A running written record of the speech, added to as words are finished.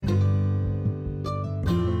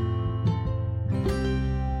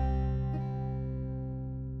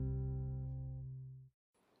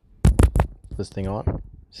this thing on?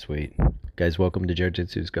 Sweet. Guys, welcome to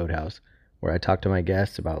Jiu-Jitsu's Goat House, where I talk to my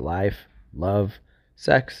guests about life, love,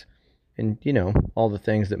 sex, and, all the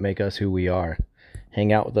things that make us who we are.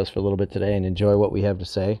 Hang out with us for a little bit today and enjoy what we have to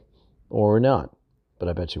say, or not, but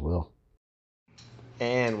I bet you will.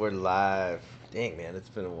 And we're live. Dang, man, it's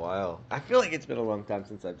been a while. I feel like it's been a long time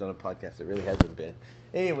since I've done a podcast. It really hasn't been.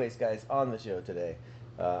 Anyways, guys, on the show today,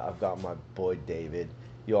 I've got my boy David.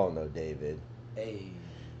 You all know David. Hey.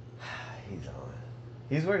 He's on.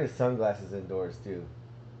 He's wearing his sunglasses indoors, too.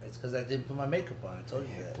 It's because I didn't put my makeup on. I told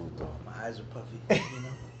you that. Puto. My eyes are puffy,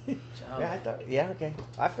 Yeah, okay.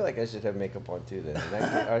 I feel like I should have makeup on, too, then.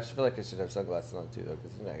 And I feel like I should have sunglasses on, too, though,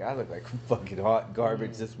 because I look like fucking hot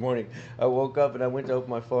garbage this morning. I woke up and I went to open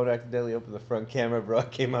my phone, accidentally opened the front camera, bro. I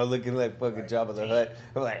came out looking like fucking Jabba the Hutt.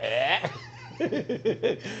 I'm like,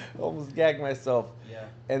 almost gagged myself. Yeah.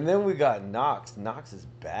 And then we got Knox. Knox is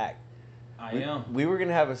back. I am. We were going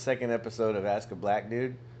to have a second episode of Ask a Black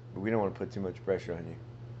Dude, but we don't want to put too much pressure on you.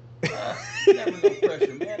 Never no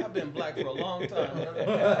pressure, man. I've been black for a long time. Shoot,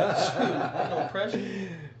 no pressure.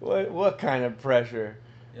 What kind of pressure?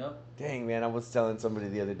 Yep. Dang, man, I was telling somebody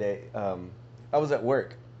the other day. I was at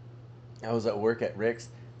work. I was at work at Rick's,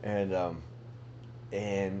 and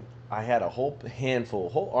I had a whole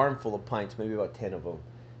armful of pints, maybe about 10 of them,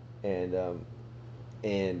 and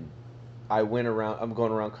I went around. I'm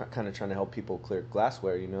going around kind of trying to help people clear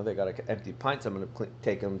glassware. They got empty pints. I'm gonna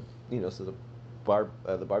take them, so the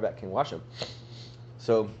barback can wash them.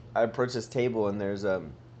 So I approach this table, and there's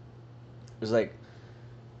like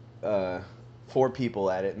 4 people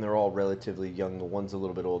at it, and they're all relatively young. The one's a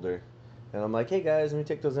little bit older, and I'm like, "Hey guys, let me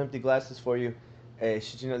take those empty glasses for you." Hey,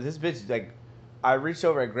 should you know this bitch? Like, I reached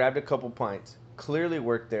over, I grabbed a couple pints. Clearly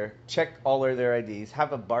worked there. Checked all of their IDs.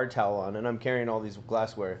 Have a bar towel on, and I'm carrying all these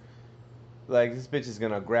glassware. Like, this bitch is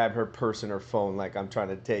gonna grab her purse and her phone like I'm trying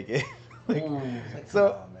to take it.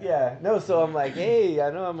 So I'm like, hey, I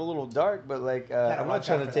know I'm a little dark, but like, I'm not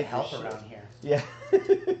trying to take help your around here. Yeah.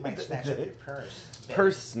 Might snatch up your purse.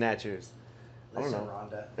 Purse snatchers. Listen, I don't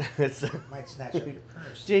know. Rhonda. Might snatch up your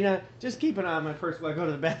purse. Gina, just keep an eye on my purse while I go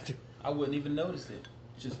to the bathroom. I wouldn't even notice it.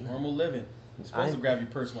 Just normal living. You're supposed to grab your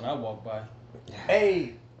purse when I walk by.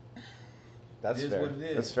 Hey. That's It is fair. what it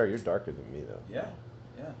is. That's fair. You're darker than me, though. Yeah.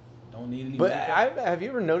 Don't need any But makeup. have you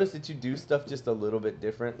ever noticed that you do stuff just a little bit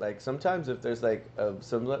different? Like, sometimes if there's like a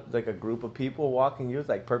group of people walking, you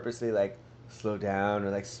like purposely like slow down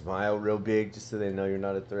or like smile real big just so they know you're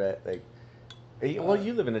not a threat. Like, well,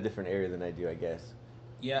 you live in a different area than I do, I guess.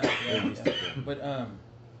 Yeah. But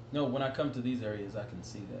no, when I come to these areas, I can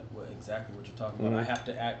see that exactly what you're talking about. Mm-hmm. I have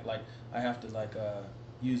to act like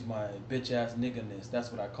use my bitch ass nigga-ness.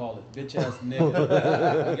 That's what I call it, bitch ass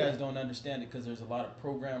nigga. You guys don't understand it because there's a lot of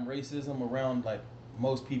programmed racism around. Like,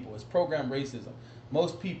 most people, it's programmed racism.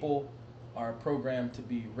 Most people are programmed to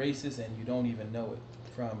be racist, and you don't even know it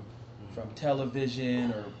from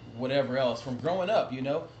television or whatever else, from growing up.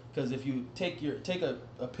 Because if you take a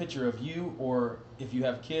picture of you, or if you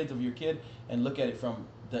have kids of your kid, and look at it from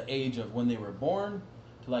the age of when they were born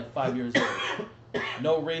to like 5 years old.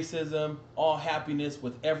 No racism, all happiness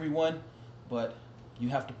with everyone, but you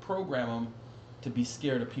have to program them to be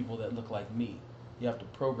scared of people that look like me. You have to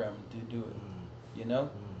program them to do it,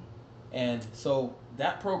 And so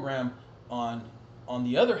that program on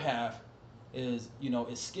the other half is,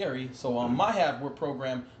 is scary. So on my half, we're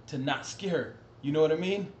programmed to not scare. You know what I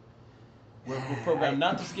mean? We're programmed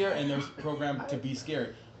not to scare, and there's programmed to be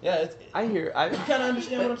scared. Yeah, you kind of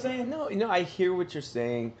understand what I'm saying? No, I hear what you're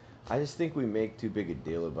saying. I just think we make too big a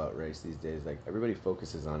deal about race these days. Like, everybody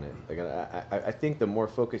focuses on it. Like, I think the more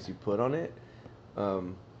focus you put on it,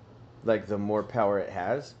 like, the more power it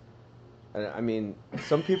has. I mean,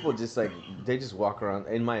 some people just like, they just walk around.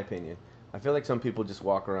 In my opinion, I feel like some people just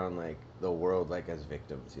walk around like the world like as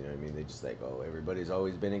victims. You know what I mean? They just like, oh, everybody's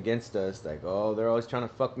always been against us. Like, oh, they're always trying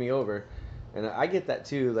to fuck me over. And I get that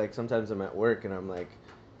too. Like, sometimes I'm at work and I'm like,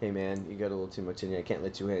 hey man, you got a little too much in you. I can't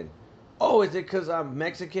let you in. Oh, is it because I'm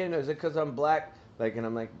Mexican or is it because I'm black? Like, and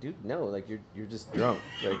I'm like, dude, no, like, you're just drunk.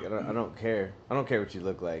 Like, I don't care. I don't care what you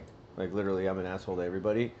look like. Like, literally, I'm an asshole to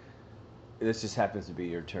everybody. This just happens to be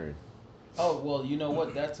your turn. Oh, well, you know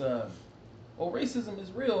what? That's racism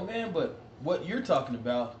is real, man. But what you're talking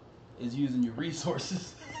about is using your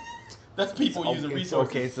resources. That's people using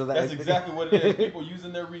resources. Okay, so that's exactly what it is. People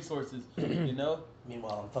using their resources.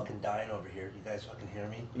 Meanwhile, I'm fucking dying over here. You guys fucking hear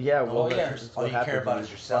me? Yeah, well, all you care about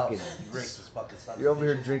is yourself. You racist fucking son. You're over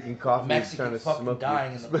here drinking coffee, Mexican trying to fucking smoke.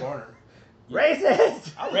 Dying in the corner.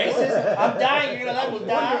 Racist! Racist? I'm dying. You're gonna let me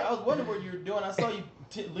die? I was wondering what you were doing. I saw you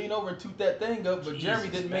lean over and toot that thing up, but Jeremy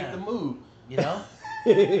didn't make the move. You know?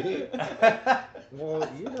 Well,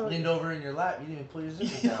 you know, Leaned over in your lap. You didn't even pull your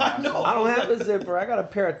zipper down. I know. I don't have a zipper. I got a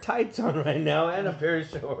pair of tights on right now and a pair of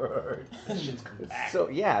shorts. That shit's back. So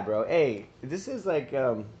yeah, bro. Hey, this is like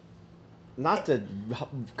not to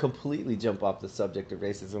completely jump off the subject of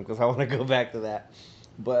racism because I want to go back to that,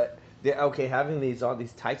 but okay, having all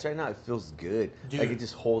these tights right now, it feels good. Dude. Like it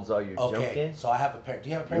just holds all your junk Okay, in. so I have a pair. Do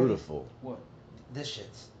you have a pair? Beautiful. What? This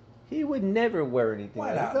shit's. He would never wear anything.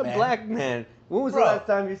 Why like not, He's a man? black man. When was Bro. the last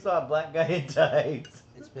time you saw a black guy in tights?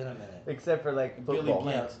 It's been a minute. Except for like Billy football.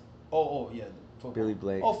 Blanks. Oh, yeah. Football. Billy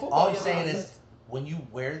Blanks. Oh, football. All I'm yeah, saying yeah. is, when you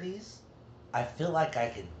wear these, I feel like I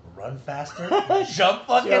can run faster, jump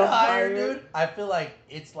fucking Jump higher, higher. dude. I feel like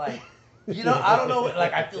it's like, you know, I don't know,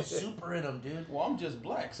 like I feel super in them, dude. Well, I'm just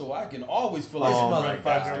black, so I can always feel like Oh I'm my running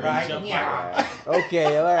God, faster. right? and jump Yeah. higher.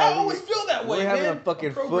 Okay, all right. I always feel that way, We're having man. a fucking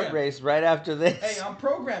I'm foot programmed. race right after this. Hey, I'm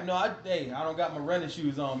programmed. No, I don't got my running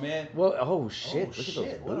shoes on, man. Well, oh shit! Oh, Look at shit.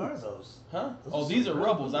 those What are boots. those? Huh? Those Oh, are these some are real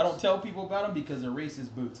Rebels. I boots. don't tell people about them because they're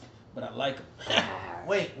racist boots, but I like them.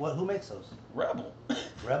 Wait, what? Who makes those? Rebel.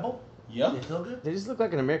 Rebel? Yep. They feel good? They just look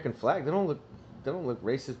like an American flag. They don't look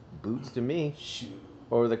racist boots to me. Shoot.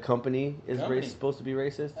 Or the company is Company. supposed to be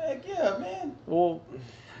racist. Heck yeah, man. Well,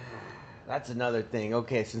 that's another thing.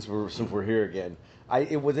 Okay, since we're here again,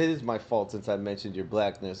 it is my fault since I mentioned your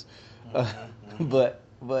blackness, but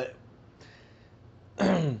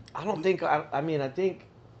I don't think I mean I think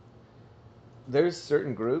there's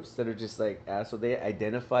certain groups that are just like asshole. They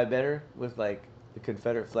identify better with like the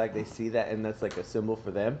Confederate flag. They see that and that's like a symbol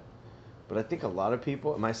for them. But I think a lot of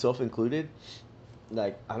people, myself included,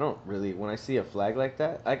 like I don't really when I see a flag like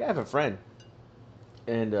that. Like I have a friend,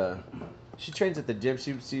 and she trains at the gym.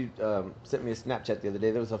 She sent me a Snapchat the other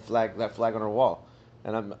day. There was that flag on her wall,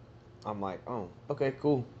 and I'm like, oh, okay,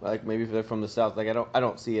 cool. Like maybe if they're from the South, like I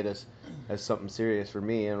don't see it as something serious for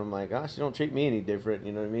me. And I'm like, gosh, you don't treat me any different.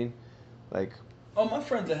 You know what I mean? Like, Oh, my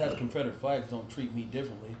friends that have Confederate flags don't treat me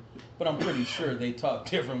differently, but I'm pretty sure they talk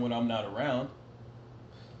different when I'm not around.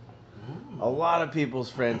 a lot of people's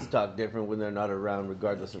friends talk different when they're not around,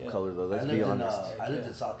 regardless of Yeah. color. Though, let's I be lived honest. I lived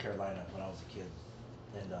in South Carolina when I was a kid,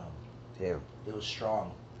 and Damn. it was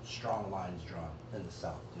strong lines drawn in the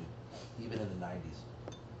South, dude. Even in the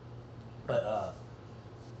 '90s. But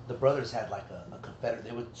the brothers had like a Confederate.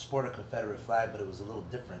 They would sport a Confederate flag, but it was a little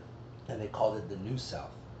different, and they called it the New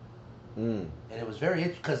South. Mm. And it was very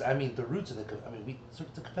interesting because I mean the roots of it's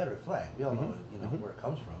the Confederate flag. We all know where it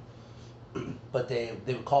comes from. But they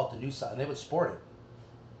would call it the New South, and they would sport it.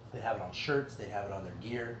 They'd have it on shirts. They'd have it on their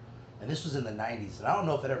gear. And this was in the '90s, and I don't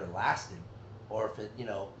know if it ever lasted, or if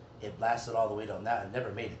it lasted all the way down that. It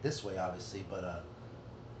never made it this way, obviously. But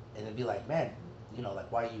and it'd be like, man,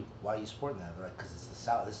 like why are you sporting that? They're like, because it's the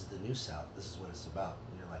South. This is the New South. This is what it's about.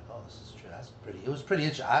 And you're like, oh, this is true. That's pretty. It was pretty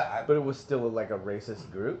interesting. But it was still like a racist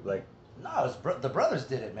group, like. No, it was the brothers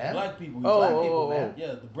did it, man. Black people. Oh, Black oh, people, oh, man. Yeah,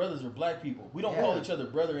 the brothers are black people. We don't Yeah. call each other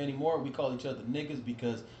brother anymore. We call each other niggas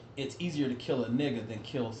because it's easier to kill a nigga than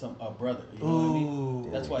kill a brother. You know what I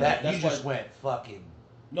mean? That's why. That That's you why. just went fucking.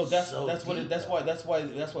 No, that's so that's what. deep, That's though. why.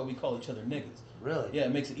 That's why we call each other niggas. Really? Yeah,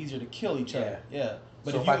 it makes it easier to kill each other. Yeah.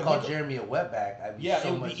 But so if I called Jeremy a wetback, I'd be yeah, so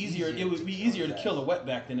it would much be easier. It would be kill easier his to kill ass. a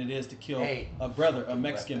wetback than it is to kill Hey, a brother, a fucking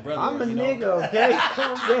Mexican wetback. brother. I'm a you know? nigga, okay?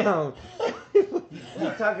 Calm down. What are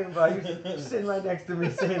you talking about? You're sitting right next to me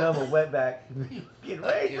saying I'm a wetback. Get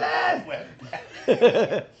racist!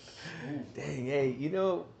 Wetback. Dang, hey,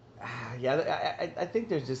 yeah, I think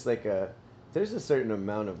there's just like there's a certain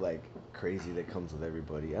amount of like crazy that comes with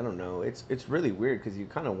everybody. I don't know. It's really weird because you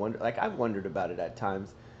kind of wonder. Like I've wondered about it at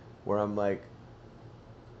times, where I'm like,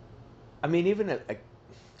 I mean,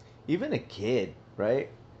 even a kid, right?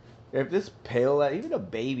 If this even a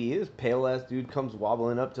baby, this pale ass dude comes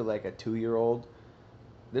wobbling up to like a 2-year-old,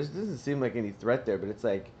 there doesn't seem like any threat there, but it's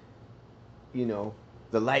like,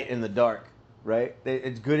 the light and the dark, right?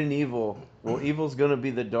 It's good and evil. Well, evil's gonna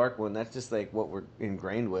be the dark one. That's just like what we're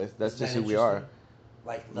ingrained with. That's Isn't just that who we are. interesting?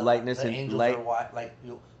 Like Lightness the and angels light. are white, like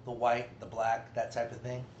the white, the black, that type of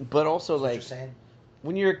thing. But also Is what like you're saying?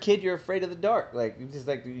 when you're a kid, you're afraid of the dark. Like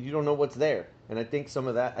you don't know what's there. And I think some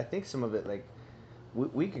of it like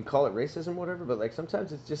we can call it racism, or whatever. But like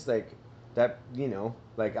sometimes it's just like that.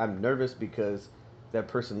 Like I'm nervous because that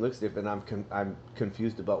person looks different. I'm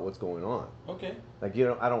confused about what's going on. Okay. Like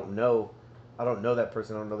I don't know that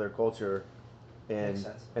person. I don't know their culture, Makes and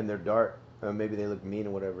sense. they're dark. Maybe they look mean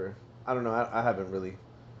or whatever. I don't know. I haven't really.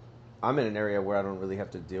 I'm in an area where I don't really have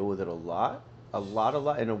to deal with it a lot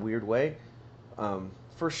in a weird way.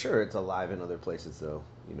 For sure, it's alive in other places though.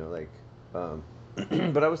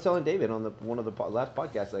 But I was telling David on one of the last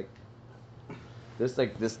podcasts, like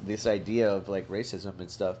this idea of like racism and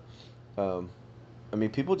stuff. I mean,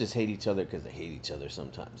 people just hate each other because they hate each other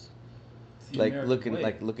sometimes. It's the Like American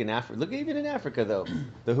way. look in Africa. Look even in Africa though,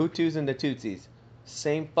 the Hutus and the Tutsis,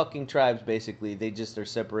 same fucking tribes basically. They just are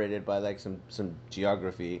separated by like some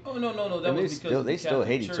geography. Oh no, that And was because of the they still Catholic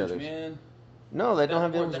hate each Church, other. man. No, they don't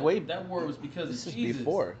have war, those way. that war was because This of is Jesus.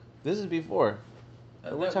 before. This is before.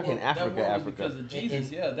 We're talking Africa, that war was Africa. because of Jesus.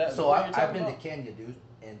 And- Yeah, that. So what you're I've talking been to about. Kenya, dude,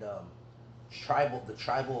 and the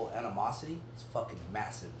tribal animosity is fucking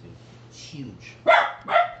massive, dude. It's huge.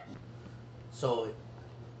 So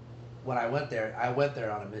when I went there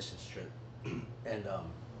on a missions trip, and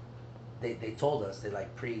they told us, they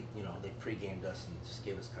like they pre-gamed us and just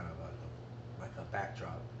gave us kind of like a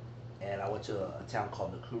backdrop. And I went to a town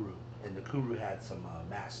called Nakuru, and Nakuru had some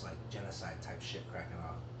mass like genocide type shit cracking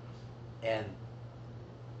off. And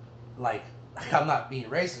like I'm not being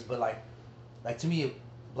racist, but like to me,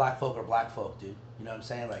 black folk are black folk, dude. You know what I'm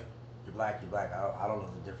saying? Like you're black. I don't know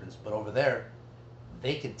the difference, but over there,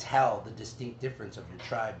 they can tell the distinct difference of your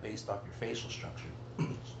tribe based off your facial structure,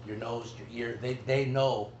 your nose, your ear. They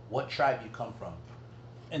know what tribe you come from.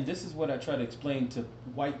 And this is what I try to explain to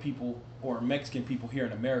white people or Mexican people here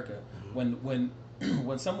in America. When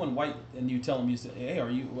when someone white and you tell them, you say, hey, are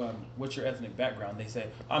you what's your ethnic background? They say,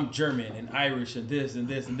 I'm German and Irish and this and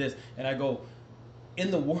this and this. And I go, in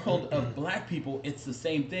the world of black people, it's the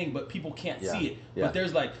same thing, but people can't see it. Yeah. But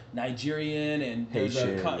there's like Nigerian and there's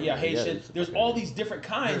Haitian. Haitian. There's fucking- all these different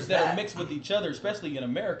kinds There's that are that. mixed with each other, especially in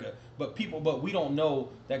America. But we don't know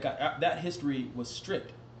that history was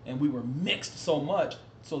stripped, and we were mixed so much.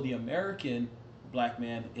 So the American black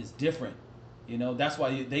man is different. You know, that's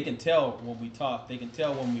why they can tell when we talk. They can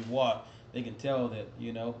tell when we walk. They can tell that,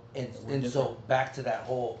 And we're and different. so back to that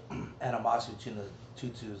whole animosity between the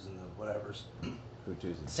Tutus and the whatevers.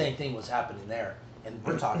 Hutus and Same thing was happening there, and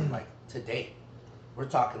we're talking like today. We're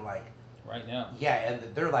talking like right now. yeah,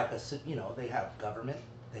 and they're like they have government,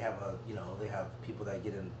 they have they have people that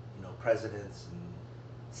get in, presidents and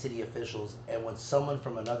city officials, and when someone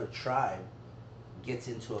from another tribe gets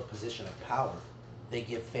into a position of power, they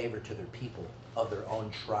give favor to their people of their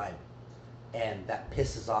own tribe, and that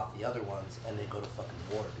pisses off the other ones, and they go to fucking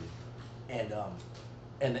war, dude.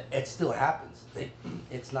 And it still happens.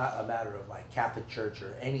 It's not a matter of like Catholic Church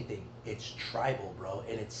or anything. It's tribal, bro,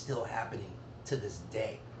 and it's still happening to this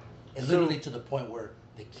day. And literally to the point where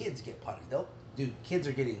the kids get punished. Kids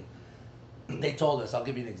are getting. They told us. I'll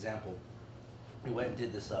give you an example. We went and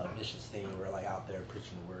did this missions thing. And we're like out there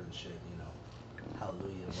preaching the word and shit.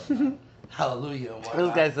 Hallelujah and whatnot. Hallelujah and whatnot.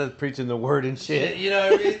 Those guys are preaching the word and shit. You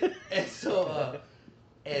know what I mean? And so,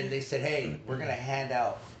 and they said, hey, we're gonna hand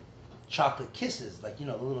out chocolate kisses, like the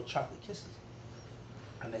little chocolate kisses.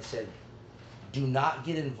 And they said, do not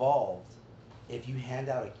get involved if you hand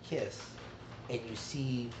out a kiss and you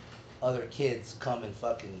see other kids come and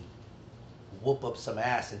fucking whoop up some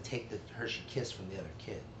ass and take the Hershey kiss from the other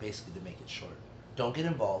kid, basically to make it short. Don't get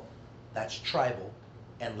involved. That's tribal,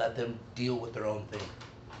 and let them deal with their own thing.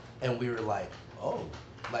 And we were like, oh,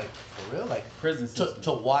 like for real, like Prison system.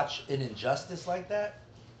 to watch an injustice like that.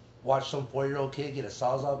 Watch some 4-year-old kid get a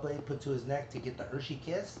Sawzall blade put to his neck to get the Hershey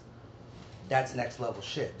kiss. That's next level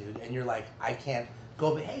shit, dude. And you're like, I can't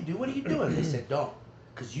go, but hey, dude, what are you doing? They said, don't.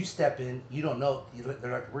 Because you step in, you don't know.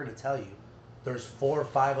 They're like, we're going to tell you. There's 4 or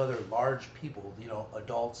 5 other large people,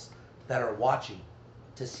 adults that are watching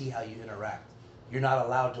to see how you interact. You're not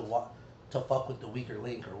allowed to fuck with the weaker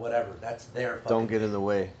link or whatever. That's their fucking Don't get in the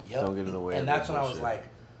way. Yep. Don't get in the way. And of that's that when I was bullshit. like,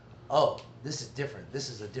 oh, this is different. This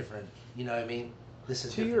is a different, you know what I mean? This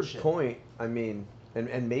is To different your shit. point, I mean,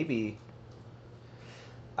 and maybe,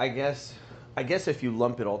 I guess if you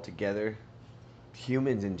lump it all together,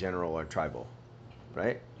 humans in general are tribal,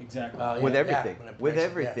 right? Exactly. With Yeah, everything. when it With breaks-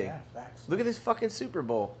 everything. Yeah, facts. Look at this fucking Super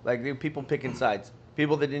Bowl. Like, dude, people picking sides.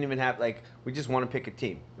 People that didn't even have, like, we just want to pick a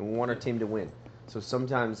team, and we want our team to win. So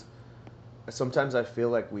sometimes I feel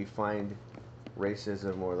like we find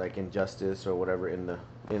racism or like injustice or whatever in the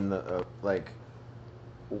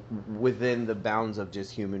within the bounds of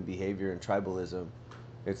just human behavior and tribalism.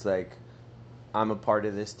 It's like, I'm a part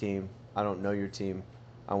of this team. I don't know your team.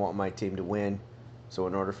 I want my team to win. So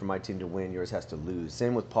in order for my team to win, yours has to lose.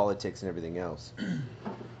 Same with politics and everything else.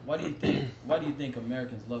 Why do you think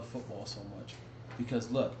Americans love football so much? Because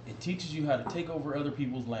look, it teaches you how to take over other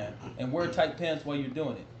people's land and wear tight pants while you're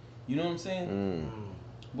doing it. You know what I'm saying?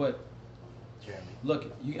 Mm. But Jeremy. look,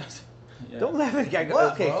 you guys. Yeah. Don't laugh at me.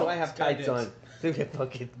 What, Okay, bro? so I have Sky tights dicks. on. Look at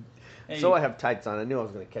fucking. Hey. So I have tights on. I knew I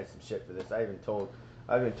was gonna catch some shit for this. I even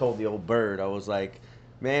told the old bird. I was like,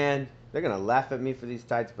 man, they're gonna laugh at me for these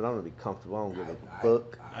tights, but I'm gonna be comfortable. I don't give a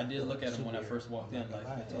fuck. I did look at him when I first walked in. Like,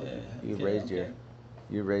 yeah, You okay, raised okay.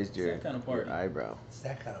 You raised It's that kind of your party. eyebrow. It's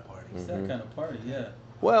that kind of party. It's that kind of party, yeah.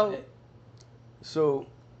 Well, Hey, so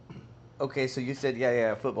okay, so you said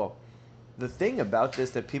yeah, football. The thing about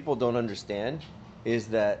this that people don't understand is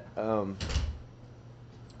that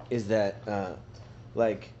is that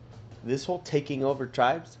like this whole taking over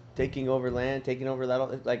tribes, taking over land, taking over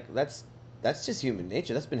that, like that's just human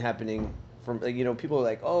nature. That's been happening from like, people are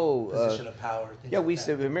like, oh, Position of power. Things yeah, like we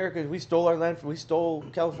that. America, we stole our land, we stole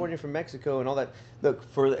California from Mexico and all that.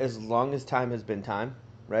 Look, for as long as time has been time,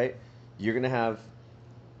 right? You're gonna have,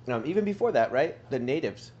 even before that, right? The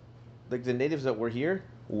natives, like the natives that were here,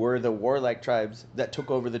 were the warlike tribes that took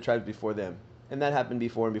over the tribes before them, and that happened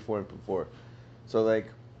before and before and before. So like,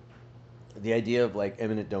 the idea of like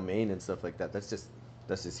eminent domain and stuff like that, that's just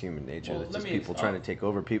human nature. well, That's let just me. people trying to take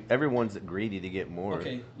over. People, everyone's greedy to get more,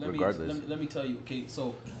 Okay, regardless. let me tell you. Okay,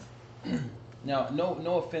 so now,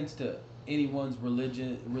 no offense to anyone's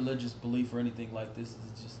religious belief or anything like this.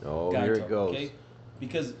 It's just Oh, guy here it talk, goes. okay?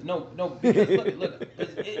 Because because look,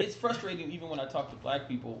 it's frustrating even when I talk to black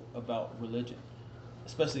people about religion,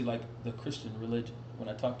 especially like the Christian religion. When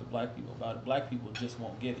I talk to black people about it, black people just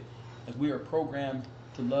won't get it. Like we are programmed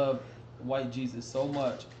to love white Jesus so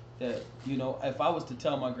much that if I was to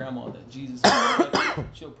tell my grandma that Jesus is white,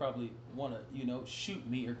 she'll probably want to shoot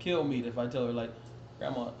me or kill me if I tell her like,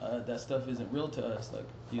 grandma, that stuff isn't real to us. Like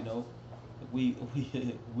we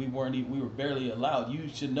weren't even, we were barely allowed. You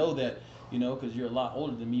should know that because you're a lot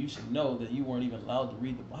older than me. You should know that you weren't even allowed to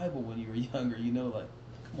read the Bible when you were younger. Like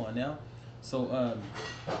come on now. So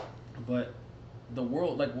but the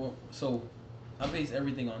world so I base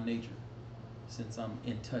everything on nature since I'm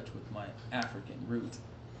in touch with my African roots.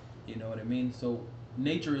 You know what I mean? So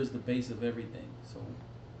nature is the base of everything. So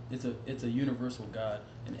it's a universal God,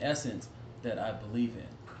 in essence, that I believe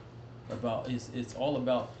in. It's all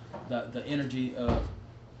about the energy of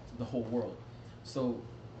the whole world. So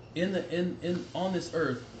in on this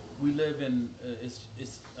earth we live in it's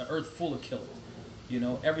an earth full of killers.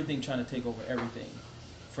 Everything trying to take over everything.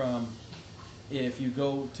 From if you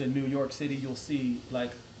go to New York City, you'll see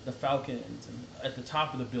like the falcons at the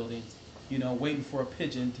top of the buildings, waiting for a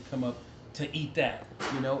pigeon to come up to eat that,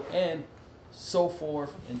 and so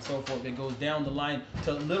forth and so forth. It goes down the line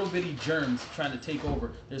to little bitty germs trying to take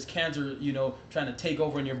over. There's cancer, trying to take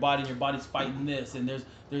over in your body, and your body's fighting this, and there's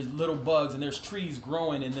little bugs, and there's trees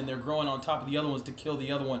growing, and then they're growing on top of the other ones to kill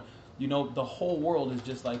the other one. The whole world is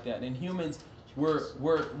just like that. And humans,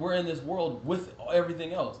 we're in this world with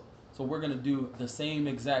everything else. So we're gonna do the same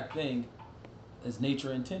exact thing as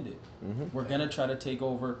nature intended. Mm-hmm. We're gonna try to take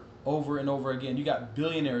over and over again. You got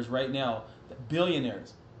billionaires right now,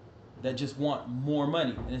 billionaires that just want more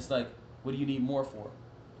money, and it's like, what do you need more for?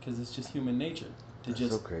 Because it's just human nature to That's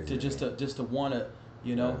just so crazy, just to want to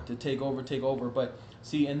to take over. But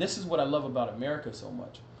see, and this is what I love about America so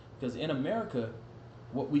much, because in America,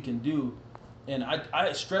 what we can do, and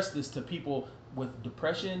I stress this to people with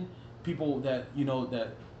depression, people that that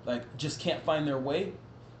like just can't find their way,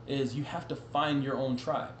 is you have to find your own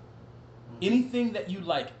tribe. Anything that you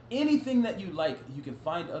like, you can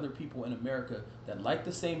find other people in America that like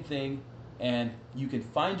the same thing, and you can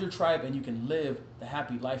find your tribe and you can live the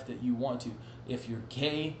happy life that you want to. If you're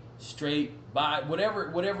gay, straight, bi,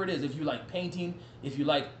 whatever it is, if you like painting, if you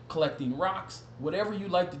like collecting rocks, whatever you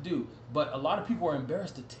like to do. But a lot of people are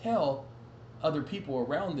embarrassed to tell other people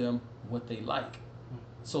around them what they like.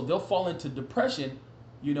 So they'll fall into depression,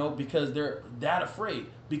 because they're that afraid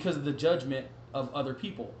because of the judgment of other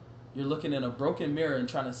people. You're looking in a broken mirror and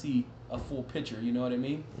trying to see a full picture. You know what I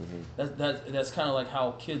mean? Mm-hmm. That's kind of like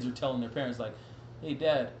how kids are telling their parents, like, "Hey,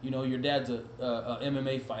 Dad, your dad's a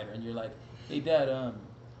MMA fighter," and you're like, "Hey, Dad,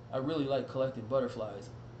 I really like collecting butterflies."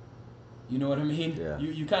 You know what I mean? Yeah.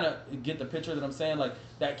 You kind of get the picture that I'm saying. Like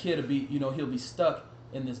that kid will be, he'll be stuck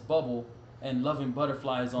in this bubble and loving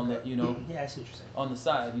butterflies on the, Yeah, I see what you're saying. on the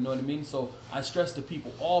side. You know what I mean? So I stress to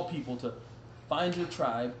people, all people, to find your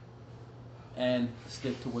tribe and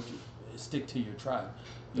stick to your tribe.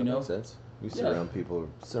 That makes sense. You Yeah.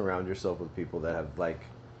 surround yourself with people that have like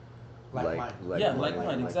Like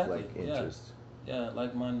mind, exactly. interest. Yeah,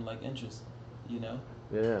 like mind, like interest.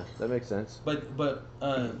 Yeah, that makes sense. But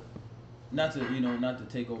not to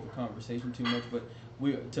take over conversation too much, but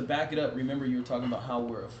to back it up. Remember, you were talking about how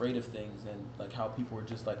we're afraid of things and like how people are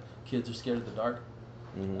just like kids are scared of the dark.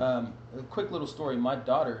 Mm-hmm. A quick little story. My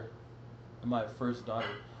first daughter,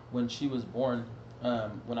 when she was born,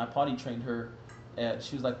 when I potty trained her,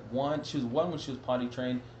 she was like one. She was one when she was potty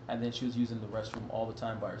trained, and then she was using the restroom all the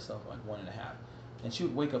time by herself, like 1.5. And she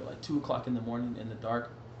would wake up like 2 o'clock in the morning in the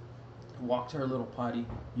dark, walk to her little potty,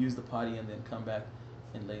 use the potty, and then come back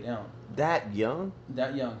and lay down. That young?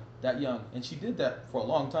 That young, and she did that for a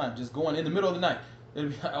long time. Just going in the middle of the night.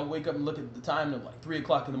 I'll wake up and look at the time, and like 3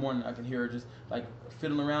 o'clock in the morning, I can hear her just like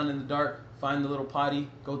fiddling around in the dark, find the little potty,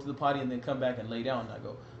 go to the potty, and then come back and lay down. And I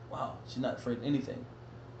go, wow, she's not afraid of anything.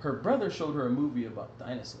 Her brother showed her a movie about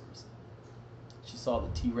dinosaurs. She saw the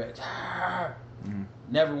T-Rex.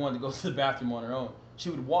 Never wanted to go to the bathroom on her own. She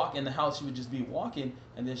would walk in the house. She would just be walking,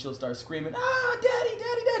 and then she'll start screaming, daddy,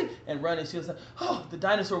 daddy, daddy, and running. She was like, oh, the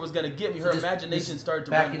dinosaur was going to get me. Her imagination started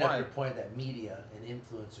to run backing up wild. your point that media and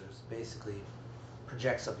influencers basically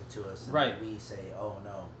project something to us, and Right. we say, oh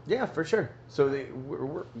no. Yeah, for sure. So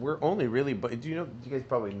we're only really, but do you guys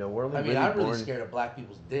probably know we're only. I mean, really I'm really born... scared of black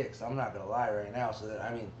people's dicks. I'm not gonna lie right now. So that,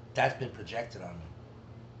 I mean, that's been projected on me.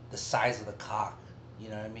 The size of the cock. You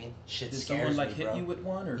know what I mean? Shit Did scares someone like me, hit bro. you with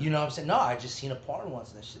one, or You know what I'm saying? No, I just seen a porn once,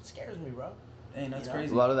 and that shit scares me, bro. dang, that's You know?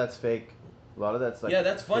 crazy. A lot of that's fake. A lot of that's like. Yeah,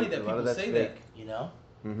 that's funny fake. that A lot of people that's say fake. that. You know?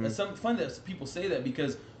 Mhm. It's something funny that people say that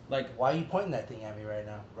because, like, Why are you pointing that thing at me right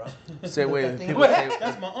now, bro? Say Put wait. that thing People away. say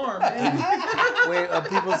that's my arm, man. wait.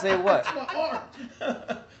 People say what? That's my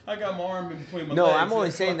arm. I got my arm in between my No, legs. I'm only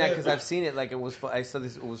That's saying my that because head. I've seen it. Like it was. I saw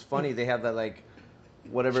this. It was funny. They have that like,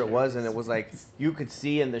 whatever it was, and it was like you could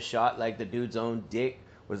see in the shot like the dude's own dick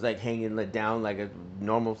was like hanging down like a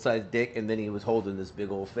normal sized dick, and then he was holding this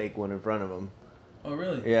big old fake one in front of him. Oh,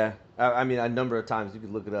 really? Yeah, I mean a number of times you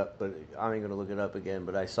could look it up, but I ain't gonna look it up again.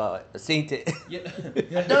 But I saw it. I seen it. Yeah.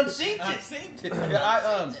 I done seen I it. seen it.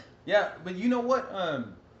 Yeah, yeah, but you know what?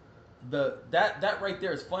 That right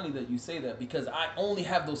there is funny that you say that because I only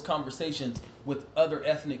have those conversations with other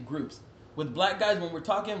ethnic groups. With black guys, when we're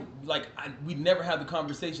talking, like we never have the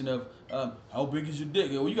conversation of how big is your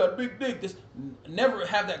dick? Oh, you got a big dick. This never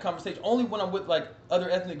have that conversation. Only when I'm with like other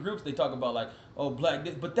ethnic groups, they talk about like black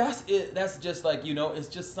dick. But that's it. That's just like it's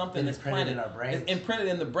just something that's Imprinted planted in our brains. It's imprinted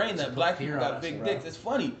in the brain To that put black fear people on got us, big bro. dicks. It's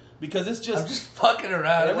funny because it's just I'm just fucking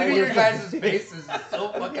around. Yeah, Look at well, your we're- guys' faces. It's so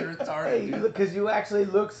fucking retarded. Hey, dude. because you actually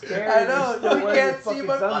look scared. I and know, you're still you wearing can't your see fucking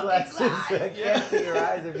my fucking sunglasses. eyes. I can't see your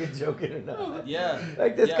eyes if you're joking or not. yeah.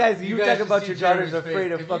 Like this Yeah. guy's, You you guys talk should about see your daughter's Jeremy's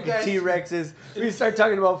afraid face. of If you fucking guys- T-Rexes. We start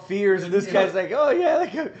talking about fears, and this guy's like, oh yeah,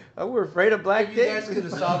 like we're afraid of black If you guys dicks. could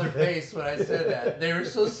have saw their face when I said that. They were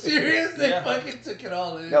so serious. They Yeah. fucking took it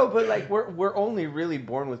all in. No, but like we're only really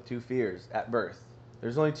born with two fears at birth.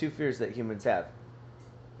 There's only two fears that humans have,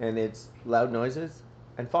 and it's loud noises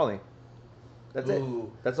and falling. That's Ooh.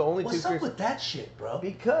 it. That's the only What's two up fears. with that shit, bro?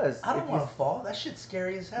 Because I don't if you want to fall. That shit's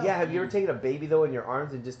scary as hell. Yeah, have you ever taken a baby though in your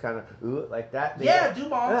arms and just kind of like that? They Yeah, go, dude,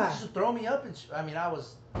 my uncle "Ah." used to throw me up, and I mean, I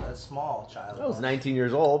was a small child. I was 19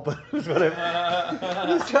 years old, but this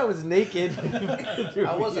guy was naked.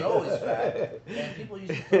 I wasn't always fat, and people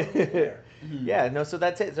used to throw me in the air. Yeah, no, so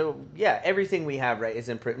that's it. So yeah, everything we have, right, is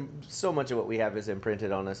imprinted. So much of what we have is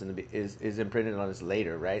imprinted on us, and is imprinted on us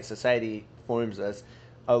later, right? Society forms us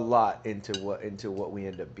a lot into what we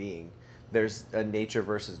end up being. There's a nature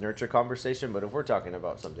versus nurture conversation, but if we're talking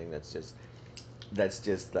about something that's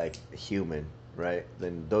just like human, right?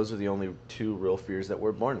 Then those are the only two real fears that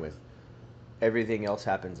we're born with. Everything else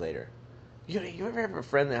happens later. You ever have a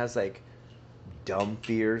friend that has like dumb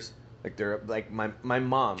fears? Like they're like my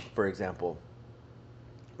mom, for example.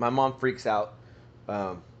 My mom freaks out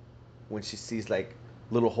when she sees like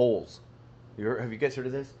little holes. Have you guys heard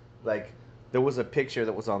of this? Like there was a picture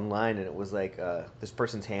that was online and it was like this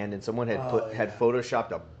person's hand and someone had had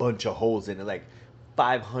photoshopped a bunch of holes in it, like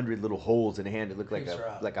 500 little holes in a hand. It looked like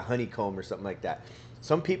a honeycomb or something like that.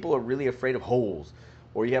 Some people are really afraid of holes,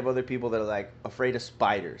 or you have other people that are like afraid of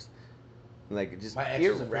spiders, like just My ex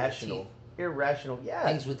was afraid of irrational. teeth. Irrational, yeah.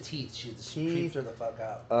 Things with teeth, she just creeped her the fuck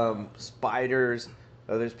out. Spiders.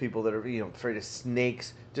 There's people that are afraid of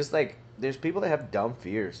snakes. Just like there's people that have dumb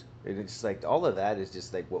fears. And it's just like all of that is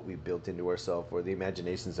just like what we built into ourselves, or the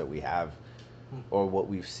imaginations that we have, or what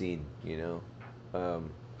we've seen.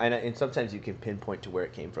 And sometimes you can pinpoint to where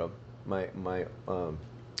it came from.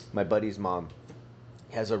 My buddy's mom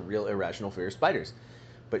has a real irrational fear of spiders,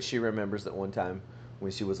 but she remembers that one time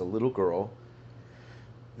when she was a little girl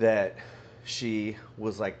that she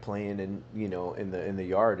was like playing in the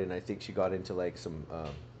yard, and I think she got into like some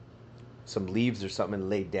leaves or something and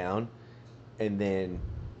laid down, and then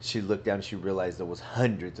she looked down and she realized there was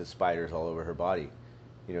hundreds of spiders all over her body.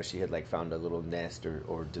 She had like found a little nest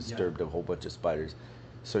or disturbed a whole bunch of spiders.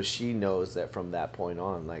 So she knows that from that point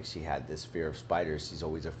on, like she had this fear of spiders. She's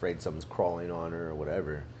always afraid someone's crawling on her or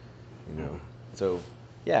whatever, So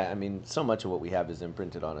yeah, I mean, so much of what we have is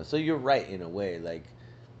imprinted on us. So you're right in a way, like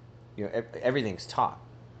everything's taught.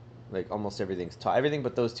 Like almost everything's taught. Everything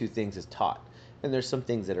but those two things is taught. And there's some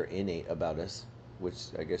things that are innate about us, which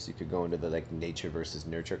I guess you could go into the like nature versus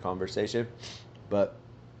nurture conversation. But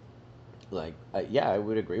like, yeah, I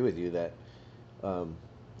would agree with you that um,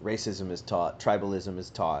 racism is taught, tribalism is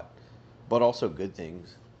taught, but also good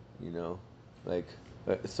things, you know, like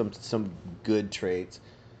some good traits,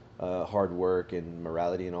 hard work and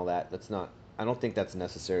morality and all that. That's not. I don't think that's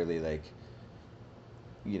necessarily like,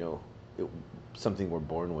 you know, it, something we're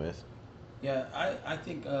born with. Yeah, I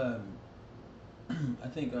think I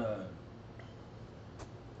think the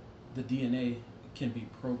DNA can be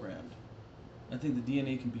programmed. I think the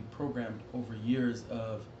DNA can be programmed over years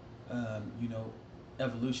of you know,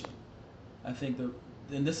 evolution. I think the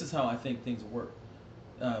and this is how I think things work.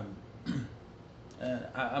 Um, and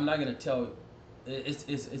I'm not gonna tell.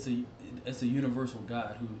 It's a universal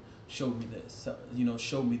God who showed me this. So, you know,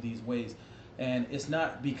 showed me these ways, and it's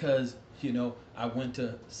not because, you know, I went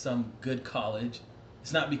to some good college.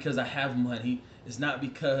 It's not because I have money. It's not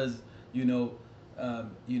because, you know,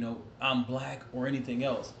 I'm black or anything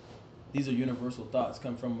else. These are universal thoughts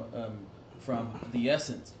come from the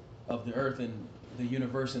essence of the earth and the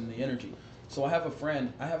universe and the energy. So I have a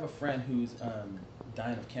friend. I have a friend who's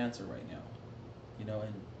dying of cancer right now. You know,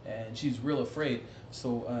 and she's real afraid.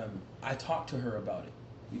 So I talk to her about it.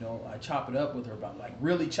 You know, I chop it up with her about, like,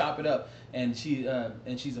 really chop it up, and she's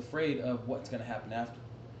afraid of what's gonna happen after.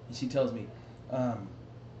 And she tells me,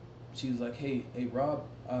 she was like, hey Rob,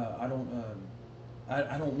 I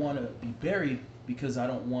don't want to be buried because I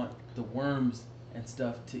don't want the worms and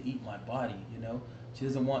stuff to eat my body. You know, she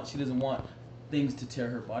doesn't want things to tear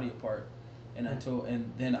her body apart. And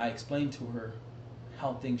then I explained to her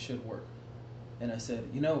how things should work. And I said,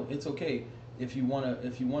 you know, it's okay if you wanna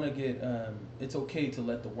get, it's okay to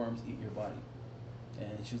let the worms eat your body.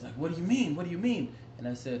 And she was like, what do you mean? What do you mean? And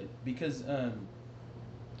I said, because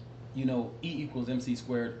you know, E equals MC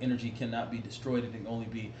squared. Energy cannot be destroyed. It can only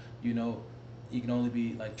be, you know, it can only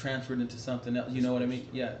be like transferred into something else. You know what I mean?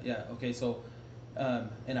 Yeah, yeah. Okay, so,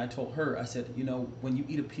 and I told her, I said, you know, when you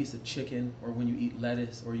eat a piece of chicken or when you eat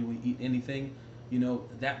lettuce or you eat anything, you know,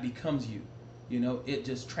 that becomes you. You know, it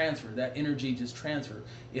just transferred. That energy just transferred.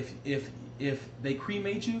 If they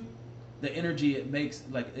cremate you, the energy it makes,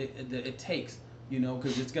 like it takes, you know,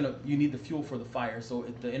 because you need the fuel for the fire. So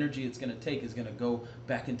the energy it's gonna take is gonna go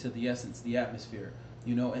back into the essence, the atmosphere,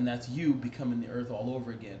 you know, and that's you becoming the earth all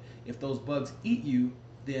over again. If those bugs eat you,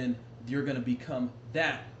 then you're gonna become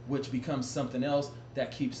that, which becomes something else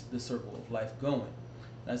that keeps the circle of life going.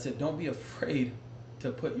 And I said, don't be afraid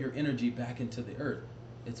to put your energy back into the earth.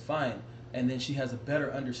 It's fine. And then she has a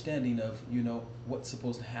better understanding of, you know, what's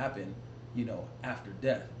supposed to happen, you know, after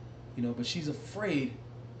death, you know, but she's afraid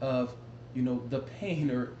of, you know, the pain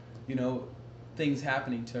or, you know, things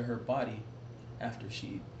happening to her body after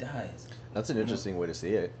she dies. That's an interesting way to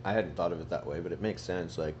see it. I hadn't thought of it that way, but it makes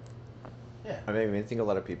sense. Like, Yeah. I mean, I think a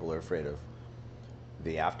lot of people are afraid of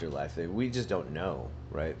the afterlife. We just don't know,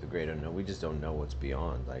 right? The great unknown. We just don't know what's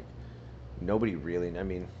beyond. Like, nobody really. I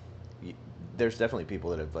mean, there's definitely people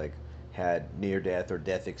that have like had near death or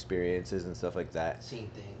death experiences and stuff like that, Seen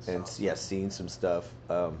things. and Saw yeah, stuff. seen some stuff.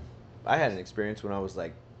 I had an experience when I was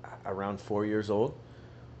like around 4 years old,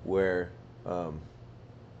 where um,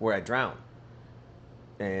 where I drowned,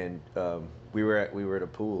 and we were at a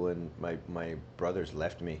pool, and my brothers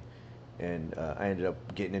left me, and I ended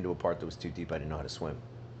up getting into a part that was too deep. I didn't know how to swim,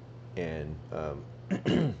 and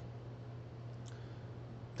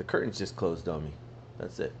the curtains just closed on me.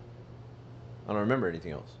 That's it. I don't remember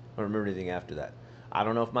anything else. I don't remember anything after that. I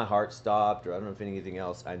don't know if my heart stopped or I don't know if anything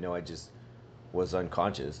else. I know I just was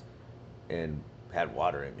unconscious and had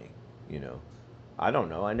water in me. You know, I don't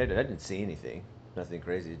know. I didn't see anything. Nothing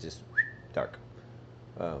crazy. Just dark.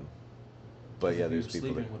 Um, but As yeah, if you there's were people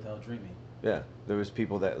that sleeping without dreaming. yeah, there was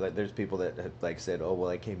people that like there's people that had like said, oh well,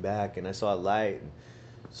 I came back and I saw a light and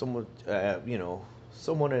someone you know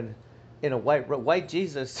someone in a white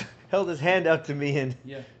Jesus held his hand out to me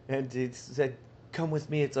Yeah. and he said, come with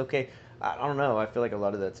me, it's okay. I don't know. I feel like a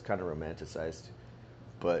lot of that's kind of romanticized,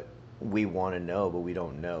 but we want to know, but we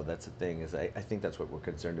don't know. That's the thing is I think that's what we're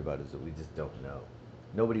concerned about is that we just don't know.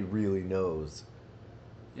 Nobody really knows.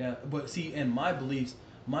 Yeah, but see, and my beliefs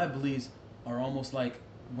are almost like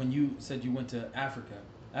when you said you went to Africa.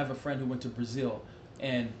 I have a friend who went to Brazil,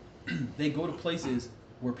 and they go to places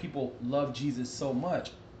where people love Jesus so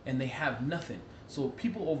much, and they have nothing. So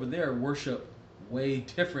people over there worship way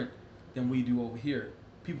different than we do over here.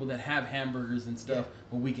 People that have hamburgers and stuff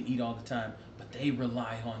where we can eat all the time, but they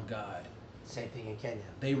rely on God. Same thing in Kenya.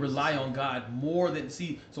 They rely on God more than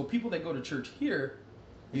see. So people that go to church here,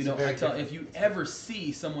 you It's know, very I tell different. if you It's ever different.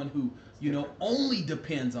 see someone who It's you know different. only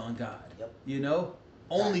depends on God, Yep. you know,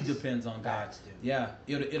 only Facts. depends on God. Facts, dude. Yeah,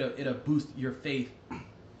 it'll boost your faith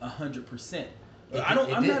 100%.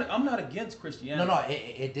 I'm not against Christianity. No,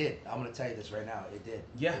 it did. I'm gonna tell you this right now. It did.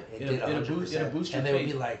 Yeah, it did. it'll boost your And they would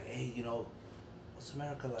faith. be like, hey, what's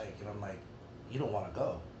America like? And I'm like, you don't want to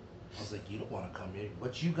go. I was like, you don't want to come here.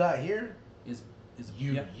 What you got here, Is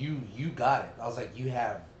you got it. I was like, you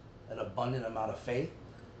have an abundant amount of faith.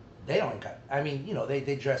 They don't got. I mean,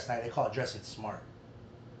 they dress nice. They call it dressing smart.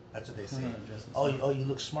 That's what they say. You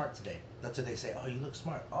look smart today. That's what they say. Oh, you look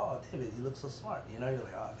smart. Oh, David, you look so smart. You're like,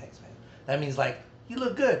 oh, thanks, man. That means like you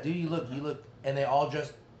look good, dude. You look, and they all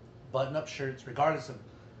dress button-up shirts, regardless of.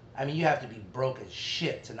 I mean, you have to be broke as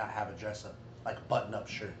shit to not have a dress-up like a button-up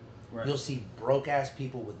shirt. Right. You'll see broke-ass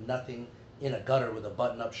people with nothing in a gutter with a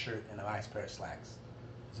button-up shirt and a nice pair of slacks.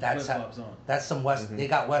 That's how. On. That's some West. They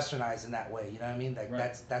got westernized in that way. You know what I mean? Like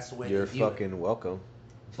Right. that's the way. You're they view fucking it. welcome.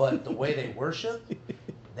 But the way they worship,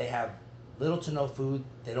 they have little to no food.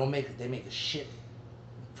 They make a shit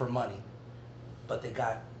for money, but they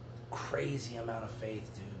got crazy amount of faith,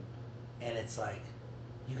 dude. And it's like,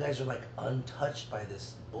 you guys are like untouched by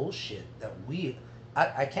this bullshit that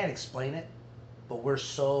I can't explain it, but we're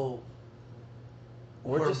just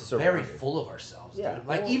very surrounded. full of ourselves. Yeah. Dude.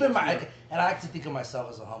 Like Well, even yeah. and I like to think of myself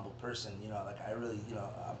as a humble person. Like I really,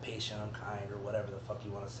 I'm patient, I'm kind, or whatever the fuck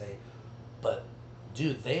you want to say. But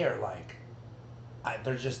dude, they are like,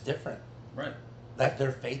 they're just different. Right. Like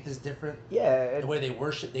their faith is different. Yeah. The way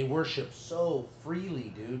they worship so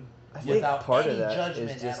freely, dude. I think Without part any of that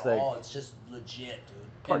judgment is just at like all. It's just legit,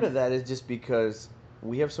 dude. part of that is just because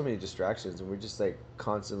we have so many distractions and we're just like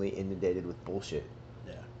constantly inundated with bullshit.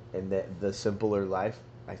 Yeah. And that the simpler life,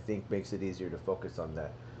 I think, makes it easier to focus on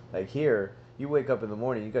that. Like here, you wake up in the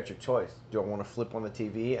morning, you got your choice. Do I want to flip on the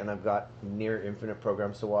TV and I've got near infinite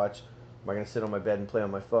programs to watch? Am I gonna sit on my bed and play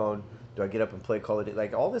on my phone? Do I get up and play Call of Duty?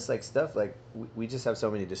 Like all this like stuff. Like we just have so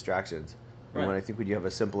many distractions. Right. And when I think when you have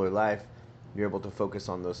a simpler life, you're able to focus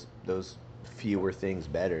on those fewer things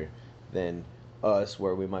better than us,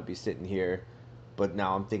 where we might be sitting here. But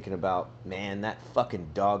now I'm thinking about, man, that fucking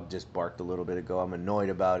dog just barked a little bit ago. I'm annoyed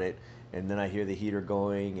about it, and then I hear the heater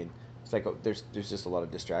going, and it's like there's just a lot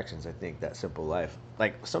of distractions. I think that simple life.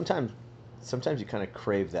 Like sometimes you kind of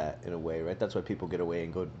crave that in a way, right? That's why people get away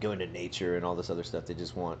and go into nature and all this other stuff. They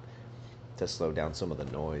just want to slow down some of the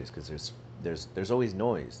noise because there's always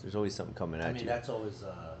noise. There's always something coming at I mean, you. that's always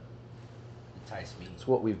enticed me. It's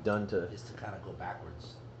what we've done to. Is to kind of go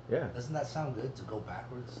backwards. Yeah. Doesn't that sound good to go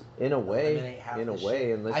backwards? In a way, Eliminate half in a the way,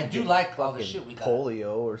 shit. unless I you do get like all the fucking shit we got.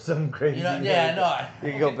 polio or something crazy. Yeah, I know.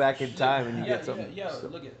 You can go back in time and you Yeah, get something. yeah.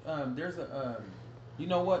 Look at there's a you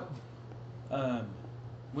know what?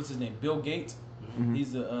 What's his name? Bill Gates. Mhm.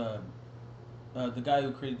 He's the guy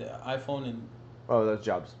who created the iPhone and Oh, that's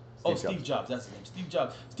Jobs. Steve Jobs. That's his name. Steve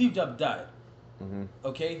Jobs. Steve Jobs died. Hmm.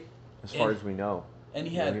 Okay. As far And- as we know. And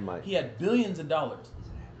he Yeah, had he might. he had billions of dollars. He's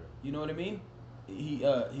an Andrew. You know what I mean? He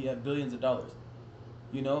had billions of dollars.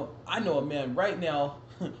 I know a man right now,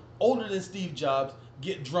 older than Steve Jobs,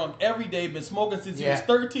 get drunk every day, been smoking since he was Yeah.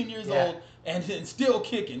 13 years Yeah. old, and then still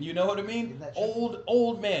kicking. You know what I mean? Isn't that true?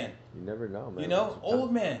 Old man. You never know, man.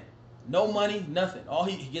 Old man. No money, nothing. All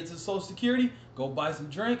he gets is Social Security, go buy some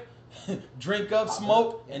drink, drink up,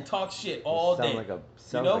 smoke, and talk shit all day.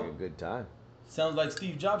 Sounds like a good time. Sounds like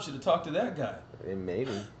Steve Jobs should have talked to that guy.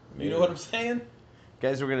 Maybe. You know what I'm saying?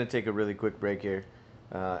 Guys, we're going to take a really quick break here,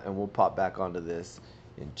 and we'll pop back onto this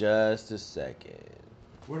in just a second.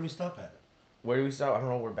 Where do we stop at? Where do we stop? I don't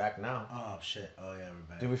know. We're back now. Oh shit! Oh yeah, we're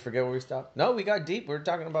back. Did we forget where we stopped? No, we got deep. We're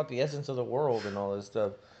talking about the essence of the world and all this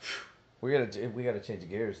stuff. We gotta change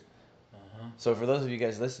gears. Uh-huh. So for those of you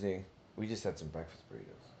guys listening, we just had some breakfast burritos.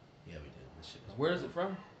 Yeah, we did. This shit was Where is it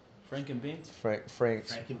from? Frank and Beans? Frank's Frank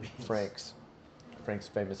and Beans. Frank's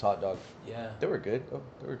famous hot dog. Yeah. They were good. Oh,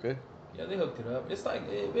 they were good. Yeah, they hooked it up. It's like,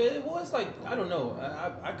 it's like, I don't know.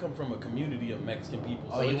 I come from a community of Mexican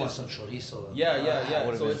people. So Oh, you it want just, some chorizo? Yeah.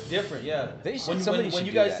 would've So been- it's different, yeah. They should- somebody when should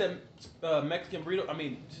you do guys that. said Mexican burrito, I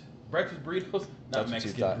mean, breakfast burritos, not That's what you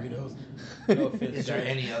Mexican thought. burritos. No offense. Is there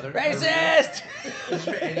any other? Racist! burrito? Is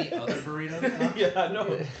there any other burrito? Yeah, I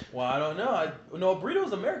know. Well, I don't know. No,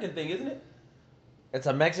 burrito's an American thing, isn't it? It's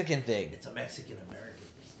a Mexican thing. It's a Mexican American.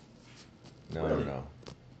 No, Really? no.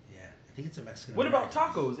 Yeah, I think it's a Mexican. What about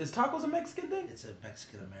American. tacos? Is tacos a Mexican thing? It's a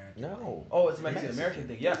Mexican American. No. Oh, it's a Mexican American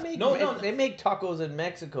thing. Yeah. They make tacos in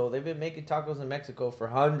Mexico. They've been making tacos in Mexico for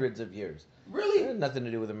hundreds of years. It Really? has nothing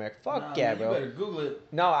to do with America. Fuck Nah, yeah, man, bro. You better Google it.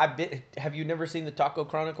 No, have you never seen the Taco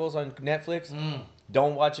Chronicles on Netflix? Mm.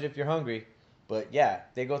 Don't watch it if you're hungry. But yeah,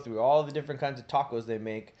 they go through all the different kinds of tacos they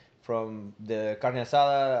make, from the carne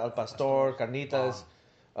asada, al pastor, carnitas,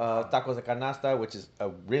 tacos de canasta, which is a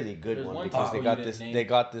really good There's one one because taco they you got didn't this name. they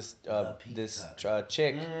got this La pizza.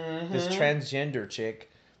 chick, this Mhm. transgender chick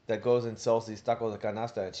that goes and sells these tacos de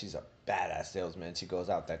canasta, and she's a badass salesman. She goes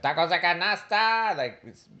out there, tacos de canasta, like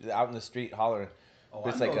it's out in the street hollering. Oh,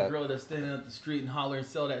 It's I know like a a girl that's standing up the street and holler and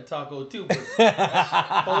sell that taco too. But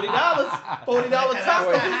 $40, $40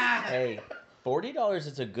 tacos. Hey, $40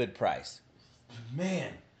 is a good price.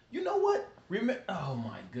 Man, you know what? Oh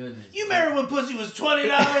my goodness. You remember when pussy was $20?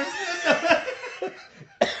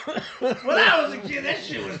 When I was a kid, that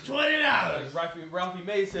shit was $20. Ralphie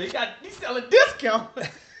May said he's selling discount.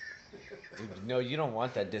 No, you don't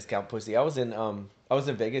want that discount pussy. I was in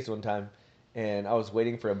Vegas one time, and I was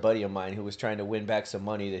waiting for a buddy of mine who was trying to win back some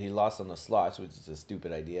money that he lost on the slots, which is a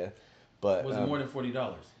stupid idea. But Was it more than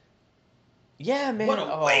 $40? Yeah, man. What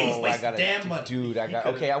a waste. I got Damn money. Dude,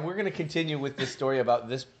 okay, we're going to continue with this story about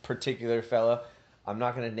this particular fella. I'm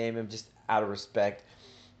not going to name him just out of respect,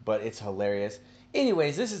 but it's hilarious.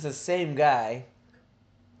 Anyways, this is the same guy.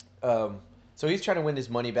 So he's trying to win his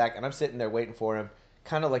money back, and I'm sitting there waiting for him,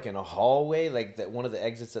 kind of like in a hallway, like one of the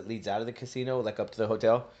exits that leads out of the casino, like up to the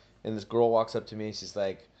hotel. And this girl walks up to me, and she's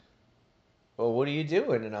like, well, what are you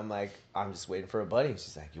doing? And I'm like, I'm just waiting for a buddy. And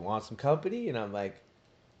she's like, you want some company? And I'm like,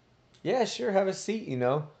 yeah, sure, have a seat, you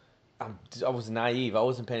know. I was naive. I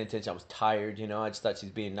wasn't paying attention. I was tired, you know. I just thought she's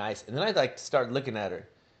being nice. And then I like start looking at her.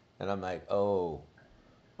 And I'm like, oh,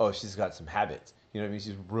 she's got some habits. You know what I mean?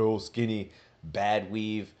 She's real skinny, bad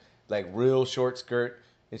weave, like real short skirt.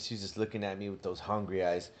 And she's just looking at me with those hungry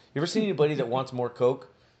eyes. You ever seen anybody that wants more Coke?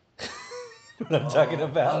 What I'm talking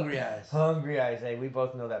about? Hungry eyes. Hungry eyes. Hey, we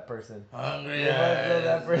both know that person. Hungry We both know eyes.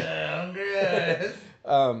 that person. Hungry eyes.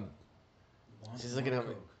 She's looking at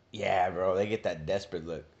me. Yeah, bro, they get that desperate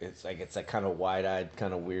look. It's like kind of wide-eyed,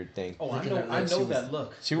 kind of weird thing. Oh, Look I at know, her I lips. know that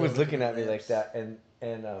look. She was Look looking at at her me like lips. that,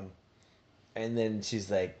 and then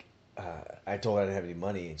she's like, I told her I didn't have any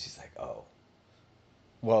money, and she's like, oh,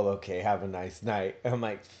 well, okay, have a nice night. And I'm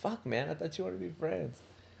like, fuck, man, I thought you wanted to be friends.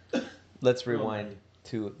 Let's Real rewind buddy.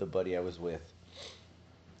 to the buddy I was with.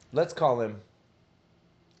 Let's call him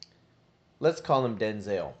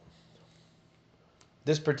Denzel.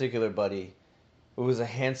 This particular buddy was a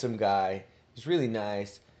handsome guy. He's really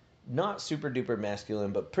nice, not super duper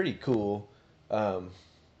masculine, but pretty cool. And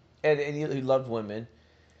he loved women.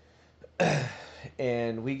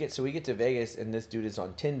 And we get to Vegas, and this dude is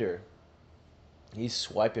on Tinder. He's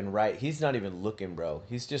swiping right. He's not even looking, bro.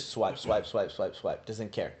 He's just swipe.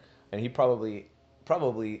 Doesn't care. And he probably,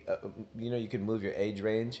 you know, you can move your age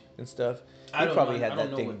range and stuff. I He don't probably know- I had don't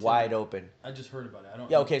that know thing what wide Tinder- open. I just heard about it. I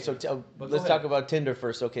don't. Yeah, know. okay, so But go let's ahead. talk about Tinder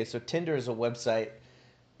first. Okay, so Tinder is a website.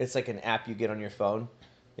 It's like an app you get on your phone,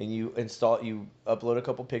 and you upload a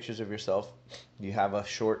couple pictures of yourself. You have a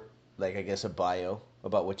short, like I guess a bio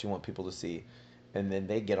about what you want people to see, and then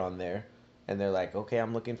they get on there, and they're like, okay,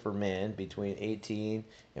 I'm looking for men between 18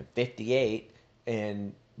 and 58,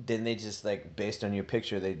 and then they just like, based on your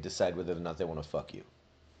picture, they decide whether or not they want to fuck you.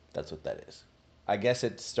 That's what that is. I guess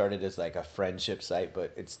it started as like a friendship site,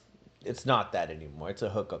 but it's not that anymore. It's a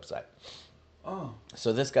hookup site. Oh,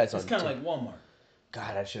 So this guy's it's on. kind of like Walmart.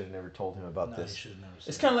 God, I should have never told him about No, you this. should have never said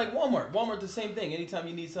It's kind of like Walmart. Walmart, the same thing. Anytime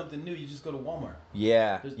you need something new, you just go to Walmart.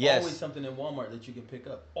 Yeah. There's Yes. always something in Walmart that you can pick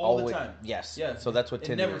up all the Always- time. Yes. Yeah. So that's what it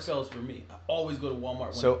Tinder never is. fails for me. I always go to Walmart.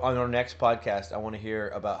 When So on our next podcast, I want to hear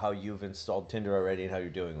about how you've installed Tinder already and how you're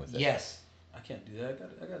doing with it. Yes. I can't do that.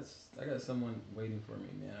 I got someone waiting for me,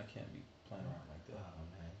 man. I can't be playing around like Oh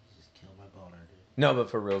that. man, you just killed my boner, dude. No, but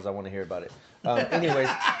for reals, I want to hear about it. Anyways,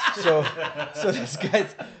 so this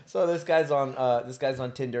guy's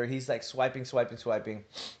on Tinder. He's like swiping.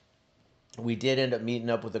 We did end up meeting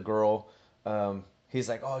up with a girl. He's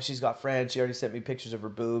like, oh, she's got friends. She already sent me pictures of her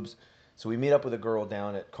boobs. So we meet up with a girl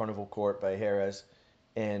down at Carnival Court by Harrah's,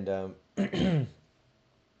 and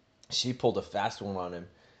she pulled a fast one on him.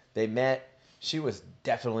 They met. She was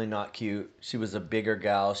definitely not cute. She was a bigger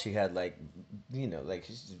gal. She had like, you know, like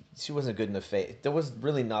she wasn't good in the face. There was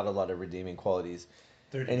really not a lot of redeeming qualities.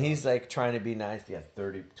 $30. And he's like trying to be nice. Yeah,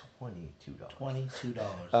 $22.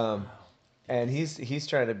 $22. And he's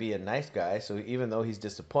trying to be a nice guy. So even though he's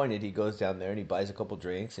disappointed, he goes down there and he buys a couple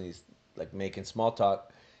drinks and he's like making small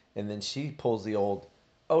talk. And then she pulls the old,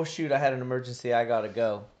 oh shoot, I had an emergency. I gotta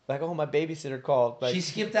go. Like, oh, my babysitter called. Like, She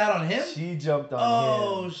skipped out on him? she jumped on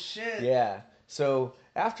Oh him. shit. Yeah. So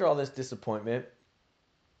after all this disappointment,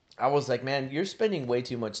 I was like, man, you're spending way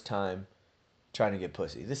too much time trying to get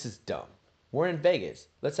pussy. This is dumb. We're in Vegas.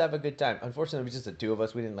 Let's have a good time. Unfortunately, it was just the two of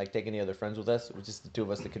us. We didn't like take any other friends with us. It was just the two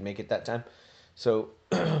of us that could make it that time. So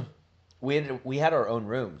we had our own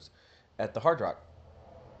rooms at the Hard Rock.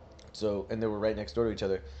 So, and they were right next door to each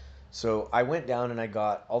other. So I went down and I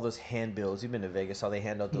got all those handbills. You've been to Vegas? How they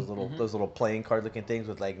hand out those little playing card looking things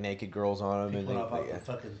with like naked girls on them, and People they, off like, the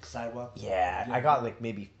fucking sidewalk. yeah, I got like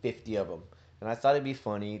maybe 50 of them. And I thought it'd be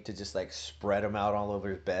funny to just like spread them out all over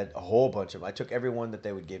his bed, a whole bunch of them. I took every one that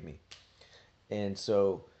they would give me. And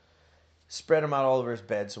so spread them out all over his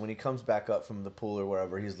bed. So when he comes back up from the pool or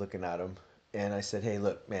wherever, he's looking at them. And I said, "Hey,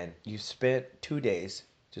 look, man, you spent 2 days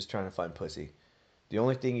just trying to find pussy. The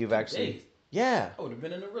only thing you've actually, Days. yeah, I would have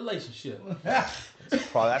been in a relationship.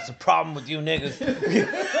 that's the problem with you niggas."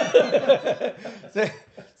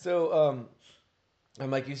 so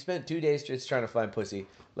I'm like, you spent 2 days just trying to find pussy.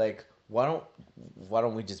 Like, why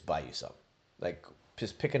don't we just buy you some? Like,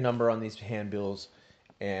 just pick a number on these handbills,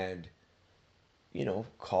 and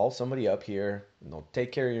call somebody up here, and they'll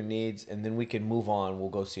take care of your needs, and then we can move on. We'll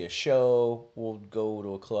go see a show. We'll go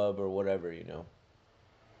to a club or whatever.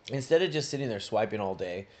 Instead of just sitting there swiping all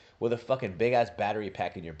day with a fucking big ass battery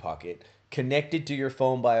pack in your pocket, connected to your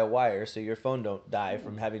phone by a wire, so your phone don't die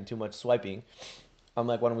from having too much swiping. I'm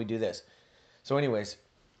like, why don't we do this? So, anyways,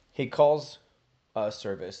 he calls a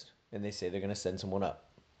service, and they say they're gonna send someone up.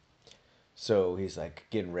 So he's like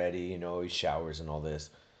getting ready, he showers and all this.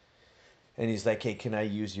 And he's like, "Hey, can I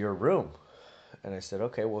use your room?" And I said,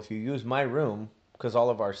 "Okay, well, if you use my room, because all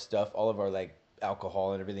of our stuff, all of our like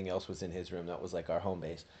alcohol and everything else was in his room. That was like our home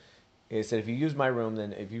base." He said, "If you use my room,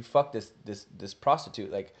 then if you fuck this prostitute,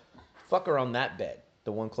 like, fuck her on that bed,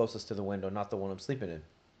 the one closest to the window, not the one I'm sleeping in."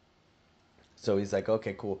 So he's like,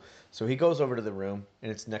 "Okay, cool." So he goes over to the room, and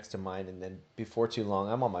it's next to mine. And then before too long,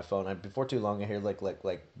 I'm on my phone. Before too long, I hear like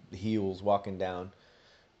heels walking down,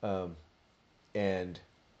 um, and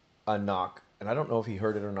a knock, and I don't know if he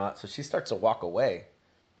heard it or not. So she starts to walk away,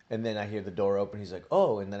 and then I hear the door open. He's like,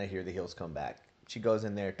 "Oh," and then I hear the heels come back. She goes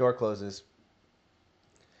in there, door closes.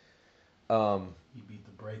 You beat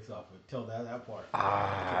the brakes off of it. Tell that part.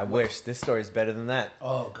 I wish this story is better than that.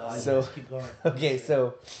 Oh God! So Yes, keep going. okay,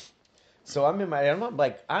 so I'm not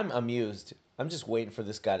like, I'm amused. I'm just waiting for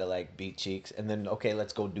this guy to like beat cheeks, and then okay,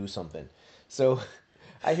 let's go do something. So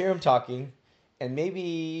I hear him talking, and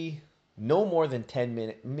maybe no more than 10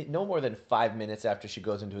 minutes, no more than 5 minutes after she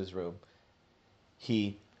goes into his room,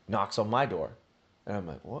 he knocks on my door, and I'm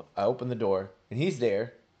like, "What?" I open the door, and he's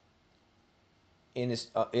there in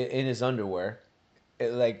his underwear,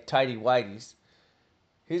 like tidy whities.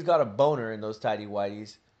 He's got a boner in those tidy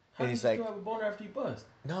whities, How and do you he's still like, have a boner after you bust?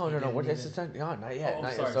 "No, He no, no. didn't What is even- this? No, not yet. Oh,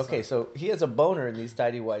 Not sorry, yet." Okay, sorry. so he has a boner in these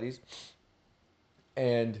tidy whities,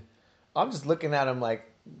 and I'm just looking at him like,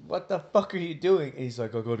 "What the fuck are you doing?" And he's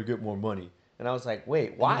like, "I got to get more money." And I was like, "Wait,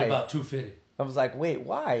 I need why?" about 250. I was like, "Wait,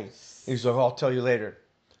 why?" And he's like, "I'll tell you later."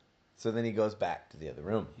 So then he goes back to the other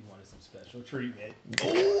room. He wanted some special treatment.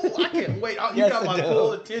 Oh, I can't wait. You Yes, got I my know.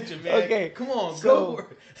 full attention, man. Okay, Come on, so- go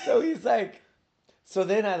for it. So he's like, so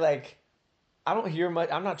then I don't hear much.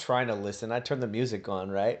 I'm not trying to listen. I turn the music on,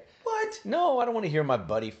 right? What? No, I don't want to hear my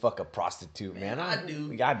buddy fuck a prostitute, man. Man, I do.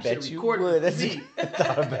 I You bet should you record it would. for That's me. I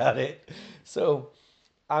thought about it. So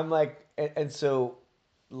I'm like, and so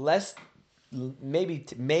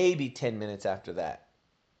maybe 10 minutes after that,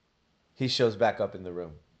 he shows back up in the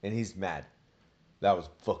room, and he's mad. That was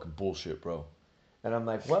fucking bullshit, bro. And I'm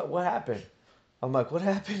like, what happened? I'm like, what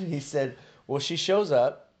happened? He said, well, she shows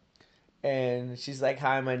up, and she's like,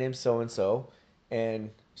 "Hi, my name's so and so,"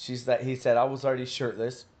 and she's like, he said, "I was already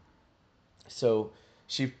shirtless." So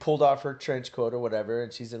she pulled off her trench coat or whatever,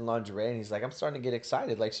 and she's in lingerie, and he's like, I'm starting to get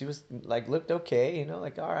excited. Like, she was like, looked okay,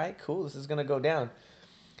 like, all right, cool, this is gonna go down.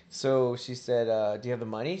 So she said, "Do you have the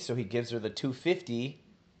money?" So he gives her the $250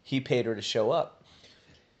 he paid her to show up.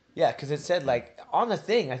 Yeah, because it said like on the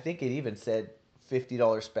thing, I think it even said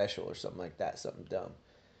 $50 special or something like that, something dumb.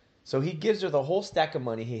 So he gives her the whole stack of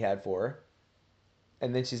money he had for her,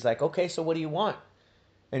 and then she's like, "Okay, so what do you want?"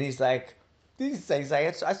 And he's like, I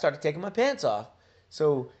started taking my pants off.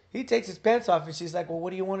 So he takes his pants off, and she's like, "Well,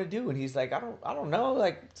 what do you want to do?" And he's like, I don't know,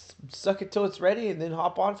 like, suck it till it's ready, and then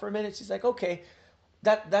hop on for a minute." She's like, "Okay,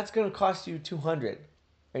 that's gonna cost you 200."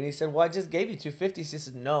 And he said, "Well, I just gave you 250." She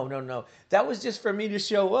said, "No, no, no, that was just for me to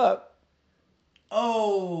show up."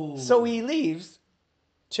 Oh. So he leaves,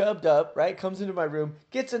 chubbed up, right? Comes into my room,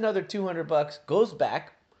 gets another $200, goes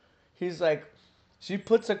back. He's like, she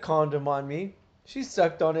puts a condom on me. She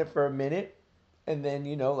sucked on it for a minute, and then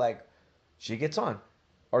like, she gets on,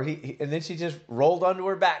 or and then she just rolled onto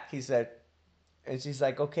her back. He said, and she's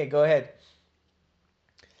like, "Okay, go ahead."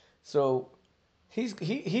 So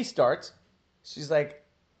he starts. She's like,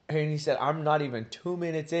 and he said, "I'm not even 2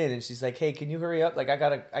 minutes in," and she's like, "Hey, can you hurry up? Like, I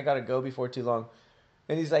gotta go before too long."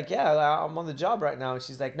 And he's like, "Yeah, I'm on the job right now." And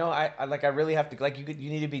she's like, "No, I really have to, like, you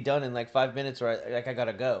need to be done in like 5 minutes, or I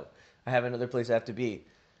gotta go. I have another place I have to be."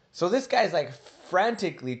 So this guy's like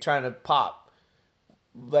frantically trying to pop,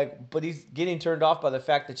 like, but he's getting turned off by the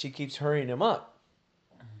fact that she keeps hurrying him up.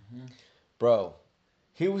 Bro,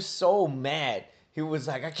 he was so mad. He was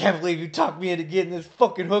like, I can't believe you talked me into getting this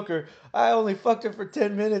fucking hooker. I only fucked her for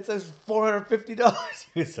 10 minutes. That's $450.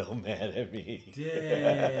 He was so mad at me.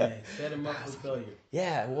 Dang. Set him up for failure.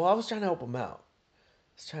 Yeah, well, I was trying to help him out.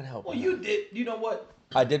 I was trying to help Well, him you out. did. You know what?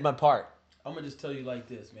 I did my part. I'm gonna just tell you like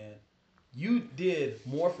this, man. You did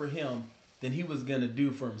more for him than he was gonna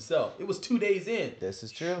do for himself. It was 2 days in. This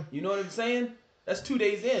is true. You know what I'm saying? That's 2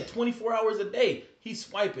 days in, 24 hours a day. He's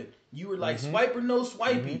swiping. You were like, swipe or no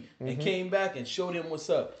swipey, and came back and showed him what's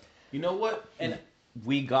up. You know what? And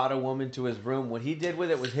We got a woman to his room. What he did with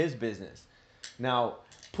it was his business. Now,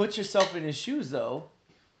 put yourself in his shoes, though,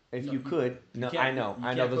 if No, you could. No, can't- I know. you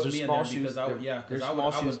I know. can't Those put are me in small there shoes. because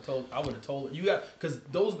I would have told you got because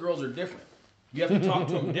those girls are different. You have to talk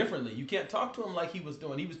to him differently. You can't talk to him like he was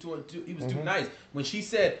doing. He was too nice. When she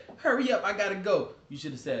said, "Hurry up, I gotta go," you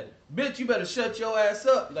should have said, "Bitch, you better shut your ass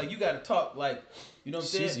up." Like you gotta talk like, you know what I'm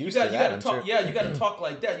saying? She's You used to that, gotta I'm talk. sure. Yeah, you gotta talk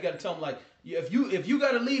like that. You gotta tell him like, if you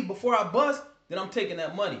gotta leave before I bust, then I'm taking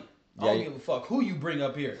that money. I don't Yeah, give a fuck who you bring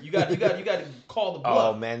up here. You got to call the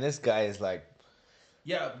bluff. Oh, man, this guy is like,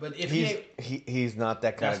 Yeah, but if he ain't, he's not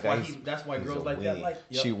that kind that's of guy. why that's why He's girls a like that weenie. like.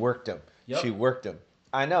 Yep. She worked him. Yep. She worked him.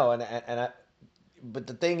 I know, and I. But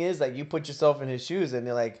the thing is, like, you put yourself in his shoes, and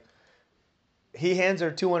you're like, he hands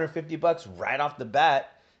her $250 right off the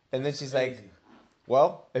bat, and then she's like, Crazy.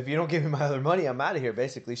 "Well, if you don't give me my other money, I'm out of here."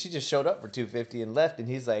 Basically, she just showed up for $250 and left, and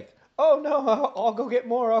he's like, "Oh no, I'll go get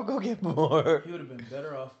more. I'll go get more." He would have been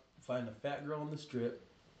better off finding a fat girl on the strip,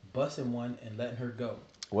 busting one, and letting her go.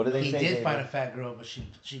 What do they He say, did David? find a fat girl, but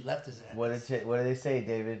she left his ass. What do they say,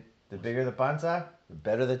 David? The bigger the panza, the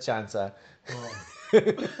better the chanza. Boom, I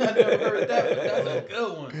never heard that, but that's a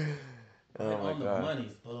good one. Oh Right my on God. the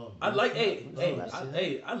money. boom. I like, Boom, that's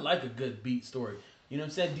it. I like a good beat story. You know what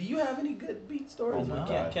I'm saying? Do you have any good beat stories? Oh Or my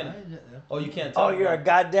can, God. oh, you can't. Oh, tell you're a me.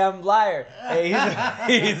 goddamn liar. Hey,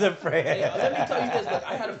 he's afraid. Hey, let me tell you this. Look,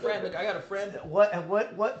 I had a friend. Look, I got a friend.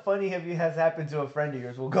 What funny has happened to a friend of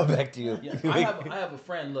yours? We'll go back to you. Yeah, I have a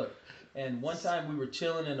friend. Look, and one time we were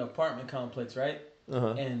chilling in an apartment complex, right?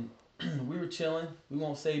 Uh-huh. And we were chilling. We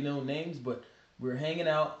won't say no names, but we were hanging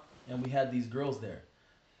out, and we had these girls there.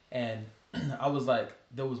 And I was like,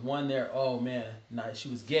 there was one there. Oh man, nah, she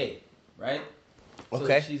was gay, right? So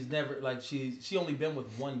Okay. she's never like she only been with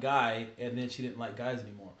one guy, and then she didn't like guys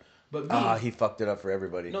anymore. But me, Ah, he fucked it up for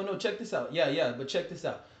everybody. no, check this out. Yeah, but check this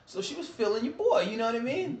out. So she was feeling your boy, you know what I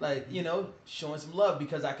mean? Like, you know, showing some love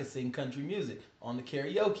because I could sing country music on the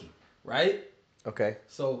karaoke, right? Okay.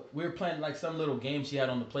 So we were playing like some little game she had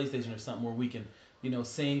on the PlayStation or something where we can, you know,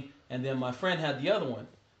 sing. And then my friend had the other one,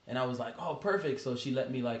 and I was like, oh, perfect. So she let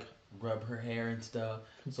me like rub her hair and stuff.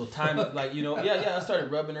 So time, like, you know, yeah. I started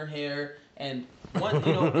rubbing her hair, and one,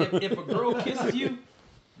 you know, if a girl kisses you,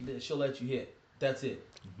 then she'll let you hit. That's it.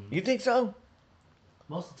 You think so?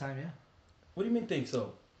 Most of the time, yeah. What do you mean think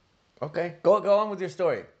so? Okay. Go on with your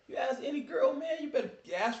story. You ask any girl, man, you better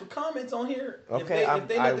ask for comments on here. Okay, if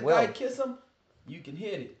they I let the will. guy kiss them, you can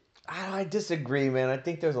hit it. I disagree, man. I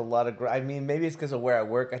think there's a lot of. I mean, maybe it's because of where I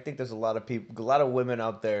work. I think there's a lot of people, a lot of women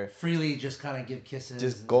out there Freely just kind of give kisses.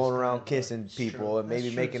 just and going kind around of, kissing it's people true. and maybe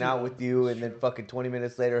That's true, making too, out though. with you, That's and then true. fucking 20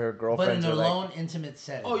 minutes later, her But in girlfriends a are like, lone, intimate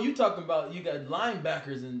setting. Oh, you talking about you got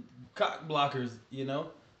linebackers and cock blockers, you know?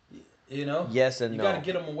 yes and you no. gotta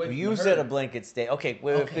get them away from You the said herd. a blanket state. Okay,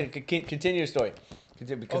 wait, Okay. continue your story.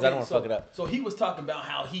 Because I don't want to fuck it up. So he was talking about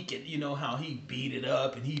how he could, you know, how he beat it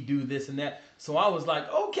up and he do this and that. So I was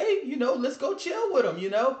like, okay, you know, let's go chill with him, you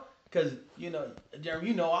know, because you know, Jeremy,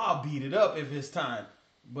 you know, I'll beat it up if it's time.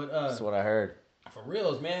 But That's what I heard. for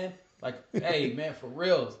reals, man. Like, hey, man, for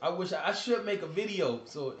reals. I wish I should make a video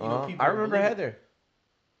so you know people. I remember believe it. Heather.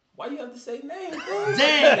 Why you have to say name, bro?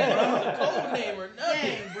 Dang, It's bro. a code name or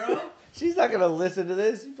nothing. Dang, bro. She's not gonna listen to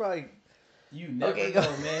this. You probably. You never Okay, go.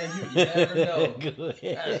 know, man. You never know. Go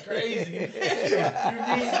ahead. That's crazy.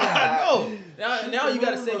 guy. I know. Now you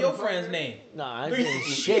gotta say your friend's name. Nah, I ain't saying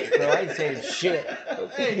shit, bro. I ain't saying shit.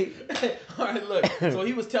 Okay. All right, look. So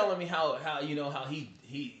he was telling me how you know how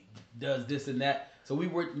he does this and that. So we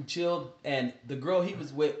worked and chilled, and the girl he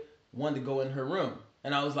was with wanted to go in her room,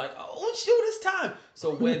 and I was like, oh shoot, it's time.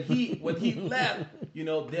 So when he left, you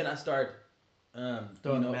know, then I started.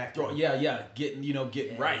 Throwing you know, back.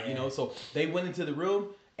 getting right, you know. So they went into the room,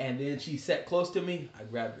 and then she sat close to me. I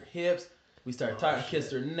grabbed her hips. We started talking. I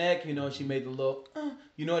kissed her neck. You know, she made the little,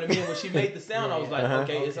 you know what I mean. When she made the sound, I was like,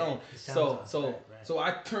 okay, it's on. It sounds So on. Right. so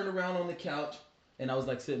I turned around on the couch, and I was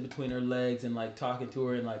like sitting between her legs and like talking to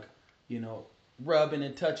her and like, you know, rubbing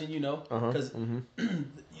and touching, you know, Uh-huh, because mhm.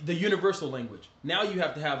 the universal language. Now you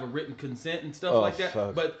have to have a written consent and stuff Oh, like that.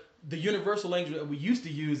 fuck. But the universal language that we used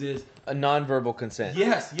to use is A nonverbal consent.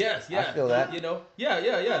 yes. I feel that. You know, yeah.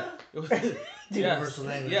 Universal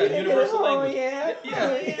language. Yeah, Can I get universal a, oh, language. yeah?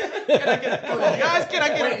 Can I get come on, guys? Can I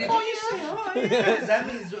get Wait, a did oh, you say, yeah? oh, yeah? That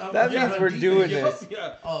means, That means we're doing Yeah, this.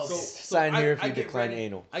 yeah. Oh, So, okay. Sign here if you get decline ready.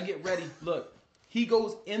 anal. I get ready. Look, he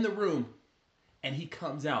goes in the room, and he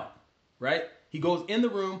comes out. Right? He goes in the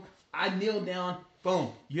room. I kneel down.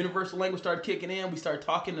 Boom. Universal language started kicking in. We started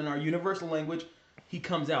talking in our universal language. He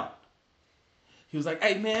comes out. He was like,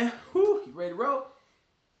 "Hey man, whoo, you ready to roll?"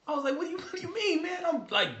 I was like, what do you mean, man? I'm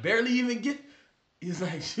like barely even get. He's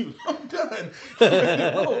like, shoot, I'm done. I'm ready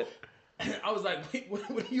to roll. I was like, wait,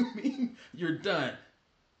 what do you mean you're done?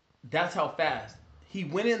 That's how fast. He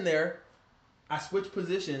went in there. I switched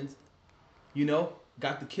positions, you know,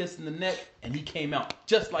 got the kiss in the neck, and he came out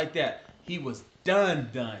just like that. He was done.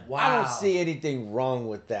 Wow. I don't see anything wrong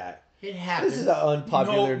with that. It happens. This is an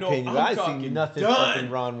unpopular No, opinion. I'm I see talking nothing done. fucking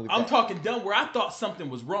wrong with I'm that. talking done where I thought something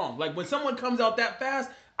was wrong. Like when someone comes out that fast,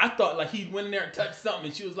 I thought like he went in there and touched something,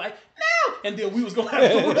 and she was like, "No!" And then we was gonna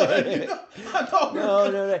have to run. You know?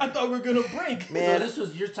 I thought we were gonna break. Man. So this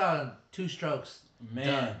was, you're talking 2 strokes. Man,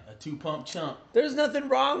 Done. a 2-pump chump There's nothing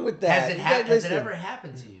wrong with that. Has it, You gotta has it listen. ever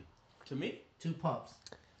happened to you? to me. 2 pumps.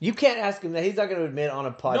 You can't ask him that. He's not going to admit on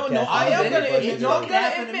a podcast. No, I am am gonna gonna admit- admit. no, No, I'm I'm gonna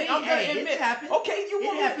gonna admit. admit. I'm Hey, gonna it admit. happens. Okay, you It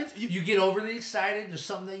want happens. me? You get overly excited. There's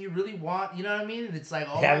something that you really want. You know what I mean? And it's like,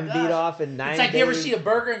 oh Haven't my gosh. beat off in 9 It's like days. you ever see a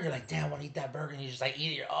burger and you're like, damn, I want to eat that burger, and you just like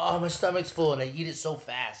eat it. Oh, my stomach's full, and I eat it so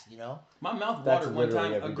fast. You know? My mouth That's watered one literally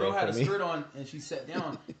time. A every girl day had for a me. skirt on, and she sat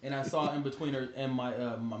down, and I saw in between her and my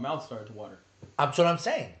mouth started to water. That's what I'm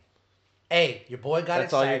saying. Hey, your boy got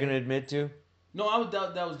That's all excited. you're going to admit to? No,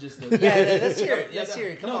 that was just the Yeah, let's hear it. Let's that- hear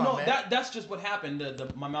it. Come no, on, no, man. that's just what happened.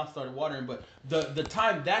 My mouth started watering, but the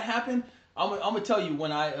time that happened, I'm gonna tell you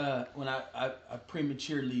when I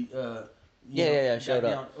prematurely got showed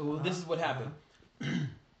down. up. Oh, this is what happened.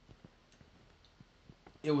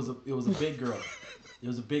 It was a big girl. It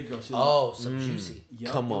was a big girl. She was Oh, some juicy.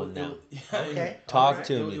 Yup, Come it on was- now. Okay. Talk Alright.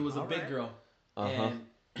 to It, me. it was a big Alright. girl, Uh-huh.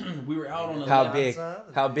 and we were out on a How lake. big?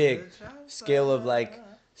 How big? Scale of like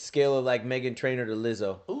Meghan Trainor to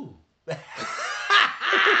Lizzo. Ooh.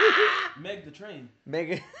 Meg the Train.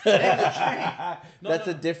 Megan. Train. That's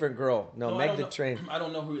No. a different girl. No, I Meg don't the know- Train. I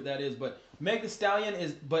don't know who that is, but Meg the Stallion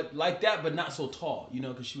is, but like that, but not so tall, you know,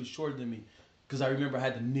 because she was shorter than me. Because I remember I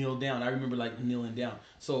had to kneel down. I remember like kneeling down.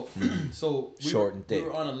 So, so Short and thick. We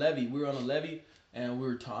were on a levee. And we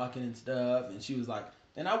were talking and stuff. And she was like,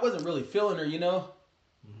 and I wasn't really feeling her, you know.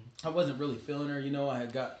 I wasn't really feeling her, you know. I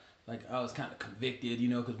had got like I was kind of convicted, you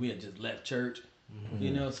know, because we had just left church,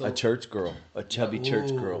 you know. So A church girl. A chubby church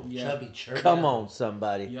girl. Yeah. Chubby church. Come on,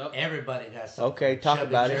 somebody. Yep. Everybody got something. Okay, talk Chubby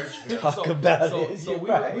about it. church. Talk about so, it. So You're we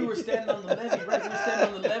right. were standing on the levee, right? We were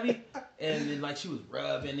standing on the levee, and then like she was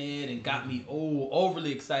rubbing it and got me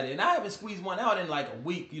overly excited. And I haven't squeezed one out in like a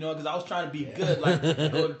week, you know, because I was trying to be good, like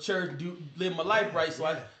go to church, live my life right. So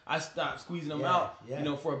I stopped squeezing them out, Yeah. you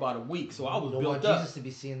know, for about a week. So I was Don't want built up. Jesus to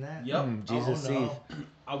be seeing that. Yep. Jesus Oh, no. Eve.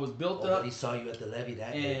 I was built Oh, but up. he saw you at the levee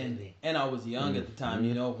that day, didn't And he? I was young at the time,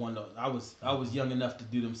 you know. I was young enough to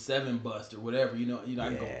do them 7 bust or whatever, you know. I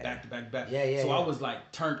can go Yeah. back to back to back. Yeah, So yeah. I was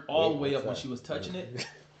like turned all the way Wait, up when what's she that? was touching it,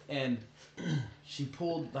 and she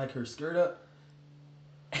pulled like her skirt up,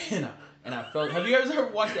 and I felt. Have you guys ever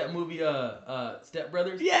watched that movie, Step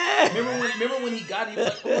Brothers? Yeah. Remember when he got it, he was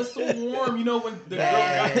like, oh, it's so warm, you know, when the girl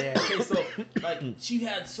Yeah, got it. yeah. Okay, so like she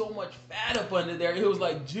had so much fat up under there, it was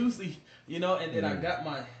like juicy, you know, and then I got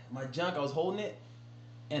my junk, I was holding it,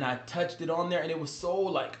 and I touched it on there, and it was so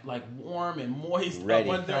like warm and moist Ready.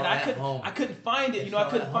 up under there, and Felt at home. I couldn't find it, It you know, I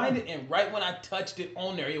felt couldn't at find home. it, and right when I touched it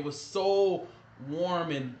on there, it was so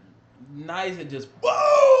warm and nice, and just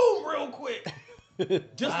boom, real quick.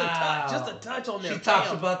 Just Wow. a touch on there. She talks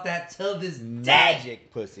Bam. about that till this day.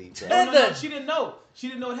 Magic pussy. bro. No, she didn't know. She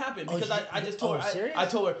didn't know what happened Oh, because I just told her. serious? I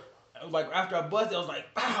told her, like after I busted, I was like,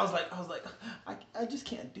 I just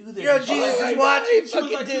can't do this. Yo, She was Jesus like, is watching. She was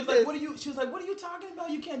fucking like, did this. what are you? She was like, what are you talking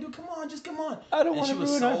about? You can't do. Come on, just come on. I don't And wanna she was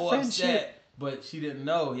ruin so our friendship. upset, but she didn't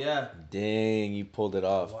know. Yeah. Dang, you pulled it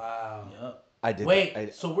off. Wow. Yep. I did. Wait,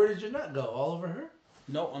 that. so where did your nut go? All over her?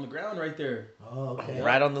 No, on the ground right there. Oh, okay.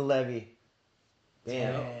 Right on the levee.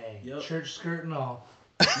 Damn. Dang. Yep. Church skirt and all.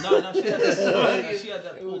 No, she had that. She had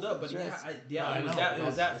that pulled up, but dress. yeah, No, I it was know. that. It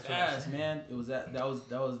was That's that what I'm fast, saying. man. It was that. That was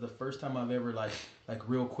the first time I've ever like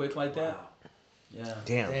real quick like that. Wow. Yeah.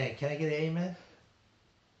 Damn. Dang, can I get an amen?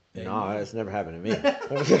 No, that's never happened to me.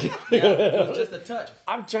 Yeah, it was just a touch.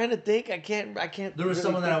 I'm trying to think. I can't. There was really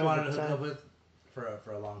someone that I think of wanted a to hook time. up with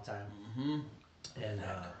for a long time. Hmm. and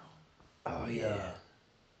Oh we yeah.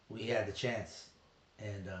 we had the chance,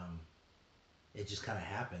 and it just kind of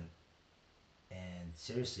happened. And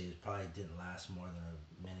seriously, it probably didn't last more than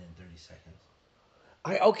a minute and 30 seconds.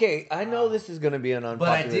 I know this is gonna be an But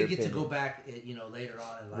I unpopular did get to go opinion. back, later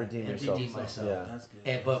on and Redeem and yourself. redeem myself. Yeah. That's good.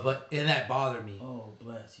 And and that bothered me. Oh,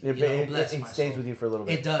 bless Yeah, you. but Bless it my stays soul. with you for a little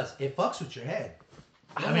bit. It does. It fucks with your head.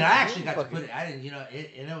 I Yeah, mean, I actually yeah, got to fucking- put it. I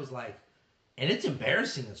didn't, and it was like, and it's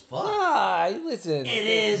embarrassing as fuck. Ah, listen. It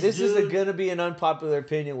is, This is dude. gonna be an unpopular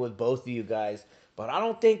opinion with both of you guys, but I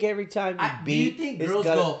don't think every time you Do you beat, think it's girls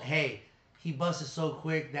gotta- go, "Hey, he busted so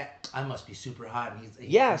quick that I must be super hot"? And he's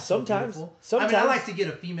Yeah, so sometimes- beautiful?" sometimes- I mean, I like to get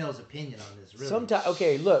a female's opinion on this. Really. Sometimes,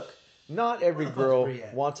 okay, look, not every Where the fuck's girl Brie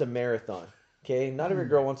at? wants a marathon. Okay, not every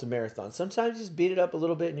girl wants a marathon. Sometimes you just beat it up a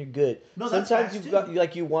little bit and you're good. No, that's Sometimes facts, you've got too.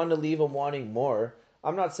 like you want to leave them wanting more.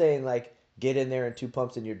 I'm not saying like get in there in 2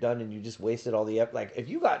 pumps and you're done and you just wasted all the like if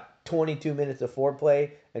you got 22 minutes of foreplay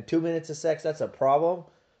and 2 minutes of sex, that's a problem.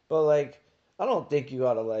 But like I don't think you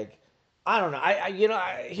gotta like I don't know.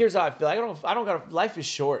 Here's how I feel. I don't got life is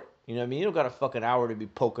short. You know what I mean? You don't got a fucking hour to be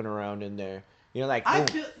poking around in there. Like I boom,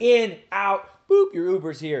 feel- in, out, boop, your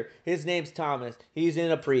Uber's here. His name's Thomas. He's in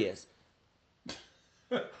a Prius.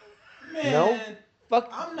 Man, No? Fuck.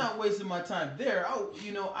 I'm not wasting my time there.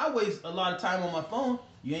 I waste a lot of time on my phone.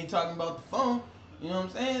 You ain't talking about the phone. You know what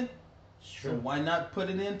I'm saying? It's So true. why not put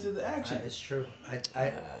it into the action? It's true.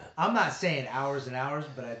 I'm not saying hours and hours,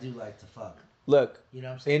 but I do like to fuck. Look, You know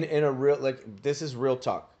what I'm saying? in a real this is real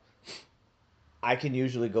talk. I can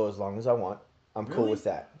usually go as long as I want. I'm cool Really? with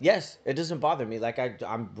that. Yes, it doesn't bother me. Like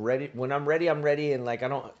I'm ready. When I'm ready, I'm ready, and like I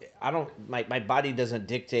don't. My body doesn't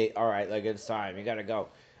dictate. All right, like it's time. You gotta go.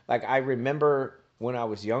 Like I remember when I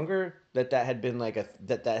was younger that had been like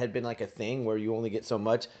that had been like a thing where you only get so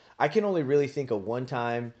much. I can only really think of one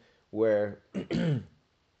time where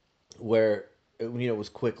where it was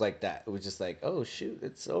quick like that. It was just like, oh shoot,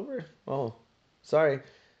 it's over. Oh, sorry.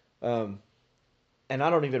 And I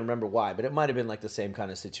don't even remember why, but it might have been like the same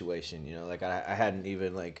kind of situation. Like I hadn't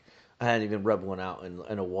even rubbed one out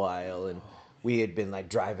in a while, and we had been like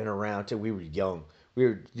driving around till we were young.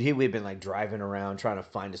 We'd been like driving around trying to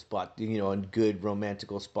find a spot, a good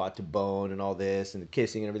romantical spot to bone and all this and the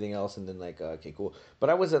kissing and everything else, and then like okay, cool. But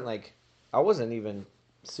I wasn't even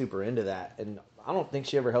super into that, and I don't think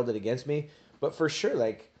she ever held it against me. But for sure,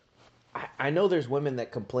 like I know there's women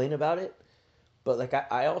that complain about it, but like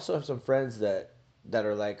I also have some friends that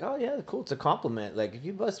are like, oh yeah, cool, it's a compliment. Like if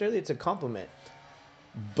you bust early, it's a compliment.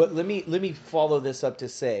 But let me follow this up to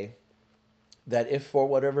say that if for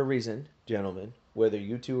whatever reason, gentlemen, whether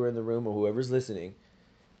you two are in the room or whoever's listening,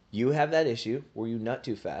 you have that issue where you nut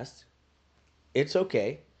too fast, it's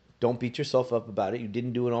okay. Don't beat yourself up about it. You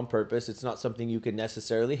didn't do it on purpose. It's not something you can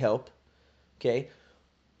necessarily help. Okay?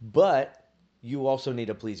 But you also need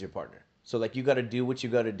to please your partner. So like you got to do what you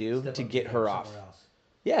got to do Step to up get your her game off. somewhere else.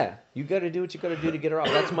 Yeah, you got to do what you got to do to get her off.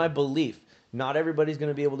 That's my belief. Not everybody's going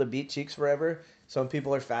to be able to beat cheeks forever. Some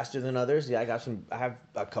people are faster than others. Yeah, I have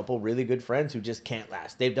a couple really good friends who just can't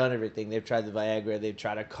last. They've done everything. They've tried the Viagra. They've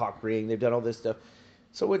tried a cock ring. They've done all this stuff.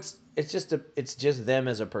 So it's just them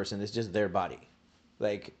as a person. It's just their body.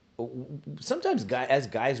 Like sometimes as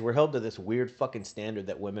guys, we're held to this weird fucking standard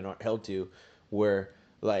that women aren't held to, where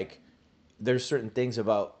like there's certain things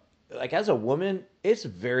about like as a woman, it's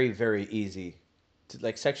very very easy to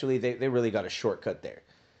like sexually. They really got a shortcut there.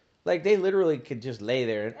 Like they literally could just lay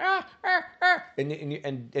there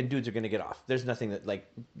and dudes are gonna get off. There's nothing that like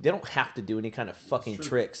they don't have to do any kind of fucking true.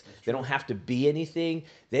 tricks. They don't have to be anything.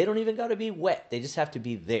 They don't even got to be wet. They just have to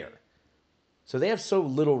be there. So they have so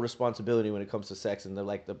little responsibility when it comes to sex, and they're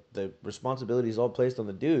like the responsibility is all placed on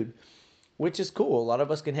the dude, which is cool. A lot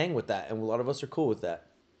of us can hang with that, and a lot of us are cool with that.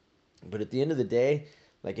 But at the end of the day,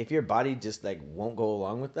 like if your body just like won't go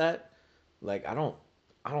along with that, like I don't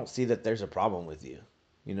see that there's a problem with you.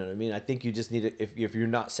 You know what I mean? I think you just need to if you're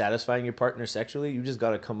not satisfying your partner sexually, you just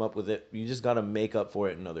got to come up with it. You just got to make up for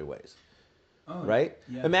it in other ways. Oh, Right?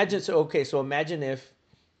 Yeah. So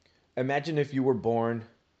imagine if you were born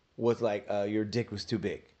with like your dick was too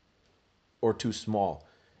big or too small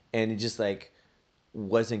and it just like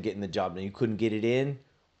wasn't getting the job and you couldn't get it in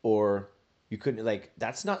or you couldn't like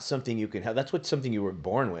that's not something you can have. That's what something you were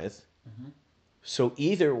born with. Mm-hmm. So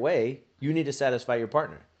either way, you need to satisfy your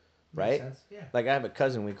partner, right? Makes sense. Yeah. Like I have a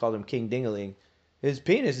cousin, we called him King Dingaling. His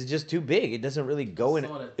penis is just too big. It doesn't really go in.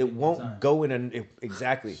 saw that It thing one time. won't go in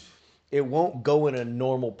exactly. It won't go in a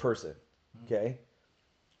normal person. Okay.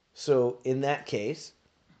 So in that case,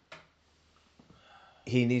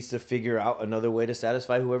 he needs to figure out another way to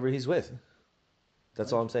satisfy whoever he's with.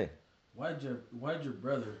 That's all I'm saying. Why'd your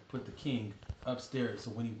brother put the king upstairs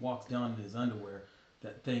so when he walks down in his underwear,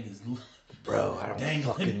 that thing is Bro, I don't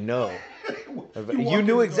dangling? fucking know. walk You in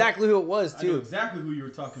knew the exactly who it was, I know too. exactly who you were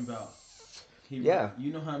talking about. Yeah.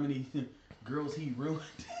 You know how many girls he ruined?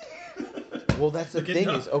 Well, that's the Look, thing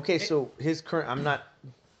no, is, okay, so his current, I'm not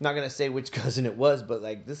gonna say which cousin it was, but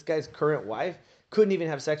like this guy's current wife couldn't even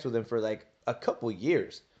have sex with him for like a couple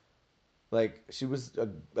years. Like she was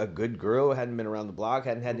a good girl, hadn't been around the block,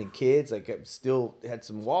 hadn't had any kids, like still had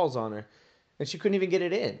some walls on her, and she couldn't even get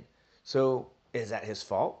it in. So is that his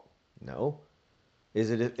fault? No.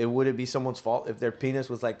 Is it? Would it be someone's fault if their penis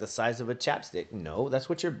was like the size of a chapstick? No, that's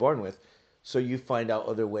what you're born with. So you find out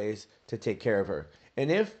other ways to take care of her. And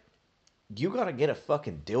if you gotta get a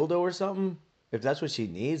fucking dildo or something, if that's what she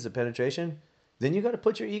needs, the penetration, then you gotta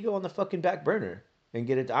put your ego on the fucking back burner and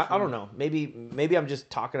get it. I don't know. Maybe I'm just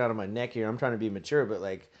talking out of my neck here. I'm trying to be mature, but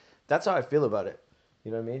like that's how I feel about it.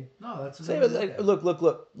 You know what I mean? No, that's a Say, good like,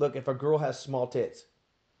 look. If a girl has small tits,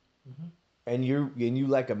 and you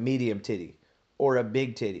like a medium titty or a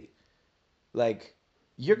big titty, like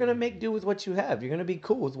you're gonna make do with what you have. You're gonna be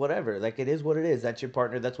cool with whatever. Like it is what it is. That's your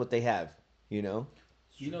partner. That's what they have. You know.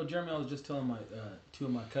 You know, Jeremy, I was just telling my two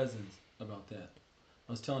of my cousins about that.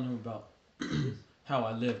 I was telling him about how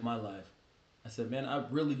I live my life. I said, man, I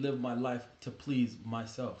really live my life to please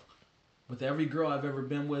myself. With every girl I've ever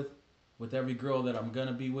been with every girl that I'm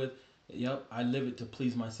gonna be with, yep, I live it to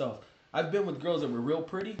please myself. I've been with girls that were real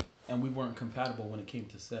pretty, and we weren't compatible when it came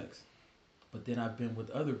to sex. But then I've been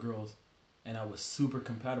with other girls, and I was super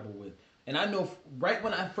compatible with. And I know right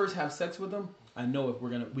when I first have sex with them, I know if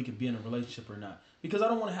we could be in a relationship or not. Because I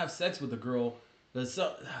don't want to have sex with a girl.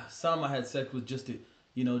 Some I had sex with just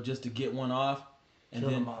to get one off, and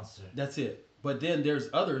Kill then the monster. that's it. But then there's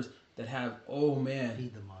others that have, oh man,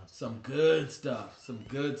 Feed the monster. some good stuff, some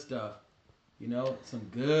good stuff. Some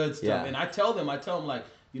good stuff. Yeah. And I tell them like,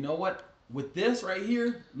 you know what? With this right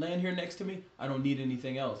here, laying here next to me, I don't need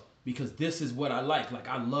anything else because this is what I like. Like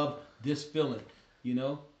I love this feeling.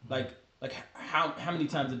 Like how many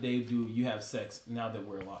times a day do you have sex now that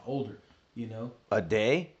we're a lot older? A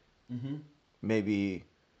day? Mm-hmm. Maybe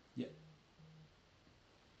Yeah.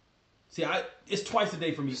 See, it's twice a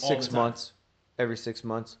day for me. all the 6 time. months. Every 6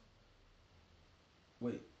 months.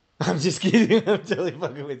 Wait. I'm just kidding. I'm totally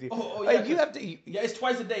fucking with you. Oh, Like, yeah, you have to. Yeah, it's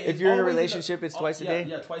twice a day. If It's you're in a always relationship, it's twice a day?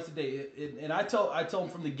 Yeah, twice a day. And I tell them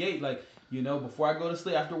from the gate, like, before I go to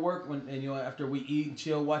sleep after work, after we eat and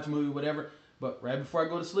chill, watch a movie, whatever. But right before I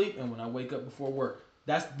go to sleep and when I wake up before work,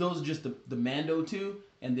 those are just the Mando two,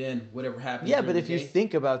 and then whatever happens. Yeah, during but the if you day.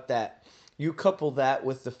 think about that, you couple that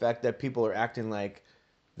with the fact that people are acting like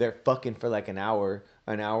they're fucking for like an hour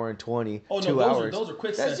and 20, Oh, no, 2 hours. those are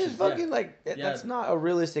quick That's sessions, just fucking yeah. like Yeah. that's not a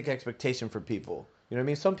realistic expectation for people. You know what I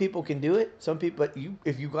mean? Some people can do it. Some people, but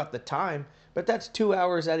if you got the time, but that's 2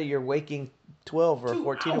 hours out of your waking 12 or 2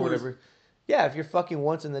 14 or hours? whatever. Yeah, if you're fucking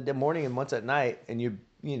once in the morning and once at night, and you're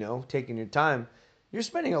taking your time, you're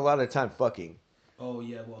spending a lot of time fucking. Oh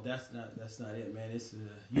yeah, well that's not it, man. It's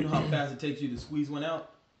you know how fast it takes you to squeeze one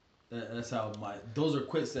out. That's how those are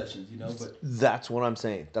quick sessions, But That's what I'm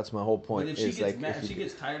saying. That's my whole point. if she is gets like, mad, if she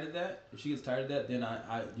gets tired of that, then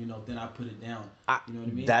I put it down. You know what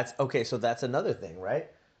I mean? That's okay. So that's another thing, right?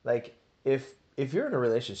 Like if you're in a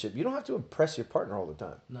relationship, you don't have to impress your partner all the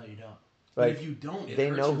time. No, you don't. But Like if you don't, it they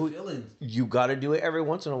hurts know your who feelings. you got to do it every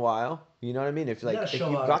once in a while. You know what I mean? If gotta if show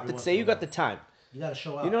you out got every the once say in you a got while. the time. You gotta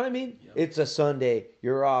show out. You know what I mean? Yep. It's a Sunday.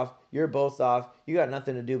 You're off. You're both off. You got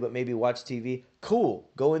nothing to do but maybe watch TV. Cool.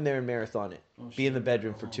 Go in there and marathon it. Oh, Be in the shit.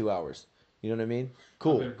 bedroom for 2 hours. You know what I mean? I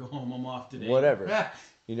Cool. better go home. I'm off today. Whatever.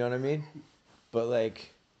 You know what I mean? But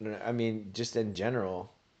like, I mean, just in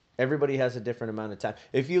general, everybody has a different amount of time.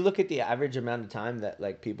 If you look at the average amount of time that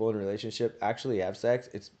like people in a relationship actually have sex,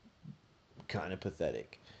 it's kind of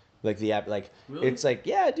pathetic. Like Really? it's like,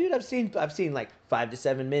 yeah, dude, I've seen like 5 to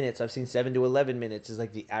 7 minutes. I've seen 7 to 11 minutes is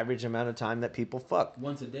like the average amount of time that people fuck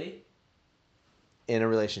Once a day. in a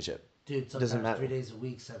relationship. Dude, Doesn't sometimes matter. 3 days a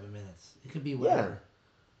week, 7 minutes. It could be whatever.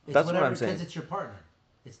 It's That's what whatever I'm saying. because it's your partner.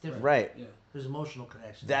 It's different. Right. Yeah. There's emotional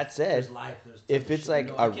connection. That said, there's life. There's if it's shit. like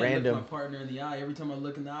I a can't random look my partner in the eye. Every time I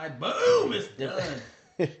look in the eye, boom, it's done.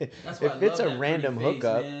 That's why I if it's love a that random pretty face,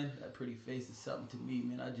 hookup, man. That pretty face is something to me,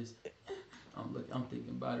 man. I'm thinking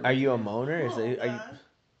about it. are right you a now. moaner?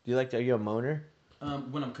 Are you a moaner?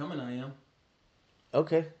 When I'm coming, I am.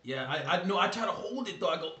 Okay. Yeah, I know. I try to hold it though.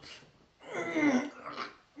 I go.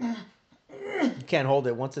 You can't hold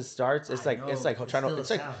it once it starts. It's I like know. it's like It's trying to. still a It's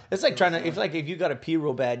like sound. it's like It's trying still to. a It's like if you got to pee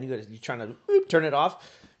real bad, and you're trying to turn it off.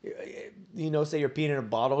 Say you're peeing in a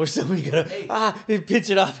bottle or something. You gotta Hey. you pinch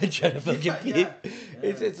it off and try to fucking pee. yeah.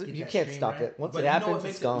 It's Get you that can't stream stop right. it. Once But it you know happens, what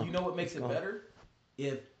makes it's gone. it? You know what makes It's it gone. better?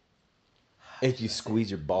 If If you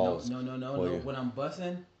squeeze your balls. No. while you're- When I'm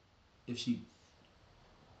bussing, if she.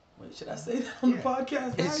 Wait, should I say that on the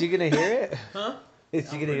podcast? Is guys? she gonna hear it? Huh? Is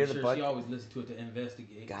she I'm gonna hear pretty the sure She podcast? always listens to it to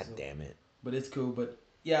investigate. God so- damn it! But it's cool. But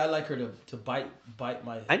yeah, I like her to bite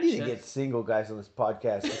my. I need to chest. get single guys on this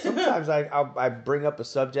podcast. Sometimes I bring up a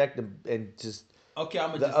subject and just Okay, I'm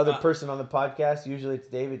gonna the just. other person on the podcast, usually it's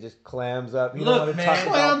David, just clams up. You Look, don't want to man. talk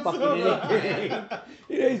about Clams fucking up. anything.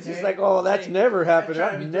 You know, he's just Okay. like, oh, that's Hey, never I'm happened.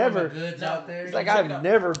 trying to I've be throwing my never. goods No. out there. It's like Check it I've out.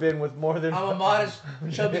 never been with more than. I'm a modest,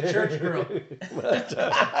 chubby church girl. Don't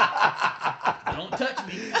touch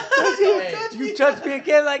me. You touch me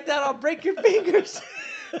again like that, I'll break your fingers.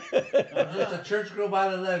 I'm just a church girl by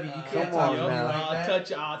the levee. You can't Come talk on to me now. like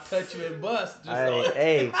that. I'll touch you and bust. Just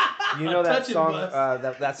Hey, you know that touching song?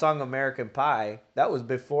 bus. That song "American Pie." That was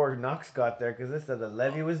before Knox got there because this said the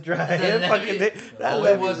levee was dry. The It levee- fucking- that Oh, it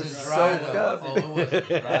levee wasn't was dry, soaked though. up. Oh, it wasn't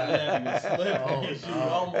dry. That levee was slippery. Oh, Dude, no.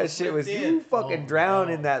 almost That shit was slipped you in. fucking Oh, drowned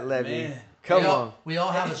no. in that levee. Man. Come we all, on. We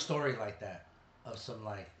all have a story like that of some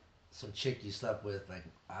chick you slept with. Like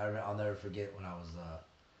I'll never forget when I was.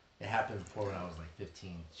 It happened before when I was like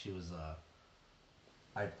 15. She was.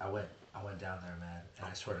 I went down there, man, and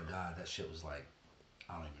I swear to God, that shit was like,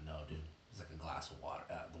 I don't even know, dude. It was like a glass of water,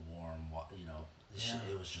 the warm water, you know. This shit,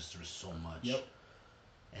 it was just, there was so much. Yep.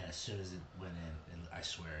 And as soon as it went in, and I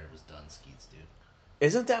swear it was done skeets, dude.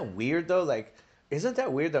 Isn't that weird though? Like, isn't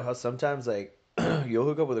that weird though? How sometimes like you'll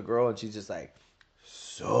hook up with a girl and she's just like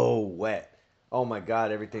so wet. Oh my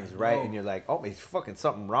god, everything's right, and you're like, oh, is fucking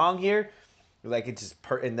something wrong here? Like it just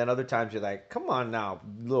and then other times you're like, come on now,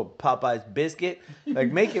 little Popeye's biscuit,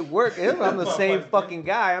 like make it work. I'm the same fucking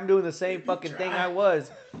guy. I'm doing the same fucking thing I was.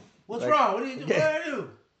 What's Like- wrong? What do you do? What do I do?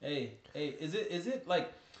 Hey, is it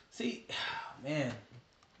like, see, man,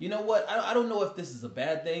 you know what? I don't know if this is a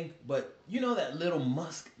bad thing, but you know that little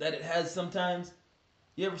musk that it has sometimes?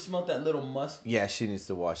 You ever smelled that little musk? Yeah, she needs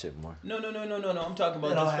to wash it more. No. I'm talking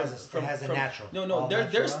about It all just has a natural. No, All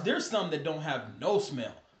natural? there's some that don't have no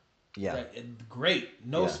smell. Yeah. Like, great,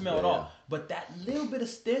 no Yeah, smell yeah, at all. yeah. But that little bit of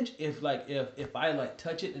stench, if I like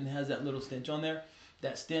touch it and it has that little stench on there,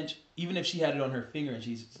 that stench, even if she had it on her finger and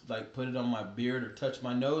she's like put it on my beard or touched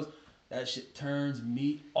my nose, that shit turns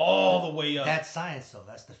me all the way up. That's science, though.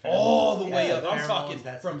 That's the pheromones. All the way Yeah, up. the I'm pheromones, talking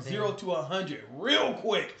that's from the thing. 0 to 100 real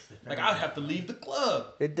quick. the Like I'd pheromones. have to leave the club.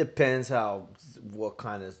 It depends what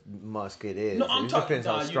kind of musk it is. No, I'm it talking. depends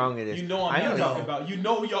how nah, strong it is. You know I I'm know. talking about. You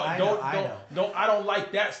know y'all I don't know. don't. I don't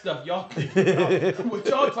like that stuff. Y'all think about, what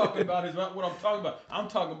y'all talking about is not what I'm talking about. I'm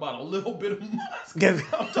talking about a little bit of musk.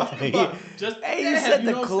 I'm talking about just. Hey, you yeah, said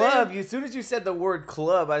the know what I'm club. saying? As soon as you said the word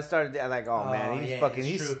club, I started like, oh man, he's yeah, fucking,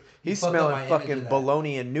 it's true. You he's fucked up my smelling image fucking of that.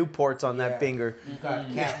 bologna and Newports on Yeah. that finger. You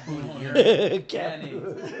got cat food in your Cat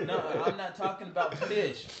Mayonnaise. No, I'm not talking about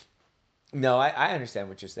fish. No, I understand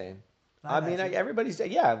what you're saying. I mean, everybody's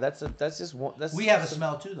yeah. That's just one. That's We have a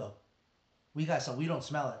smell too, though. We got some. We don't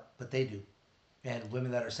smell it, but they do. And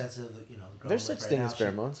women that are sensitive, you know, the girl There's I'm such with thing right as now, she-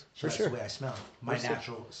 pheromones for that's sure. the way I smell. My There's such-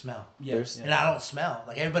 natural smell. Yeah, There's- yeah. And I don't smell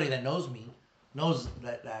like everybody that knows me knows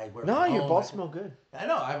that I wear. No, your cologne. balls smell good. I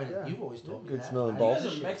know. I mean, Yeah. you've always told me Good that. smelling I You balls. guys know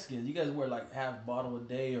are shit. Mexicans. You guys wear like half bottle a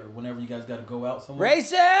day or whenever you guys got to go out somewhere.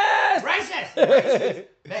 Racist. Racist.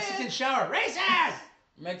 Mexican shower. Racist.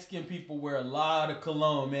 Mexican people wear a lot of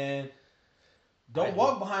cologne, man. Don't I do.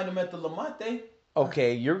 walk behind them at the Lamate.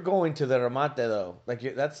 Okay, you're going to the Ramate though. Like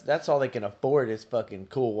that's all they can afford is fucking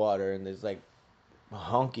cool water, and there's like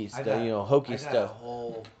honky I stuff, got- hokey I got stuff. a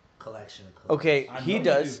whole collection of clothes. Okay, I he know you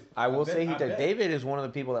does. do. I will bet- say he I does. bet. David is one of the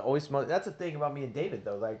people that always smells. That's the thing about me and David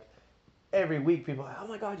though. Like every week, people are like, oh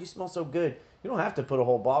my god, you smell so good. You don't have to put a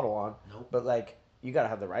whole bottle on. Nope. But like, you gotta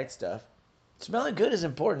have the right stuff. Smelling good is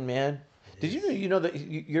important, man. Did you know that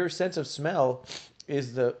your sense of smell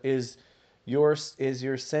is your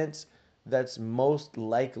sense that's most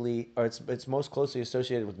likely, or it's most closely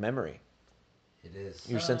associated with memory. It is.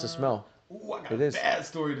 Your sense of smell. Ooh, I got It a is. bad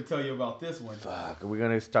story to tell you about this one. Fuck. Are we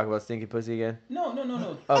gonna talk about stinky pussy again? No.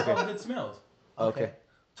 Okay. All good smells. Okay.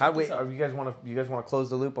 How wait? this out. Are you guys want to close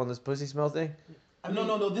the loop on this pussy smell thing?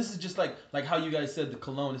 No. This is just like how you guys said the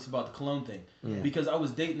cologne. It's about the cologne thing. Because I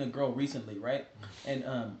was dating a girl recently, right?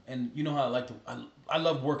 And you know how I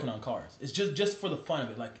love working on cars. It's just for the fun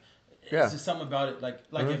of it. Like Yeah. it's just something about it. Like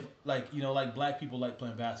if like black people like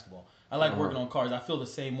playing basketball. I like working on cars. I feel the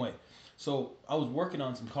same way. So I was working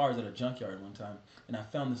on some cars at a junkyard one time, and I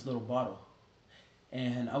found this little bottle.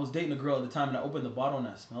 And I was dating a girl at the time, and I opened the bottle and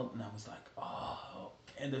I smelled it, and I was like, oh.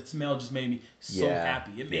 And the smell just made me so Yeah,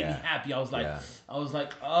 happy. It made me happy. I was like, Yeah.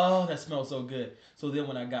 oh, that smells so good. So then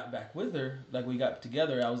when I got back with her, like we got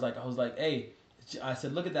together, I was like, hey, I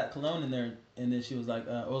said, look at that cologne in there, and then she was like,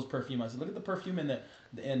 it was perfume. I said, look at the perfume in there,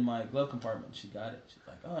 in my glove compartment. She got it. She's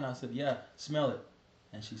like, oh, and I said, yeah, smell it.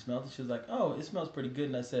 And she smelled it. She was like, oh, it smells pretty good.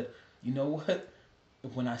 And I said, you know what?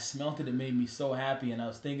 When I smelled it, it made me so happy, and I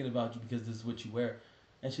was thinking about you because this is what you wear.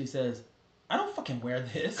 And she says, I don't fucking wear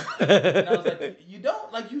this. And I was like, you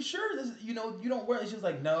don't? Like, you sure? This, you don't wear it? She was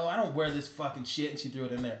like, no, I don't wear this fucking shit. And she threw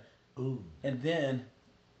it in there. Ooh. And then...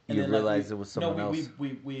 You realized it was someone else.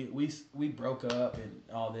 We broke up and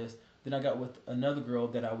all this. Then I got with another girl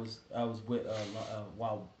that I was with a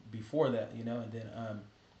while before that, and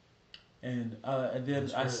then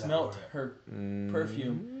I smelled her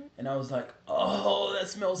perfume, and I was like, oh, that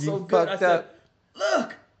smells so good. I said,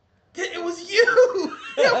 look, it was you.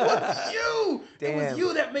 It was you. Damn. It was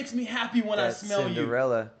you that makes me happy when I smell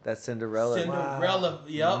Cinderella. That's Cinderella. Cinderella. Wow.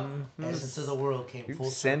 Yep. Mm-hmm. Essence of the world came full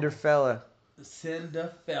circle. Cinderella.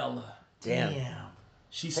 Cinderella. Damn.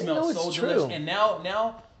 She smells so delicious. And now,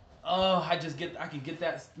 I can get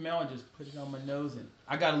that smell and just put it on my nose, and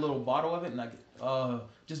I got a little bottle of it, and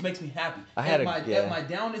just makes me happy. At my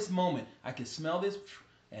downest moment, I could smell this,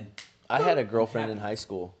 and I had a girlfriend in high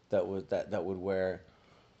school that would wear,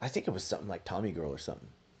 I think it was something like Tommy Girl or something.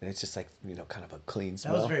 And it's just like, kind of a clean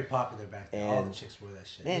smell. That was very popular back then. All the chicks wore that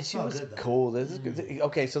shit. Man, she was cool.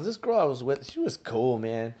 Okay, so this girl I was with, she was cool,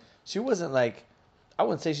 man. She wasn't like, I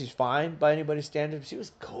wouldn't say she's fine by anybody's standard. She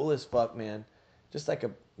was cool as fuck, man. Just like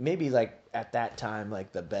maybe like at that time,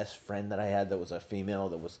 like the best friend that I had that was a female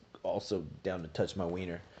that was also down to touch my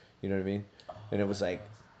wiener. You know what I mean? And it was like,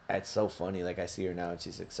 it's so funny. Like I see her now and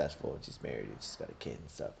she's successful and she's married and she's got a kid and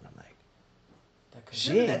stuff. And I'm like,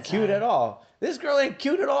 she ain't cute at all. This girl ain't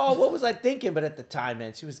cute at all. What was I thinking? But at the time,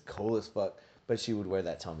 man, she was cool as fuck. But she would wear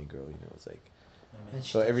that Tommy Girl, It's like,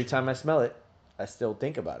 so every time I smell it, I still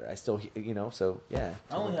think about it. I still, so yeah.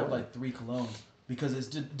 I only have like 3 colognes because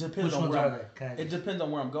it depends on where it depends on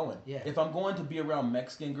where I'm going. Yeah. If I'm going to be around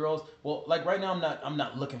Mexican girls, well, like right now I'm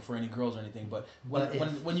not looking for any girls or anything. But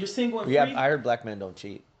when you're single and free, I heard black men don't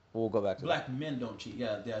cheat. We'll go back to black men don't cheat.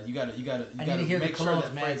 Yeah. You gotta. I need to hear the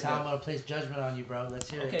colognes, man. It's how I'm gonna place judgment on you, bro. Let's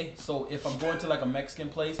hear it. Okay, so if I'm going to like a Mexican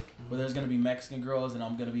place where there's gonna be Mexican girls and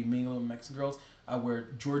I'm gonna be mingling with Mexican girls, I wear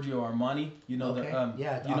Giorgio Armani.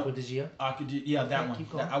 Acqua di Gio. Yeah, that one.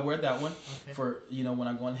 I wear that one for when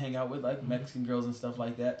I go and hang out with like Mexican girls and stuff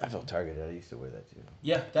like that. I felt targeted. I used to wear that too.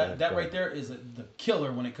 Yeah, that right there is the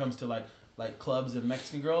killer when it comes to like clubs and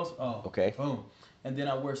Mexican girls. Oh, okay. Boom. And then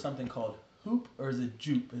I wear something called hoop, or is it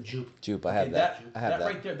jupe? Jupe. I have that. I have that.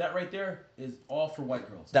 Right there. That right there is all for white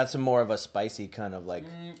girls. That's more of a spicy kind of like.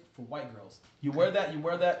 For white girls, you wear that,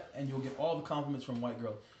 and you'll get all the compliments from white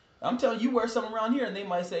girls. I'm telling you, wear something around here, and they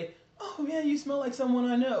might say, "Oh man, you smell like someone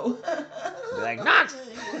I know." They're like Knox.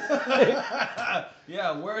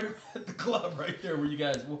 Yeah, wear it at the club right there where you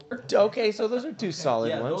guys were. Okay, so those are 2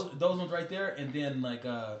 solid ones. Those ones right there, and then like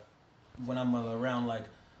when I'm around like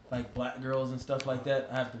black girls and stuff like that,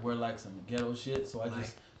 I have to wear like some ghetto shit, so I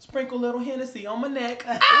just sprinkle a little Hennessy on my neck.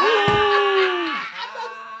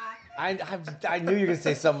 I knew you were gonna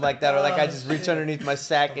say something like that, or like I just reach underneath my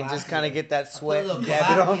sack and just kind of get that sweat,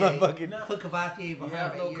 dab it on my fucking. Put Cavassier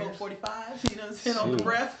behind my ears. Coke 45, you know what I'm saying, on the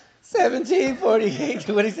breath. 1748.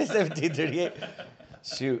 What did he say? 1738.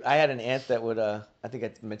 Shoot, I had an aunt that would. I think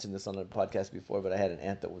I mentioned this on the podcast before, but I had an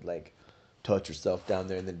aunt that would like touch herself down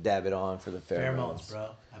there and then dab it on for the pheromones. Bro.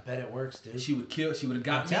 I bet it works, dude. She would kill. She would have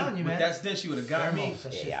got me. I'm telling you, man. That's then she would have got me.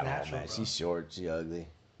 Yeah, natural, man. Bro. She's short. She's ugly.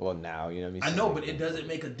 Well, now you know what I mean. I know, but it doesn't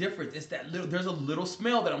make a difference. It's that little. There's a little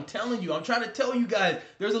smell that I'm telling you. I'm trying to tell you guys.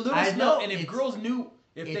 There's a little smell, and if girls knew,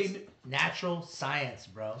 natural science,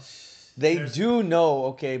 bro. They do know,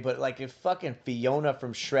 okay, but like if fucking Fiona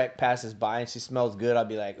from Shrek passes by and she smells good, I'll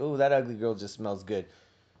be like, ooh, that ugly girl just smells good,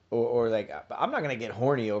 or like I'm not gonna get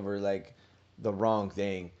horny over like the wrong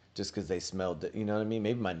thing just because they smelled it. You know what I mean?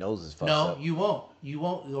 Maybe my nose is fucked up. No, you won't. You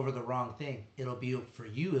won't over the wrong thing. It'll be for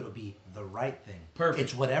you. It'll be the right thing. Perfect.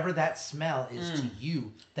 It's whatever that smell is to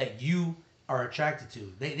you that you are attracted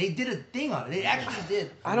to. They did a thing on it. They actually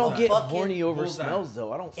did. I don't get horny over smells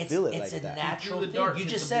though. I don't feel it like that. It's a natural thing. You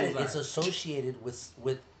just said it. It's associated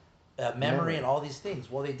with memory and all these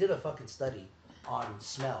things. Well, they did a fucking study on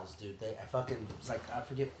smells, dude. It's like I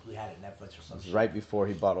forget who had it, Netflix or something. Right before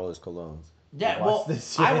he bought all his colognes. Yeah, well,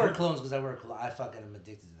 I wear colognes because I wear cologne. I fucking am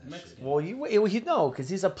addicted to that Mexican. Shit. Well, you know, because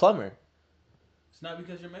he's a plumber. It's not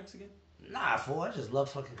because you're Mexican? Nah, fool. I just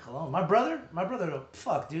love fucking cologne. My brother,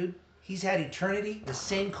 fuck, dude. He's had Eternity, the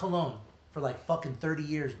same cologne, for like fucking 30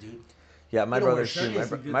 years, dude. Yeah, my brothers do.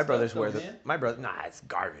 My brothers wear the. My brother, nah, it's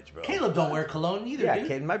garbage, bro. Caleb don't wear cologne either, dude.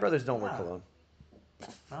 Yeah, my brothers don't wear cologne.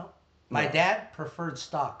 No. My dad preferred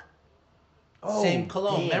stock. Oh, same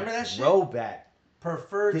cologne. Remember that shit? Throwback.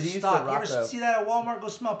 Preferred Did he used to stock. You rock ever a- see that at Walmart? Go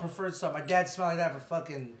smell preferred stock. My dad smelled like that for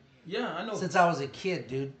fucking Yeah, I know. since I was a kid,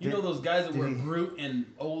 dude. You know those guys that did wear he- Brute and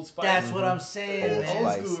Old Spice? That's what I'm saying, Old man.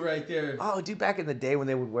 Old Spice. school right there. Oh, dude, back in the day when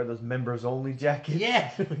they would wear those members only jackets.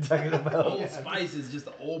 Yeah. We're talking about. Old Spice is just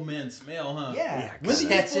an old man smell, huh? Yeah. When are, you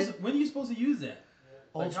Stetson. when are you supposed to use that?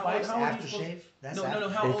 Old Like, Spice how old are you supposed- aftershave. That's No, after-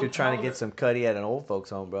 how If old? you're trying how to get old- some cutty at an old folks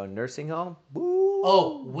home, bro, nursing home. Boo.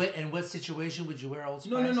 Oh, in what situation would you wear Old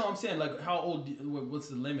Spice? No. I'm saying like how old? What's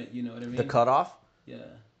the limit? You know what I mean? The cutoff, Yeah,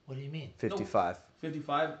 What do you mean? 55.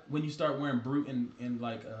 55. When you start wearing Brute and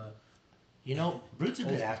like You know, Brute's a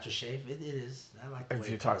good aftershave. It is. I like the way If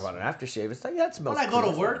you're it talking smells. about an aftershave, it's like that smells. When I go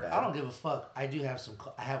clean, to work, it's not I bad. don't give a fuck. I do have some.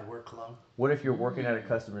 I have work cologne. What if you're working at a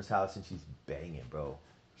customer's house and she's banging, bro?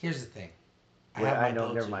 Here's the thing. Wait, have my I know.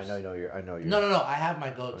 Never go-tos. mind. I know your. No. I have my I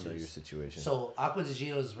know your go-tos. situation. So Aqua di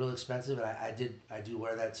Gio is real expensive, and I do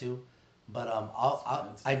wear that too. But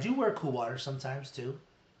I do wear Cool Water sometimes too.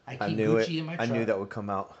 I keep I knew Gucci it. in my I truck. knew that would come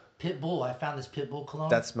out. Pitbull. I found this Pitbull cologne.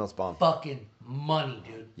 That smells bomb. fucking money,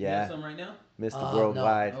 dude. you have Yeah, some right now. Mr. No.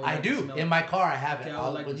 Worldwide. Oh, I like do. to smell In it. my car, I have it. Okay, I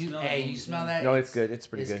would like When to you, smell hey, it. you smell that? No, it's good. It's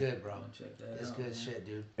pretty It's good. good, bro. I'll check that It's out, good man. shit,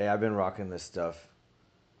 dude. Hey, I've been rocking this stuff.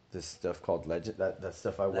 This stuff called Legend. That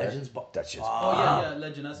stuff I wear. Legends. That shit's Oh yeah,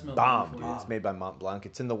 Legend. I smell bomb, that dude. before. It's made by Mont Blanc.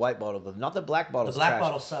 It's in the white bottle, not the black bottle. The black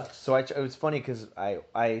bottle sucks. So it was funny because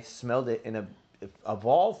I smelled it in of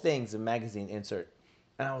all things, a magazine insert,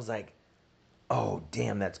 and I was like, oh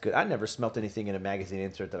damn, that's good. I never smelt anything in a magazine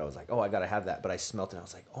insert that I was like, oh, I gotta have that. But I smelt it, and I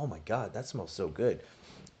was like, oh my god, that smells so good.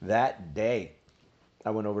 That day, I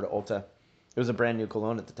went over to Ulta. It was a brand new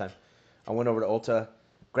cologne at the time. I went over to Ulta,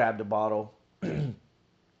 grabbed a bottle,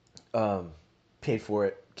 paid for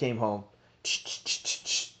it, came home.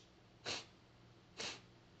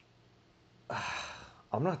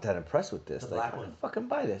 I'm not that impressed with this. The Like, black I one. didn't fucking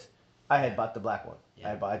buy this. I had bought the black one.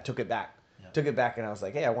 Yeah. I took it back. Yeah. Took it back, and I was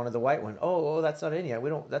like, hey, I wanted the white one. Oh, that's not in yet. We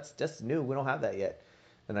don't. That's just new. We don't have that yet.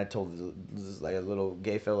 And I told this like a little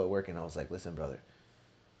gay fellow working. I was like, listen, brother,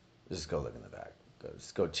 just go look in the back.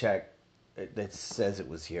 Just go check. It says it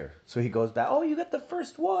was here. So he goes back. Oh, you got the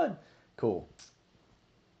first one. Cool.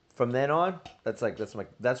 From then on,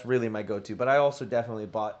 that's really my go-to. But I also definitely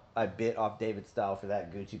bit off David Style for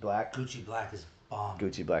that Gucci Black. Gucci Black is bomb.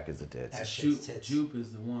 Gucci Black is the tits. That shit's Jupe, tits. Jupe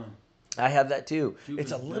is the one. I have that too. Jupe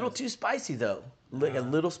It's a is the little best. too spicy though. Like a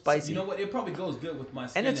little spicy. You know what? It probably goes good with my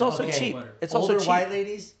skin. And it's also peanut cheap. butter. It's Older also cheap. white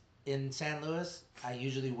ladies in San Luis, I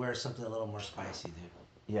usually wear something a little more spicy, dude.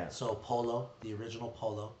 Yeah. So Polo, the original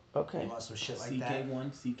Polo. Okay. You want some shit like that?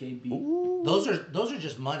 CK1, CKB. Ooh. Those are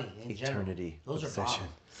just money in general. Eternity. Those are Obsession.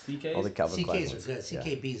 bomb. CKs? All the Calvin Klein CKs ones. are good. Yeah.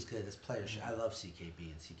 CKB is good. It's player shit. I love CKB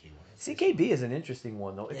and CK1. CKB is an interesting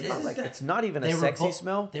one though. It's It not is. like it's not even They a were sexy both-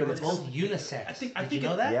 smell. They but were it's both unisex. I think Did you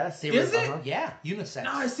know it- that? Yes. They Is were, it? Yeah, unisex.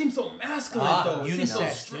 No, it seems so masculine though. It seems so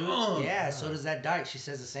unisex, dude. strong. Yeah, so does that dyke. She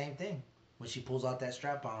says the same thing when she pulls out that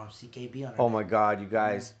strap on CKB on her. Oh my god, you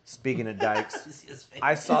guys! Speaking of dykes, His face.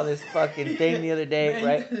 I saw this fucking thing the other day, Man.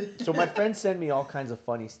 right? So my friends send me all kinds of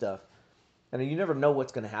funny stuff, and you never know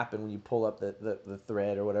what's gonna happen when you pull up the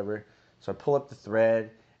thread or whatever. So I pull up the thread,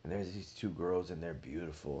 and there's these two girls, and they're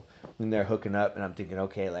beautiful, and they're hooking up, and I'm thinking,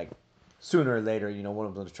 okay, like sooner or later, you know, one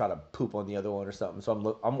of them's gonna try to poop on the other one or something.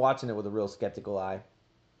 So I'm watching it with a real skeptical eye.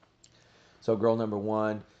 So girl number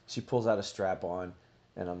one, she pulls out a strap on,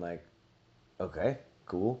 and I'm like, okay,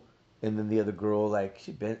 cool. And then the other girl, like,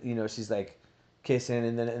 she's like kissing,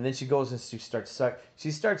 and then she goes and she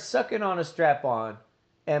starts sucking on a strap on,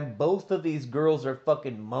 and both of these girls are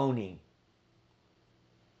fucking moaning.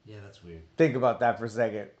 Yeah, that's weird. Think about that for a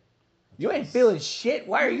second. You ain't feeling shit.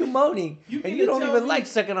 Why are you moaning? You And mean you to don't tell even me- like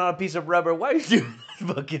sucking on a piece of rubber. Why are you doing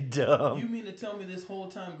that? Fucking dumb. You mean to tell me this whole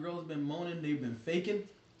time girls been moaning, they've been faking?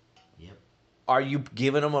 Yep. Are you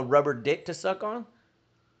giving them a rubber dick to suck on?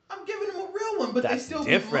 I'm giving them a real one, but they That's still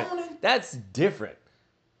different. be moaning. That's different.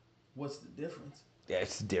 What's the difference? Yeah,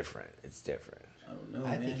 it's different. It's different. I don't know,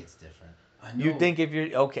 I man. think it's different. I know. You think if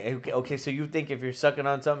you're okay, so you think if you're sucking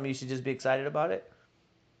on something, you should just be excited about it?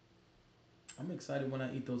 I'm excited when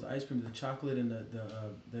I eat those ice creams, the chocolate and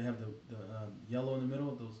they have the yellow in the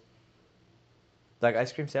middle. Those Like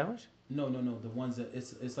ice cream sandwich? no, the ones that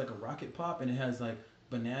it's like a rocket pop and it has like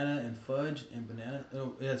banana and fudge and banana.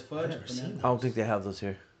 No, it has fudge. never seen Banana. I don't think they have those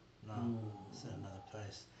here. No, Ooh. it's in another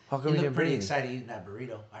place. How come He we looked didn't pretty bring any? excited eating that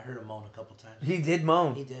burrito. I heard him moan a couple times. He did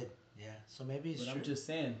moan. He did. Yeah. So maybe it's But true. I'm just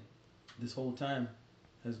saying, this whole time,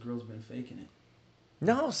 has girls been faking it?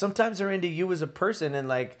 No, sometimes they're into you as a person and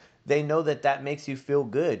like they know that makes you feel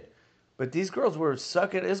good. But these girls were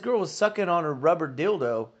sucking. This girl was sucking on a rubber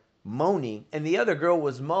dildo moaning, and the other girl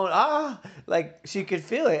was moaning, like she could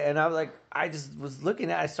feel it. And I was like, I just was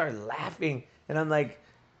looking at it, I started laughing, and I'm like,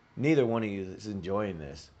 neither one of you is enjoying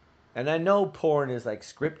this. And I know porn is like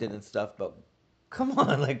scripted and stuff, but come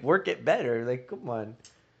on, like work it better. Like, come on.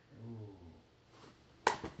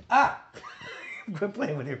 Ah! Quit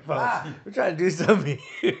playing with your phone. Ah. We're trying to do something.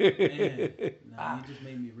 Man, now you just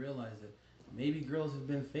made me realize that maybe girls have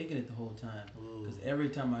been faking it the whole time. Because every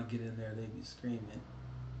time I get in there, they be screaming.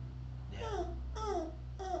 Yeah.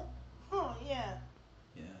 Oh, yeah.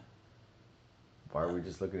 Yeah. Why are we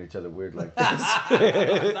just looking at each other weird like this?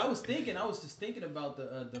 I was just thinking about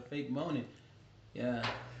the fake moaning. Yeah.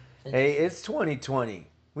 Hey, it's 2020.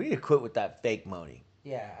 We need to quit with that fake moaning.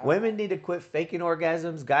 Yeah. Women need to quit faking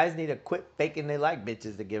orgasms. Guys need to quit faking they like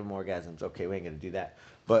bitches to give them orgasms. Okay, we ain't gonna do that.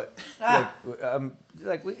 But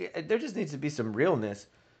there just needs to be some realness.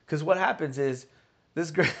 Because what happens is this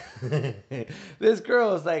girl, this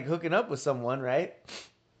girl is like hooking up with someone, right?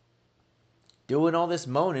 Doing all this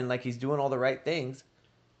moaning like he's doing all the right things.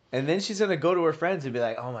 And then she's gonna go to her friends and be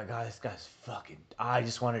like, "Oh my god, this guy's fucking. I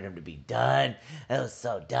just wanted him to be done. That was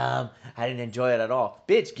so dumb. I didn't enjoy it at all."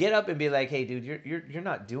 Bitch, get up and be like, "Hey, dude, you're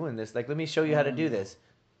not doing this. Like, let me show you how to do this.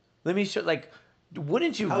 Let me show. Like,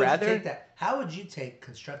 wouldn't you How rather?" would you take that? How would you take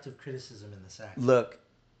constructive criticism in the sack? Look,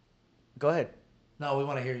 go ahead. No, we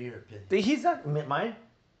want to hear your opinion. He's not mine.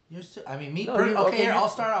 You're still, I mean, me. No, Okay, here, you- I'll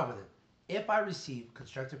start off with it. If I receive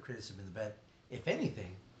constructive criticism in the bed, if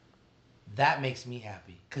anything, that makes me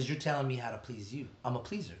happy because you're telling me how to please you. I'm a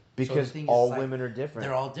pleaser. Because the thing is, all like, women are different.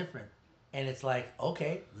 They're all different, and it's like,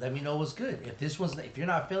 okay, let me know what's good. If you're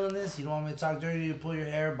not feeling this, you don't want me to talk dirty to you, pull your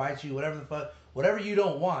hair, bite you, whatever the fuck, whatever you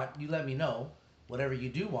don't want, you let me know. Whatever you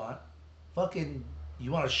do want, fucking,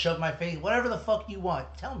 you want to shove my face, whatever the fuck you want,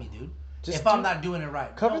 tell me, dude. Just if I'm not doing it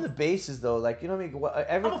right, Cover no, the bases though, like you know what I mean. I'm a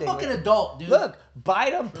Everything. fucking like, adult, dude. look,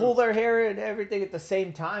 bite them, pull their hair, and everything at the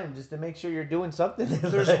same time, just to make sure you're doing something.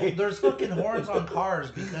 There's fucking horns on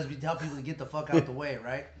cars because we tell people to get the fuck out the way,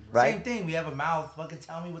 right? Right. Same thing. We have a mouth. Fucking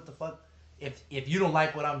tell me what the fuck. If you don't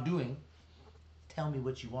like what I'm doing, tell me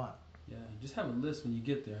what you want. Yeah, just have a list when you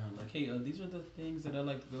get there. Huh? Like, hey, these are the things that I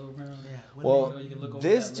like to go around. Yeah. Well, you can look over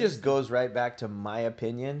this that just list. goes right back to my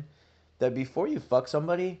opinion that before you fuck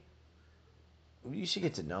somebody, you should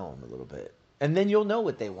get to know them a little bit, and then you'll know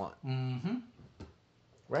what they want, Mm-hmm.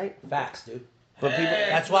 right? Facts, dude. But people, Heck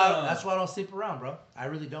That's why. no. That's why I don't sleep around, bro. I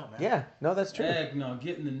really don't, man. yeah, no, that's true. Heck no,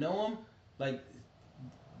 getting to know them, like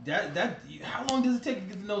that. How long does it take to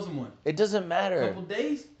get to know someone? It doesn't A matter. couple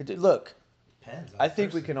days? Look, Depends. On I the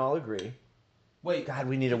think we person. can all agree. Wait. God,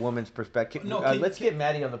 we need a woman's perspective. No, Let's get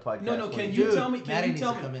Maddie on the podcast. No, one can day. you Dude, tell me? Maddie Can you needs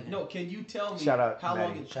tell to come in me? here. No, can you tell me Shout out how long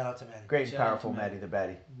Maddie. it? Shout out to Maddie. Great and Shout out powerful to Maddie Maddie. the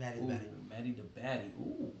baddie. Maddie, the Ooh, Maddie. Maddie the baddie.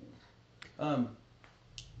 Ooh.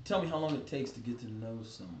 Tell me how long it takes to get to know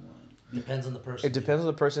someone. Depends on the person. It depends on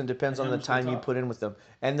the person. Depends And on how the much they time you talk. put in with them,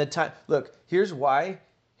 and the time. Look, here's why.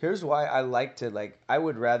 Here's why I like to like. I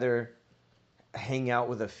would rather hang out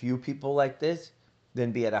with a few people like this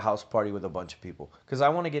than be at a house party with a bunch of people. Because I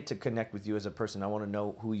want to get to connect with you as a person. I want to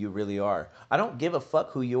know who you really are. I don't give a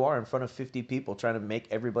fuck who you are in front of 50 people trying to make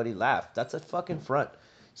everybody laugh. That's a fucking front.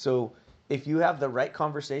 So if you have the right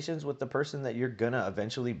conversations with the person that you're gonna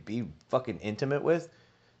eventually be fucking intimate with,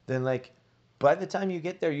 then like by the time you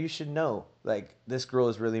get there, you should know like this girl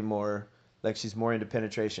is really more like she's more into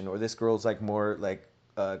penetration, or this girl's like more like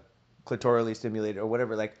clitorally stimulated, or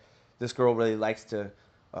whatever. Like this girl really likes to,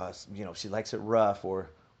 she likes it rough,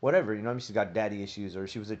 or whatever. You know, what I mean, she's got daddy issues, or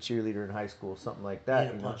she was a cheerleader in high school, something like You that.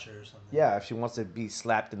 need a You know? puncher or something. Yeah, if she wants to be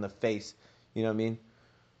slapped in the face, you know what I mean?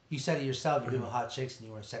 You said it yourself. You've been with hot chicks and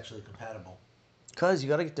you weren't sexually compatible. Cause you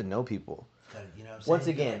gotta get to know people. You know what I'm saying? Once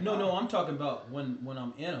You're again- like, No, I'm talking about when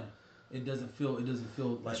I'm in them. It doesn't feel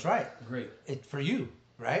like That's right. great. It for you,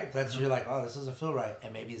 right? That's you're like, oh, this doesn't feel right,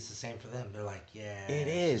 and maybe it's the same for them. They're like, yeah, It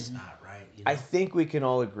it's is. not right. You know? I think we can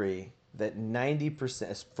all agree that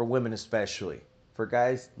 90%, for women especially, for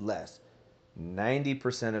guys less,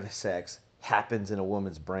 90% of sex happens in a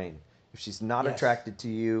woman's brain. If she's not Yes. attracted to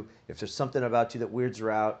you, if there's something about you that weirds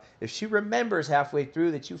her out, if she remembers halfway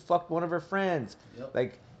through that you fucked one of her friends, Yep.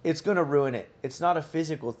 like it's gonna ruin it. It's not a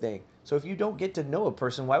physical thing. So if you don't get to know a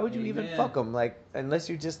person, why would you even Amen. fuck them? Like unless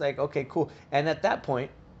you're just like, okay, cool. And at that point,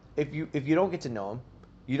 if you don't get to know them,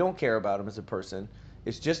 you don't care about them as a person.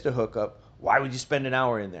 It's just a hookup. Why would you spend an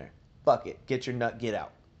hour in there? Fuck it. Get your nut. Get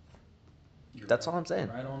out. You're That's right. all I'm saying.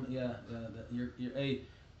 Right on. Yeah. You're a.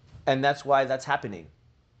 And that's why that's happening,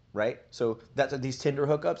 right? So that's these Tinder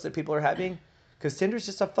hookups that people are having, because Tinder's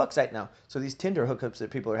just a fuck site now. So these Tinder hookups that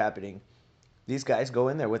people are happening, these guys go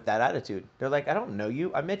in there with that attitude. They're like, I don't know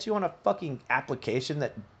you. I met you on a fucking application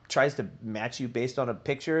that tries to match you based on a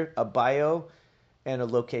picture, a bio, and a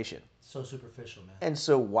location. So superficial, man. And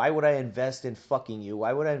so why would I invest in fucking you?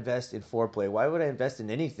 Why would I invest in foreplay? Why would I invest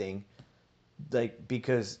in anything? Like,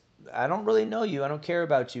 because I don't really know you. I don't care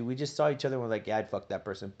about you. We just saw each other and we're like, yeah, I'd fuck that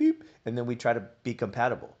person. Beep. And then we try to be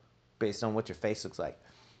compatible based on what your face looks like.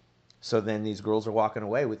 So then these girls are walking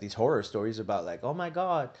away with these horror stories about like, oh my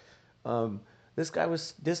God, this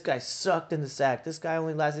guy sucked in the sack. This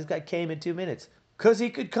guy came in 2 minutes. Because he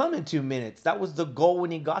could come in 2 minutes. That was the goal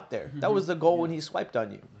when he got there. That was the goal when he swiped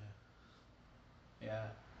on you. Yeah.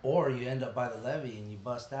 Or you end up by the levee and you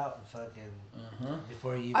bust out and fucking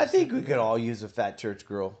before you. I think we could all use a fat church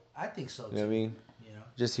girl. I think so too. You know what I mean? You know.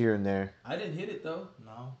 Just here and there. I didn't hit it though.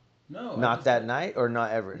 No. No. Not that night or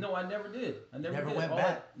not ever? No, I never did. I never did. went all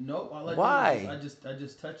back. Nope. All I Why? Did was I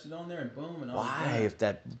just touched it on there and boom, and I Why? was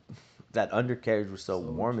done. If that undercarriage was so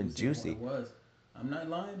warm and juicy. It was. I'm not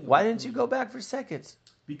lying. Why didn't you go back for seconds?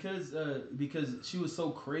 Because she was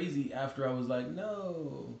so crazy after I was like,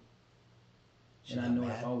 no. She And I got know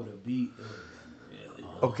mad? if I would have beat, it would have been really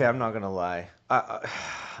rough. Okay, I'm not gonna lie. I'm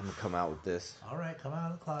gonna come out with this. All right, come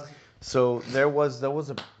out of the closet. So there was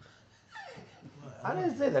a. I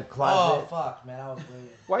didn't say the closet. Oh fuck, man! I was waiting.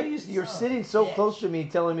 Why are you're sitting so Yeah. close to me,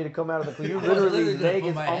 telling me to come out of the closet? You're I was literally gonna leg put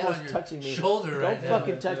is my hand on almost your touching me. shoulder Don't right now.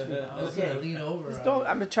 fucking touch me. I was gonna Okay. lean over. Just on don't. you.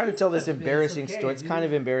 I'm trying to tell this embarrassing okay, story. It's kind of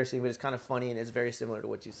dude. embarrassing, but it's kind of funny and it's very similar to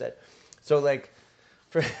what you said. So like,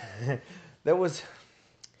 for, there was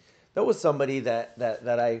somebody that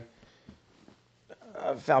I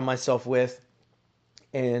found myself with,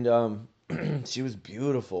 and she was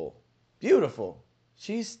beautiful, beautiful.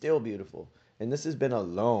 She's still beautiful, and this has been a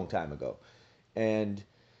long time ago, and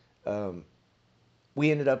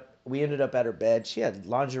we ended up at her bed. She had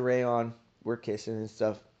lingerie on. We're kissing and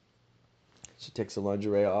stuff. She takes the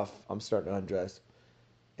lingerie off. I'm starting to undress,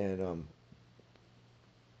 and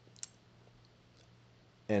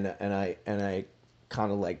I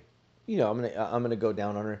kind of like, you know, I'm gonna go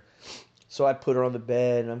down on her. So I put her on the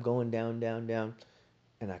bed and I'm going down,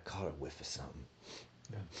 and I caught a whiff of something.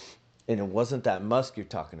 And it wasn't that musk you're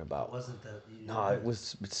talking about. It wasn't the. No, it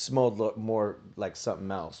smelled more like something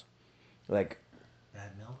else. Like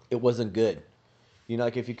Bad milk. it wasn't good. You know,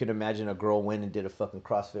 like if you could imagine a girl went and did a fucking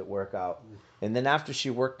CrossFit workout, and then after she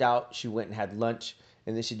worked out, she went and had lunch,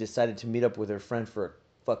 and then she decided to meet up with her friend for a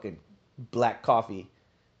fucking black coffee,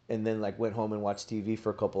 and then like went home and watched TV for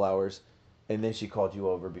a couple hours, and then she called you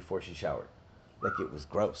over before she showered. Like it was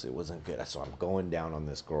gross. It wasn't good. So I'm going down on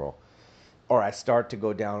this girl, or I start to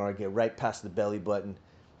go down, or I get right past the belly button.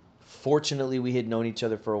 Fortunately, we had known each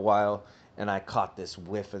other for a while, and I caught this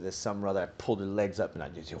whiff of this something or other. I pulled her legs up, and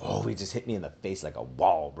he just hit me in the face like a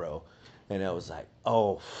wall, bro. And I was like,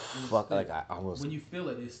 oh, fuck. thick. Like I almost, When you feel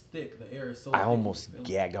it, it's thick. The air is so I thick. almost You feel it.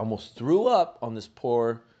 gagged. I almost threw up on this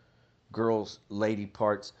poor girl's lady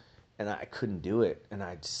parts, and I couldn't do it. And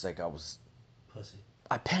I just like, Pussy.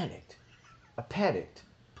 I panicked.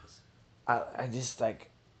 Pussy. I just like,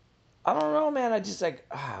 I don't know, man. I just like,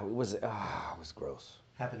 it was gross.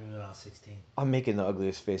 Happened to me when I was 16. I'm making the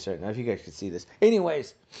ugliest face right now. If you guys could see this.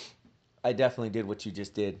 Anyways, I definitely did what you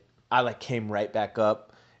just did. I like came right back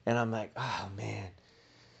up, and I'm like, oh man.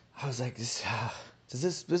 I was like, does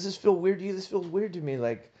this feel weird to you? This feels weird to me.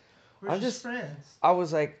 Like, We're just friends. I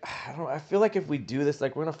was like, I feel like if we do this,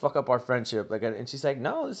 like we're gonna fuck up our friendship. Like, and she's like,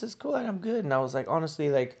 no, this is cool. Like, I'm good. And I was like, honestly,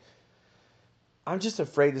 like, I'm just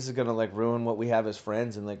afraid this is gonna like ruin what we have as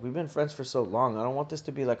friends. And like, we've been friends for so long. I don't want this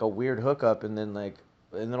to be like a weird hookup, and then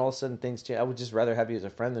all of a sudden things change. I would just rather have you as a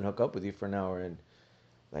friend than hook up with you for an hour. And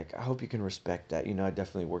like, I hope you can respect that. You know, I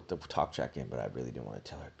definitely worked the talk track in, but I really didn't want to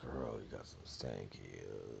tell her, girl, you got some stanky.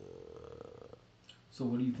 So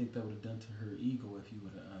what do you think that would have done to her ego if you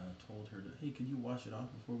would have told her that, hey, can you wash it off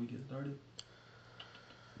before we get started?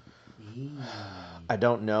 I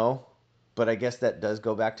don't know, but I guess that does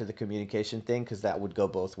go back to the communication thing, because that would go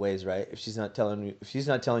both ways, right? If she's not telling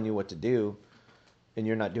you what to do, and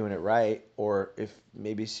you're not doing it right, or if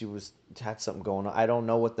maybe she had something going on. I don't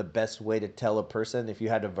know what the best way to tell a person if you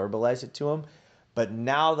had to verbalize it to them. But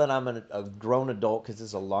now that I'm a grown adult, because this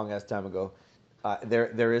is a long ass time ago,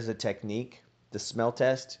 there is a technique, the smell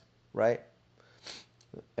test, right?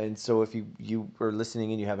 And so if you are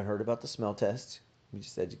listening and you haven't heard about the smell test, let me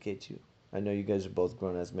just educate you. I know you guys are both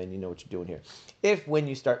grown as men. You know what you're doing here. When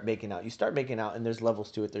you start making out, and there's levels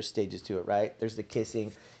to it. There's stages to it, right? There's the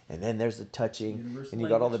kissing, and then there's the touching, Universal and you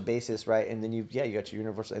got all the language. basis, right? And then you got your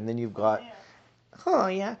universal, and then you've Oh, got, yeah. oh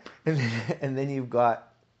yeah, and then you've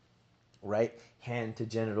got, right, hand to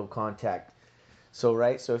genital contact. So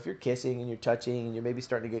right, so if you're kissing and you're touching and you're maybe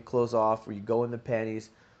starting to get clothes off, or you go in the panties,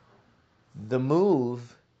 the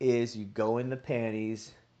move is you go in the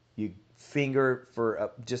panties finger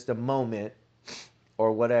for just a moment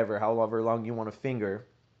or whatever, however long you want to finger,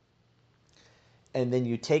 and then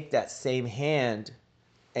you take that same hand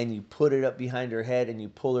and you put it up behind her head and you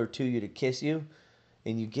pull her to you to kiss you,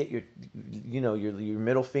 and you get your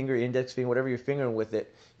middle finger, index finger, whatever you're fingering with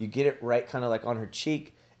it, you get it right kind of like on her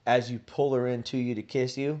cheek as you pull her into you to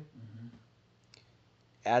kiss you. Mm-hmm.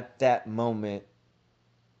 At that moment,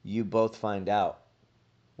 you both find out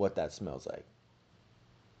what that smells like.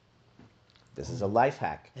 This is a life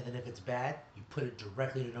hack. And then if it's bad, you put it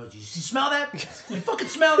directly in the nose. You smell that? You fucking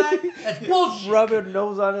smell that? That's bullshit. Rub your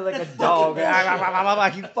nose on it like a dog.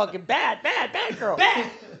 You fucking bad girl.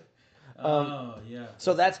 Bad. Yeah.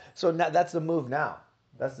 So that's the move now.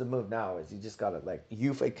 That's the move now. Is you just gotta like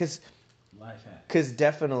because life hack. Because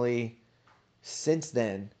definitely since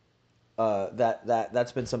then,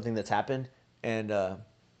 that's been something that's happened, and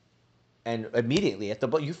immediately at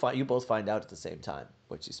you both find out at the same time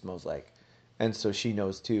what she smells like. And so she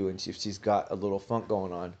knows too, and if she's got a little funk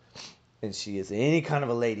going on, and she is any kind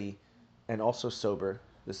of a lady, and also sober,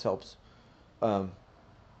 this helps.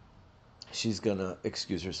 She's gonna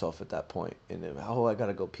excuse herself at that point, and then, I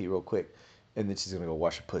gotta go pee real quick, and then she's gonna go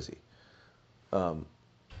wash her pussy.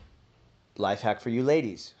 Life hack for you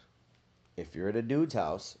ladies: if you're at a dude's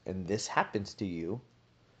house and this happens to you,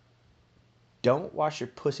 don't wash your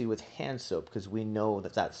pussy with hand soap because we know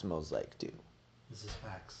that smells like too. This is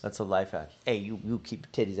facts. That's a life hack. Hey, you keep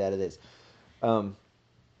your titties out of this.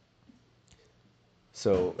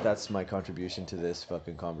 So that's my contribution to this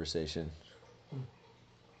fucking conversation.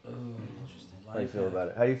 Oh, interesting. How do you feel about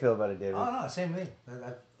it? How do you feel about it, David? Oh, no, same thing.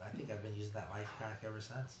 I think I've been using that life hack ever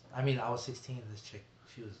since. I mean, I was 16. This chick,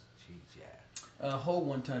 she A hoe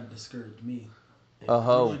one time discouraged me. A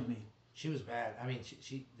hoe. Me. She was bad. I mean,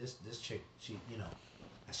 this chick,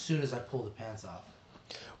 as soon as I pulled the pants off.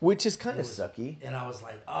 Which is kind of sucky. And I was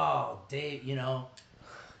like, oh, Dave, all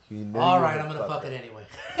right, I'm going to fuck it anyway.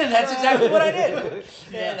 And that's exactly what I did.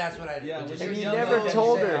 Yeah, that's what I did. Yeah, and you never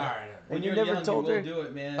told her. Right. And you never told her. Do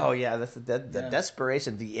it, man. Oh, yeah, that's the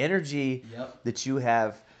desperation, the energy that you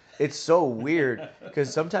have. It's so weird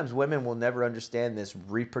because sometimes women will never understand this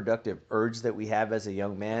reproductive urge that we have as a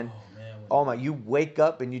young man. Oh, man. Oh my! You wake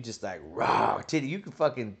up and you just like raw titty. You can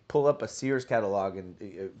fucking pull up a Sears catalog and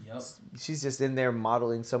she's just in there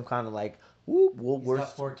modeling some kind of like He's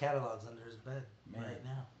got 4 catalogs under his bed right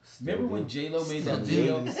now. Remember when J-Lo made that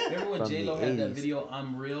video? Remember when J-Lo had that video?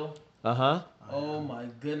 I'm real. Oh my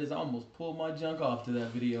goodness! I almost pulled my junk off to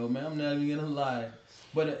that video, man. I'm not even gonna lie.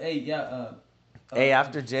 But hey,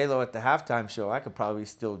 after J-Lo at the halftime show, I could probably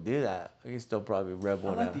still do that. I could still probably rev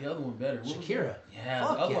one out. I like the other one better. Shakira. Yeah, the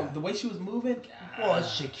other one, the way she was moving. Well,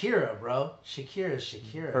 it's Shakira, bro. Shakira.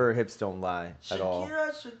 Her hips don't lie at all.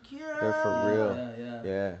 Shakira. They're for real.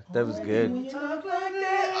 Yeah, that was good. When you talk like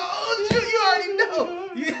that. Oh, you already know.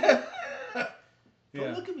 Yeah.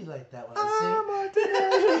 Don't look at me like that when I sing.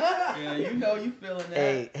 Yeah, you feeling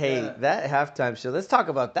that. Hey, that halftime show. Let's talk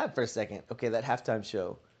about that for a second. Okay, that halftime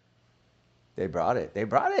show. They brought it.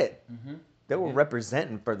 Mm-hmm. They were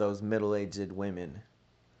representing for those middle-aged women.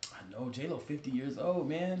 I know. J-Lo 50 years old,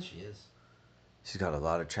 man. She is. She's got a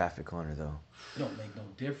lot of traffic on her, though. It don't make no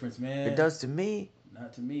difference, man. It does to me.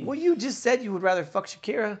 Not to me. Well, you just said you would rather fuck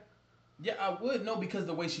Shakira. Yeah, I would. No, because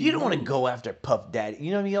the way she You don't want to go after Puff Daddy.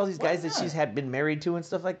 You know what I mean? All these guys that she's been married to and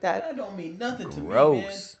stuff like that. That don't mean nothing to me, man.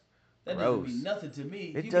 Gross. That doesn't mean nothing to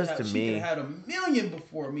me. It does to me. She could have had 1 million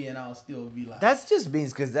before me, and I'll still be like. That's just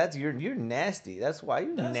means because you're nasty. That's why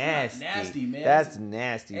you're nasty. Not nasty, man. That's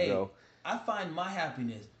nasty, bro. I find my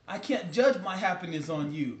happiness. I can't judge my happiness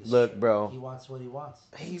on you. Look, bro. He wants what he wants.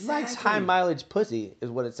 He likes high mileage pussy, is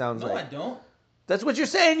what it sounds like. No, I don't. That's what you're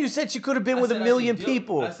saying. You said she could have been with 1 million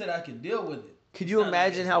people. I said I could deal with it. Could you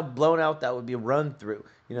imagine how blown out that would be run through?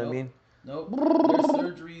 You know what I mean? Nope. There's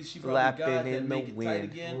surgeries she probably got that make it tight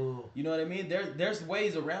again. Ooh. You know what I mean? There's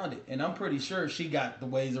ways around it, and I'm pretty sure she got the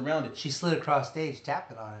ways around it. She slid across stage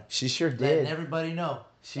tapping on it. She sure did. Letting everybody know.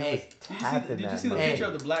 Did you see the picture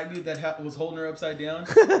of the black dude that was holding her upside down?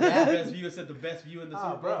 Yeah. The best view. It said the best view in the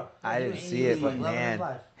Super Bowl. I didn't see it, but man,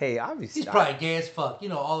 hey, obviously he's probably gay as fuck.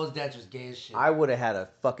 All those dancers gay as shit. I would have had a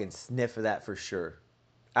fucking sniff of that for sure,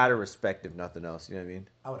 out of respect, if nothing else. You know what I mean?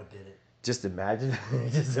 I would have bid it. Just imagine.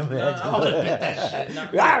 Just imagine. No, I would have bid that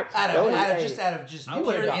shit. Out of just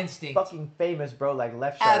pure instinct. Fucking famous, bro. Like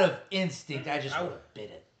Left Shark. Out of instinct, I just would have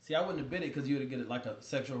bid it. See, I wouldn't have bid it because you would have get it like a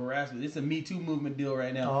sexual harassment. It's a Me Too movement deal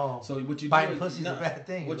right now. Oh. So what you do biting is pussy's a bad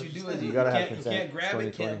thing. What you do is you can't grab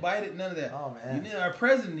it, can't bite it, none of that. Oh man. Our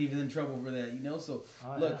president even in trouble for that. So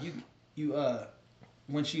look, you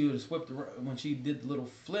when she was when she did the little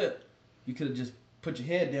flip, you could have just put your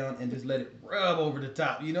head down and just let it rub over the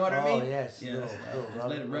top. You know what I mean? Oh yes. Yeah. Little Just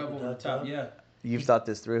let it rub over the top. Yeah. You've thought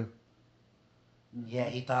this through. Yeah,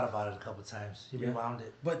 he thought about it a couple times. He rewound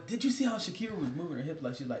it. But did you see how Shakira was moving her hips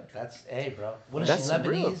like she's like? That's bro. What is That's she,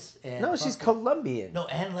 real. Lebanese? And No, she's fucking- Colombian. No,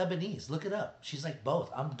 and Lebanese. Look it up. She's like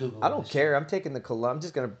both. I'm googling. I don't this care. I'm taking the I'm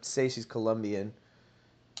just gonna say she's Colombian.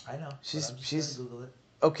 shit. I know. She's- I'm just she's- gonna Google it.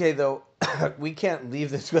 Okay, though, we can't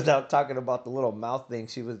leave this without talking about the little mouth thing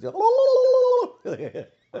she was doing. Oh yeah,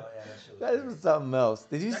 that shit was That crazy. was something else.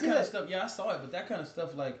 Did you That see kind of that? stuff, yeah, I saw it, but that kind of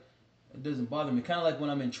stuff, like, it doesn't bother me. Kind of like when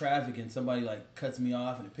I'm in traffic and somebody, like, cuts me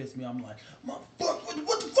off and it pisses me off. I'm like, motherfucker,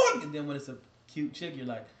 what the fuck? And then when it's a cute chick, you're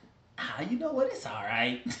like, you know what? It's all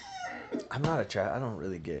right. I'm not I don't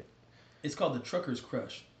really get. It's called the trucker's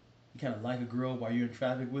crush. You kind of like a girl while you're in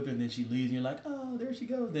traffic with her, and then she leaves, and you're like, oh, there she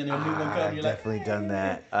goes. Then a new one comes, I've you're definitely like, done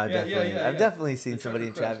that. I've Yeah, I've definitely seen The somebody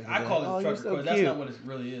in trucker traffic. crush. I and be call like, it oh, the you're trucker so crush. cute. That's not what it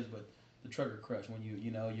really is, but the trucker crush. When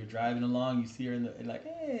you're driving along, you see her in the like,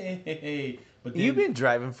 hey. But then, You've been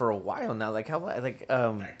driving for a while now. Like how? Like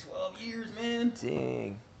 12 years, man.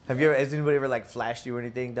 Dang. Has anybody ever like flashed you or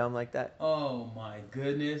anything dumb like that? Oh my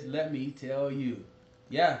goodness, let me tell you.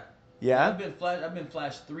 Yeah. Yeah. I've been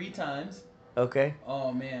flashed 3 times. Okay.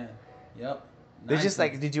 Oh man. Yep. They Nice just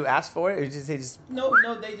like, ones. did you ask for it, or they just?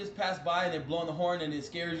 No, they just pass by and they're blowing the horn and it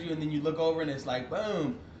scares you, and then you look over and it's like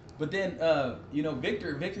boom. But then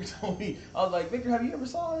Victor told me, I was like, Victor, have you ever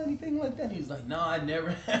saw anything like that? And he was like, no, I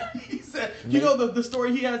never have. He said, you know the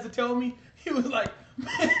story he has to tell me? He was like,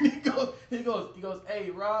 man, he goes, hey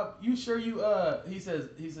Rob, you sure you he says,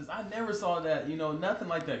 I never saw that, nothing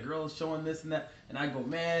like that. Girls showing this and that. And I go,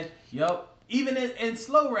 man, yup. Even in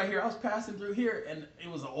slow right here, I was passing through here and it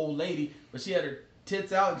was an old lady, but she had her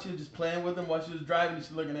tits out and she was just playing with them while she was driving, and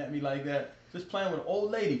she's looking at me like that, just playing with an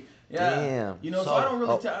old lady. Yeah. Damn. So I don't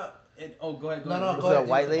really Oh. tell. Go ahead. No, ahead. go Was it a ahead.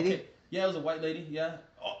 white lady? Okay. Yeah, it was a white lady. Yeah.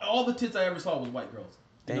 All the tits I ever saw was white girls.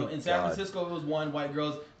 Thank In San God. Francisco, it was one white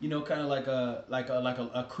girls. Kind of like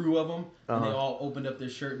a crew of them, and they Uh-huh. all opened up their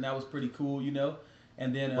shirt, and that was pretty cool.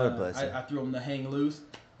 And then What a blessing. I threw them to hang loose,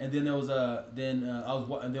 and then there was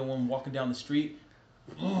and then one walking down the street.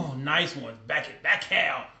 Oh, nice ones. Back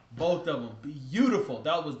hell. Both of them. Beautiful.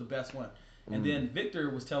 That was the best one. And then Victor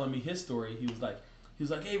was telling me his story. He was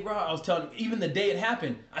like, hey, Rob, I was telling him, even the day it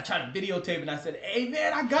happened, I tried to videotape it, and I said, hey,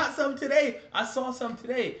 man, I got something today. I saw something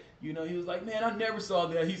today. He was like, man, I never saw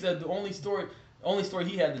that. He said the only story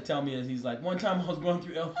he had to tell me is he's like, one time I was going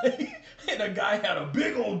through LA and a guy had a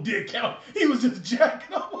big old dick out. He was just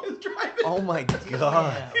jacking off while he was driving. Oh my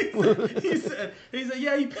God. He said,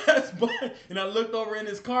 yeah, he passed by, and I looked over in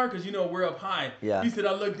his car because we're up high. Yeah. He said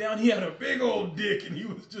I looked down, he had a big old dick, and he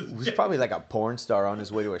was just. He was probably like a porn star on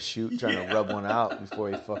his way to a shoot, trying to Yeah. rub one out before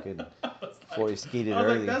he skated I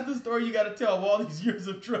was early. like, that's the story you got to tell of all these years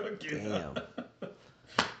of trucking. Damn.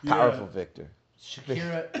 Yeah. Powerful Victor.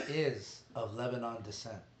 Shakira is of Lebanon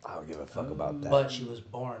descent, I don't give a fuck about that. but she was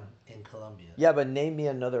born in Colombia. Yeah, but name me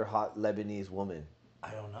another hot Lebanese woman. I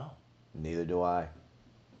don't know. Neither do I.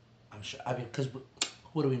 I'm sure. I mean, because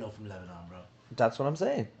what do we know from Lebanon, bro? That's what I'm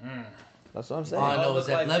saying. Mm. That's what I'm All saying. I know All is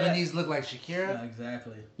that look like that. Lebanese look like Shakira. Yeah,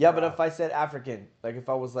 exactly. Yeah, but if I said African, like if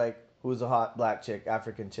I was like, who's a hot black chick,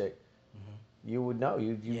 African chick, you would know.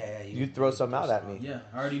 Yeah, you'd throw some out at me. Yeah,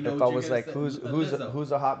 I already know. If what I you're was gonna like, say. who's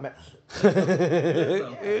Lizzo. a hot man?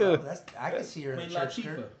 Lizzo. Yeah, bro, I can see her in Queen a church Latifah.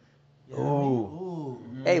 skirt. Yeah, Ooh. Ooh.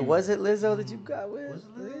 Hey, was it Lizzo that you got with? Was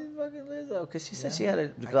it Lizzo? It was fucking Lizzo, because she said Yeah, she had a I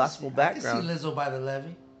can gospel see- background. I can see Lizzo by the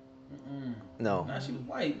levee. Mm-mm. No, Nah, she was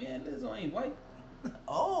white, man. Lizzo ain't white,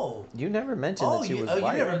 Oh. you never mentioned that she was you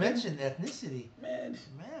white. never mentioned ethnicity. man.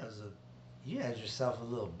 Man, you had yourself a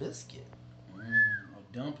little biscuit.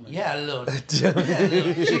 A dumpling. Yeah, a little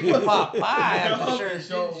chicken pot pie. I'm Dumpling sure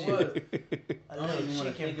sure didn't you? was. A I don't little even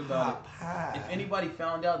wanna chicken think about pot pie. If anybody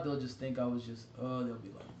found out, they'll just think I was just. Oh, they'll be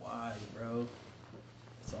like, "Why, bro?"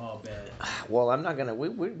 It's all bad. Well, I'm not gonna.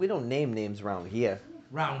 We don't name names around here.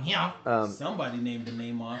 Round here. Somebody named the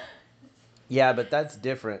name off. Yeah, but that's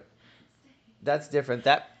different. That's different.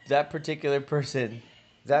 That particular person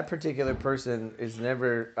is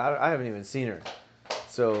never. I haven't even seen her,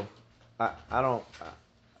 so I don't.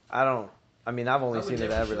 I mean, I've only I would seen it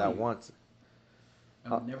never ever show that you. once.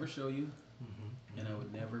 I would never show you, and I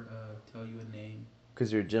would never tell you a name.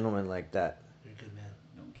 Cause you're a gentleman like that. You're a good man.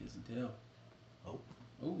 Don't kiss and tell. Oh.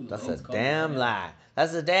 Ooh, That's a Lowe's called damn me. lie.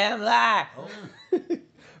 That's a damn lie. Oh.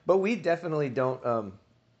 But we definitely don't.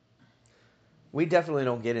 We definitely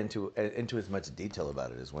don't get into as much detail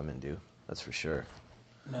about it as women do. That's for sure.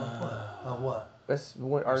 Of what? That's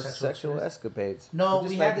what our Sexual sexual experience? escapades. No, We're just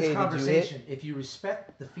we like, had this "Hey, did you hit?" conversation. If you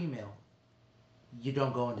respect the female, you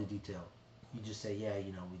don't go into detail. you just say, yeah,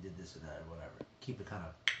 you know, we did this or that or whatever. Keep it kind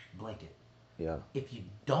of blanket. Yeah. If you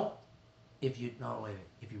don't, if you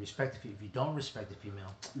respect if you don't respect the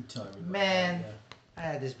female, man, I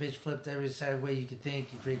had this bitch flipped every side way you could think.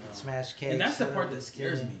 You freaking smash cakes. And that's the part that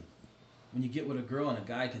scares me. When you get with a girl and a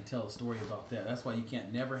guy can tell a story about that. That's why you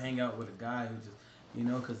can't never hang out with a guy who just, you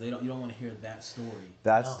know, because you don't want to hear that story.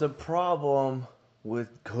 That's the problem with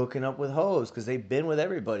hooking up with hoes, because they've been with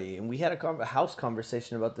everybody. And we had a house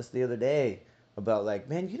conversation about this the other day. About like,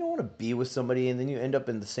 man, you don't want to be with somebody and then you end up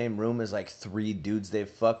in the same room as like 3 dudes they've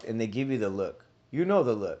fucked and they give you the look. You know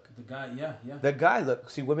the look. The guy, yeah. The guy look.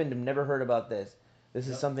 See, women have never heard about this. This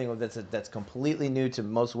is something that's completely new to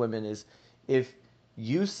most women. Is if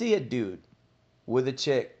you see a dude with a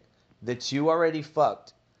chick that you already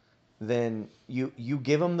fucked, then you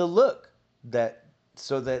give them the look that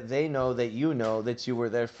so that they know that you know that you were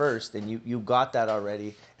there first and you got that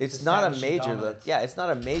already. It's not a major dominance. look. Yeah, it's not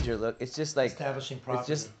a major look. It's just like Establishing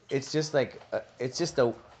property. It's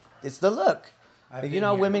the look. I've You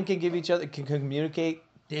know, been women can give each other can communicate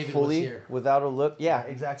David was fully here. without a look. Yeah,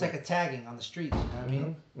 It's exactly. like a tagging on the street. You know what I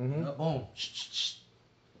mean? Mm-hmm. Boom. Shh, shh, shh.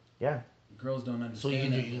 Yeah. Girls don't understand. So you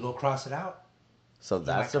can go cross it out. So might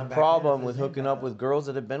that's the come back problem in with if there's hooking any up with girls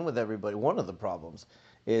that have been with everybody. One of the problems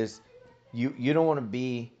is you don't want to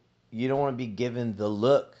be given the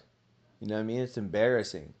look. You know what I mean? It's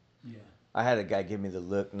embarrassing. Yeah. I had a guy give me the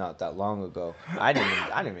look not that long ago. I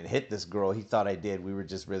didn't even hit this girl. He thought I did. We were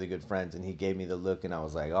just really good friends, and he gave me the look, and I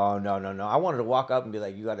was like, oh no. I wanted to walk up and be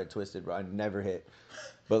like, you got it twisted, bro. I never hit.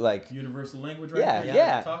 But like Universal language, right? yeah, there?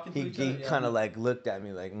 yeah. Talking to He each other. Yeah. kind of like looked at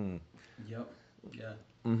me like, Yep. Yeah.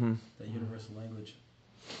 mm-hmm. That universal language.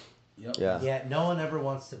 Yep. Yeah. Yeah. No one ever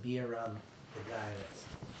wants to be around the guy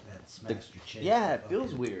that smashed your chick. Yeah, it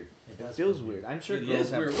feels weird. It It does feels feel weird. I'm sure It girls is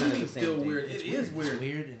have weird. kind of Women the same feel thing. weird. It's It is weird. It's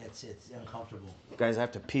weird and it's uncomfortable. Guys, I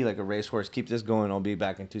have to pee like a racehorse. Keep this going. I'll be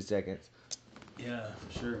back in 2 seconds. Yeah,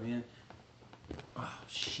 for sure, man. Oh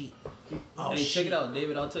shit. Hey, check it out,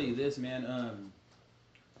 David. I'll tell you this, man.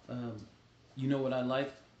 You know what I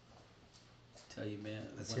like? Tell you, man.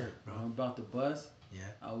 Let's when hear it, bro. I'm about to bust, Yeah.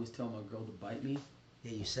 I always tell my girl to bite me.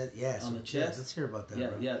 Yeah, you said yeah. On so, the chest? Let's hear about that. Yeah,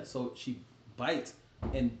 bro. yeah. So she bites,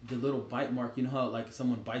 and the little bite mark. You know how like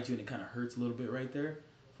someone bites you and it kind of hurts a little bit right there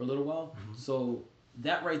for a little while. Mm-hmm. So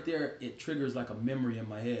that right there, it triggers like a memory in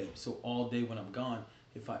my head. So all day when I'm gone,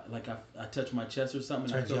 if I touch my chest or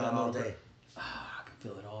something, and Turns I you feel on that all little day. hurt, I can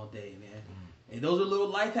feel it all day, man. And those are little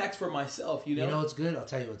life hacks for myself, you know. You know what's good? I'll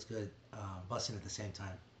tell you what's good. Busting at the same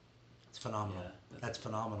time. It's phenomenal. Yeah, that's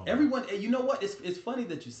phenomenal. bro. Everyone, you know what? It's funny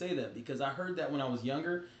that you say that because I heard that when I was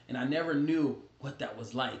younger and I never knew what that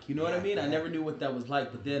was like. You know what I mean? Yeah. I never knew what that was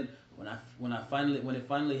like. But then when it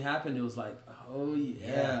finally happened, it was like, oh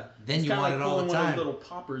yeah. Then It's you kinda want like it all the pulling one of time. those little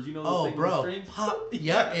poppers, you know? Those Oh, things with bro, strings? pop!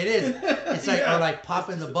 Yep, it is. It's like Yeah. or like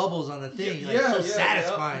popping the bubbles on the thing. Like, Yeah, so yeah,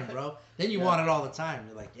 satisfying, yeah. bro. Then you Yeah. want it all the time.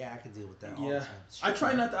 You're like, yeah, I can deal with that all the Yeah, time. I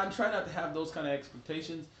try not to have those kind of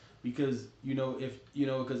expectations because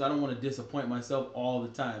because I don't want to disappoint myself all the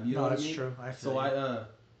time. You know No, what that's I mean? true. I feel So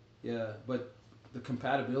you. but the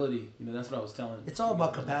compatibility, that's what I was telling. It's all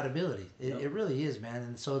about compatibility. Yep. It really is, man.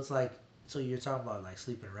 And so it's like, so you're talking about like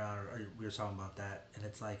sleeping around, or we were talking about that, and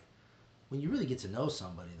it's like, when you really get to know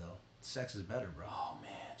somebody, though, sex is better, bro. Oh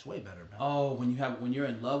man. It's way better, man. Oh, when you're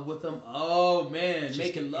in love with them, oh man, Just-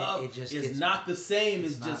 making love it just is gets- not the same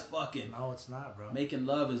as it's just not. fucking. No, it's not, bro. Making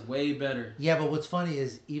love is way better. Yeah, but what's funny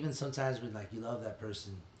is even sometimes when like you love that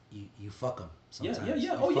person, you fuck them. Yeah, Sometimes.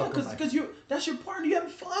 yeah. You Oh yeah, fuck 'em, like, because that's your partner you having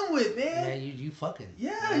fun with, man. man, you fucking. Yeah,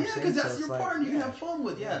 you know what I'm yeah, saying? because So that's it's your like, partner you yeah. have fun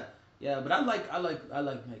with. Yeah, yeah. But I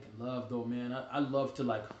like making love though, man. I love to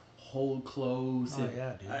like hold close. Oh and,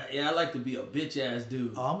 yeah, dude. I like to be a bitch ass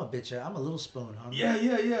dude. Oh, I'm a bitch. I'm a little spoon, huh? Yeah.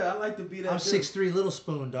 I like to be that. I'm dude. 6'3", little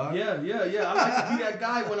spoon, dog. Yeah. I like to be that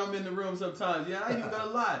guy when I'm in the room sometimes. Yeah, I ain't even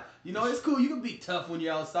gonna lie. It's cool. You can be tough when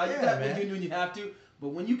you're outside. Yeah, You got man. when you have to. But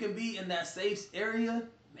when you can be in that safe area,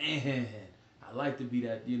 man, I like to be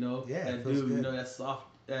that. Yeah, that it feels dude. good. That soft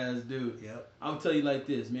ass dude. Yep. I'll tell you like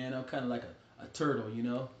this, man. I'm kind of like a turtle.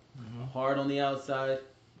 Mm-hmm. Hard on the outside,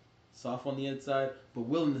 soft on the inside, but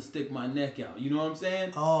willing to stick my neck out. You know what I'm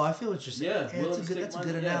saying? Oh, I feel what you're saying. Yeah, willing to stick That's a my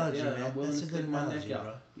good analogy, yeah, man. I'm willing That's to a good stick my analogy, neck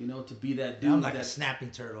bro. out. To be that dude. I'm like that, a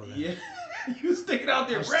snapping turtle. Then. Yeah, you stick it out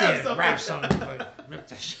there, I'm grab standing, something. grab something, like, rip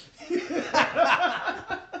that shit.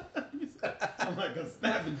 I'm like a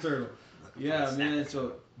snapping turtle. Yeah, man.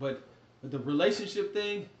 So, but the relationship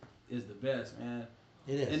thing is the best, man.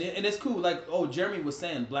 It is. And it's cool. Like, Jeremy was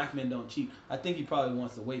saying, black men don't cheat. I think he probably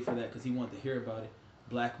wants to wait for that because he wanted to hear about it.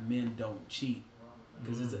 Black men don't cheat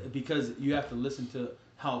because you have to listen to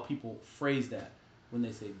how people phrase that when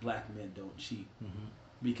they say black men don't cheat. Mm-hmm.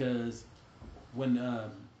 Because when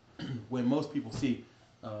when most people see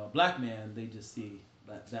black man, they just see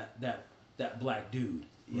that black dude.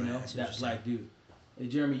 You Right, know, I see what that you're black dude. Hey,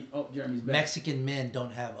 Jeremy. Oh, Jeremy's back. Mexican men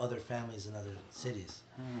don't have other families in other cities.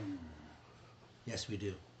 Yes, we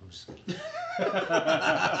do. I'm just kidding.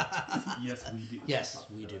 Yes, we do. Yes,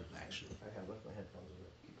 we do, actually. I have left my headphones over.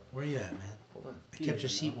 Where you at, man? Hold on. I kept your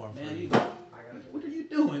seat warm for Man, you. what are you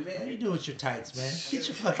doing, What are you man? doing with your tights, man? Get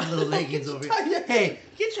your fucking little leggings over here. tights. Hey,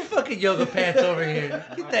 get your fucking yoga pants over here.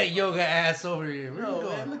 Get that yoga ass over here. Where you No,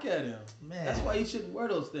 going? man, look at him. Man. That's why you shouldn't wear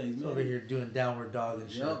those things, He's man. over here doing downward dog and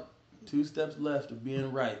shit. Yep. 2 steps left of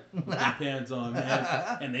being right. With the pants on,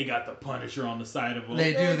 man. And they got the Punisher on the side of them.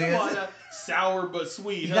 They do Hey, this. come on now. Sour but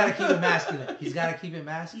sweet. You huh? gotta keep it masculine. He's gotta keep it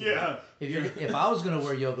masculine. Yeah. If I was gonna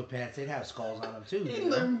wear yoga pants, they'd have skulls on them too. It You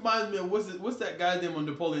know? reminds me of what's that guy's name on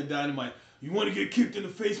Napoleon Dynamite? You want to get kicked in the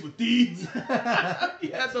face with these? he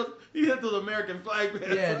had those American flag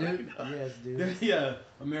pants. Yeah, on. dude. Yes, dude. Yeah,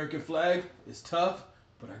 American flag is tough,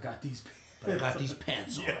 but I got these pants. But I got these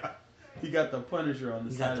pants on. Yeah, he got the Punisher on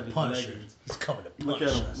the He side got the of his Punisher. leggings. He's coming to Look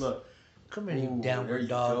punish at him. us. Look. Come here, you Ooh, there downward you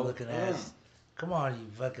dog go. looking ass. Come on, you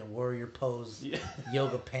fucking warrior pose, Yeah.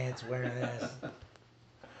 yoga pants wearing ass.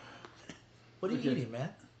 What are you Okay. eating, man?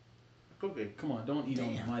 Cookie. Come on, don't eat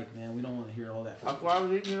on Damn. the mic, man. We don't want to hear all that. That's why I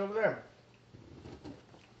was eating it over there.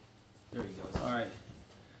 There he goes.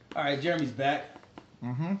 All right. Jeremy's back.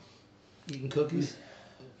 Mm-hmm. Eating cookies?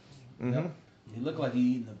 Mm-hmm. Yep. He looked like he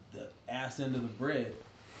eating the ass end of the bread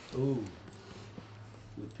Ooh.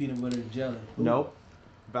 with peanut butter and jelly. Ooh. Nope.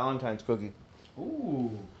 Valentine's cookie.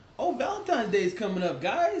 Ooh. Oh, Valentine's Day's coming up,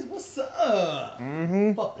 guys. What's up?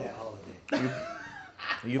 Mm-hmm. Fuck that holiday.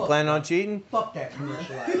 You planning on cheating? Fuck that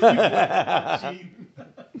commercial.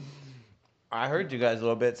 I heard you guys a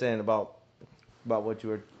little bit saying about what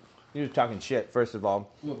you were talking shit. First of all,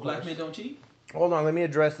 What, black men don't cheat? hold on. Let me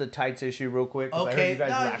address the tights issue real quick. 'Cause I heard Okay. you guys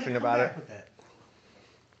laughing come about back it. with that.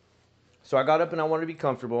 So I got up and I wanted to be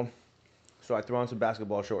comfortable, so I threw on some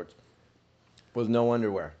basketball shorts with no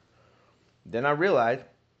underwear. Then I realized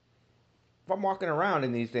if I'm walking around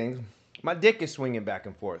in these things, my dick is swinging back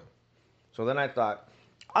and forth. So then I thought,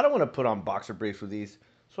 I don't want to put on boxer briefs with these,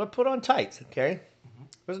 so I put on tights. Okay.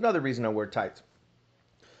 There's another reason I wear tights.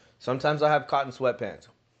 Sometimes I have cotton sweatpants.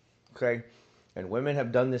 Okay. And women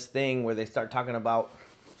have done this thing where they start talking about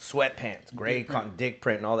sweatpants, gray Dick print. cotton dick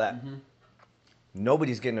print and all that. Mm-hmm.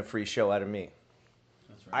 Nobody's getting a free show out of me.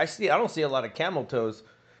 That's right. I don't see a lot of camel toes.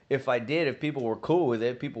 If I did, if people were cool with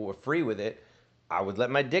it, people were free with it, I would let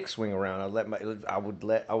my dick swing around. I would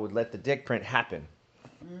let the dick print happen.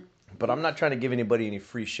 But I'm not trying to give anybody any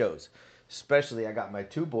free shows. Especially I got my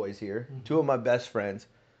 2 boys here, 2 of my best friends.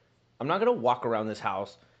 I'm not gonna walk around this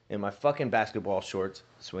house in my fucking basketball shorts,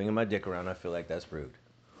 swinging my dick around. I feel like that's rude.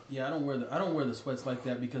 Yeah, I don't wear the sweats like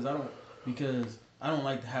that because I don't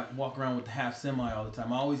like to walk around with the half semi all the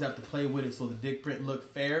time. I always have to play with it so the dick print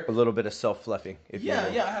look fair. A little bit of self-fluffing, if you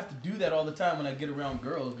will. Yeah, I have to do that all the time when I get around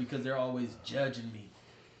girls because they're always judging me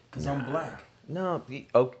because I'm black. No,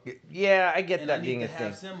 okay, yeah, I get And that I being need a the thing.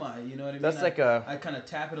 half semi, you know what I mean? That's like a- I kind of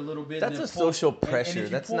tap it a little bit. That's and then a social and pressure. if you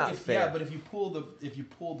That's pull- not if- fair. Yeah, but if you pull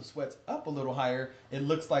the sweats up a little higher, it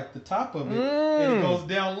looks like the top of it, and it goes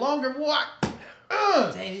down longer. What?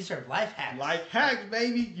 Dang, these are life hacks. Life hacks,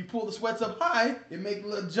 baby. You pull the sweats up high, it make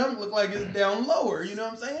the junk look like it's down lower. You know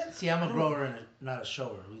what I'm saying? See, I'm a grower and not a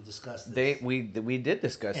shower. We discussed this. We did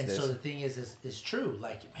discuss And this. so the thing is it's true.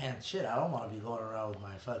 Like, man, shit, I don't want to be going around with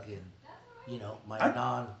my fucking, my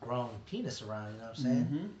non-grown penis around. You know what I'm saying?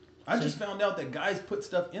 Mm-hmm. I So just found out that guys put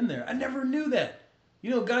stuff in there. I never knew that. You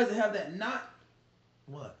know, guys that have that knot.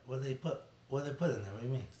 What? What do they put? What do they put in there? What do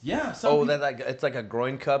you mean? Yeah. Some Oh, people- that like it's like a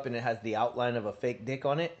groin cup and it has the outline of a fake dick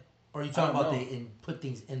on it. Or are you talking about know. they put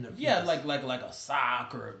things in their penis? Yeah, like a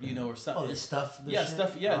sock or or something. Oh, the stuff. Yeah,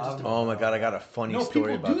 stuff- yeah, just a- Oh my god, I got a funny No,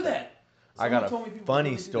 story people about do that. I got Someone told me a people funny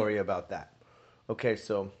really do story that. about that. Okay,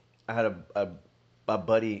 so I had a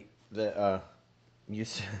buddy that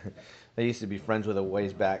used to, I used to be friends with a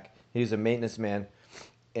ways back. He was a maintenance man,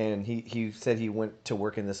 and he said he went to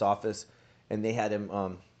work in this office, and they had him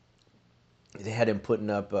putting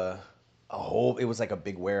up a whole. It was like a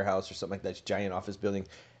big warehouse or something like that, giant office building,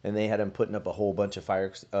 and they had him putting up a whole bunch of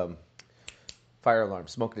fire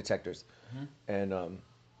alarms, smoke detectors, and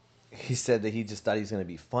he said that he just thought he was gonna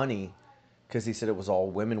be funny, because he said it was all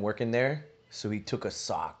women working there. So he took a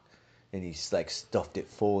sock and he like stuffed it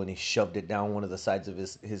full and he shoved it down one of the sides of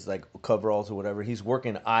his like coveralls or whatever. He's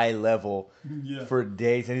working eye level Yeah. for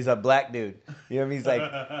days, and he's a black dude. You know what I mean? He's like,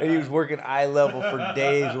 and he was working eye level for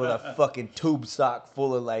days with a fucking tube sock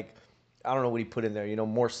full of like, I don't know what he put in there.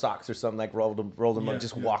 More socks or something, like rolled them Yeah, up,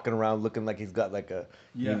 just yeah. walking around looking like he's got like a,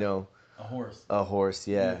 Yeah. A horse. A horse,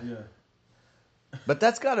 yeah. Yeah. But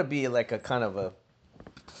that's got to be like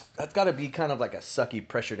that's got to be kind of like a sucky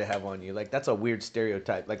pressure to have on you. Like that's a weird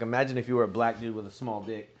stereotype. Like imagine if you were a black dude with a small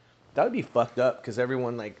dick. That would be fucked up because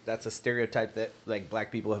everyone like that's a stereotype that like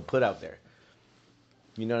black people have put out there.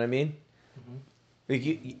 You know what I mean? Mm-hmm.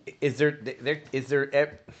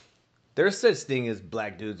 Like there's such thing as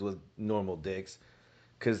black dudes with normal dicks?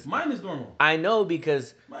 Because Mine is normal. I know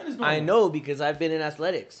because Mine is normal. I know because I've been in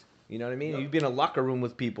athletics. You know what I mean? Yep. You've been in a locker room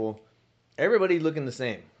with people. Everybody looking the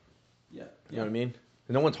same. Yeah. You know what I mean?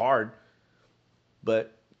 No one's hard,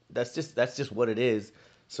 but that's just what it is.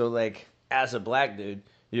 So like, as a black dude,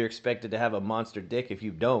 you're expected to have a monster dick. If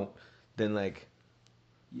you don't, then like,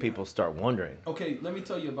 Yeah. people start wondering. Okay, let me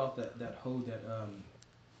tell you about that hoe that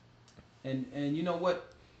and you know what?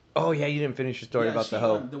 Oh yeah, you didn't finish your story about she, the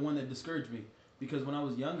hoe. the one that discouraged me because when I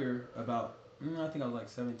was younger, about I think I was like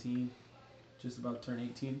 17, just about to turn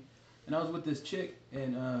 18, and I was with this chick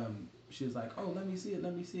and she was like, "Oh, let me see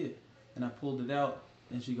it," and I pulled it out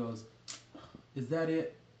and she goes, "Is that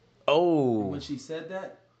it?" Oh, When she said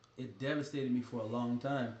that, it devastated me for a long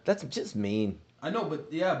time. that's just mean. I know, but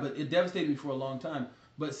it devastated me for a long time.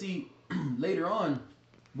 But see, later on,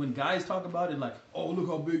 when guys talk about it, like, oh, look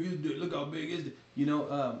how big is it? Look how big is it? You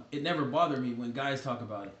know, it never bothered me when guys talk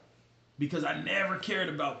about it because I never cared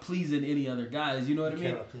about pleasing any other guys. You know what I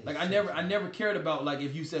mean? Like, I never cared about like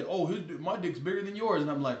if you said, oh, my dick's bigger than yours,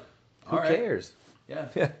 and I'm like, Who all right. cares? Yeah.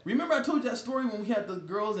 Yeah. Remember I told you that story when we had the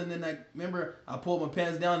girls, and then remember I pulled my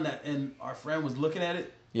pants down and our friend was looking at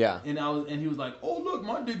it. Yeah. And he was like, "Oh look,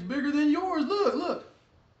 my dick's bigger than yours. Look."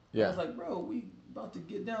 Yeah. I was like, "Bro, we about to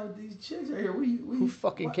get down with these chicks right here. Who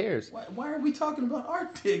fucking cares? Why are we talking about our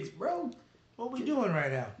dicks, bro?" What we doing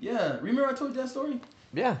right now? Yeah. Remember I told you that story?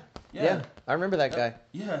 Yeah. Yeah. I remember that guy.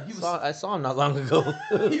 Yeah. He was. I saw him not long ago.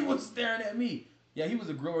 He was staring at me. Yeah, he was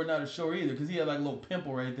a grower, not a shower either, because he had like a little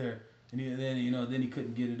pimple right there, and then he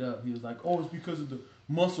couldn't get it up. He was like, "Oh, it's because of the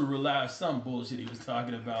muscle relax." Some bullshit he was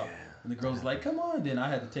talking about. And the girl's like, "Come on." Then I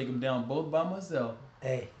had to take them down both by myself.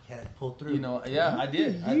 Hey, you had to pull through. You know, yeah, I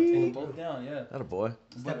did. I had to take them both down. Yeah. Not a boy.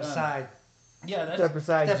 Step But, aside. Yeah, that's. Step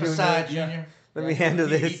aside, Step Junior. aside, Yeah. Junior. Let me handle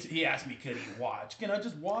this. He asked me, could he watch? Can I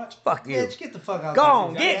just watch? Fuck you. Bitch, get the fuck out. Go of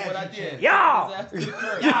on, here. get- What I did. Y'all. His ass to the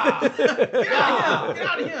curb. Yeah. Get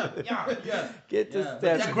out of here. Get out of here. Yeah. Get to Yeah, but step.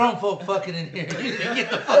 There's grown folk fucking in here. Get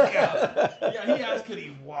the fuck out. Yeah, he asked, could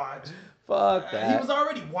he watch? Fuck He that. was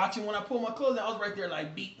already watching when I pulled my clothes down. I was right there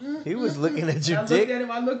like beating. He was looking at And your I dick.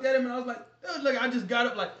 I looked at him and I was like, oh, look, I just got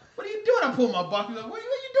up like, what are you doing? I pulled my box. He was like, what are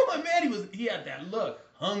you doing, man? He had that look.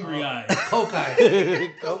 Hungry eyes. Coke eyes.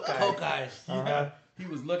 Okay. Coke eyes. Yeah. He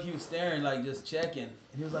was staring, like just checking.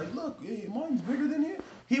 And he was like, look, hey, mine's bigger than his.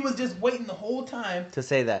 He was just waiting the whole time. To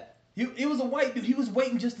say that. It was a white dude. He was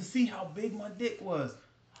waiting just to see how big my dick was.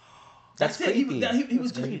 That's it. He, creepy. he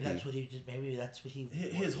was Maybe creepy. that's what he just. Maybe that's what he.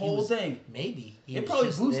 His he whole was- thing. Maybe he It was probably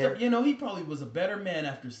just boosted there. up. You know, he probably was a better man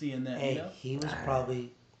after seeing that. Hey, You know? he was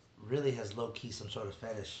probably really has low key some sort of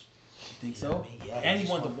fetish. You think You know so? what I mean? Yeah, And he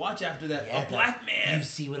just wanted to want- watch after that. Yeah, A black man You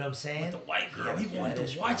see what I'm saying? with a white girl. He He had a wanted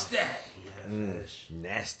fetish, to watch bro. that. He had a fetish.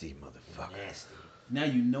 Nasty motherfucker. Nasty. Now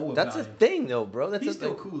you know about That's a him. thing though, bro. That's He's a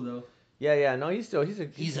still thing. cool though. Yeah. No, he's a cool. He's a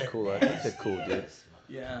nasty cool dude. ass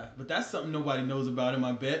Yeah, but that's something nobody knows about him.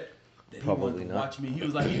 I bet that he Probably wanted to not. watch me. He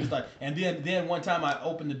was like, and then one time I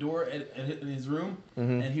opened the door in his room,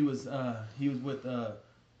 Mhm. and he was with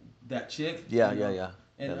that chick. Yeah, you know, yeah.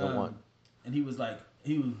 And the one. and he was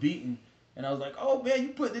beating, and I was like, oh man, you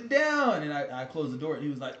put it down, and I closed the door, and he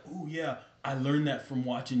was like, oh yeah, I learned that from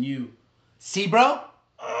watching you. See, bro?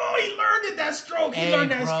 Oh, he learned it that stroke. He Hey,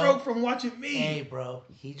 learned that bro. stroke from watching me. Hey, bro.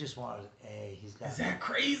 He just wanted. Hey, he's got. Is that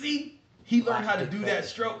crazy? He learned how to do that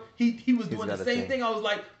stroke. He was doing got the a same thing. thing. I was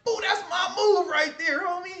like, "Oh, that's my move right there,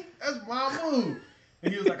 homie. That's my move."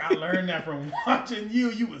 And he was like, "I learned that from watching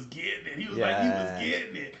you. You was getting it." He was like, "You Yeah. was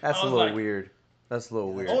getting it." That's I a was little like, weird. That's a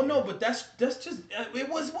little weird. Oh no, but that's just it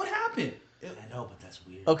was what happened. I know, but that's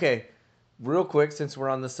weird. Okay, real quick, since we're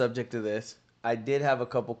on the subject of this, I did have a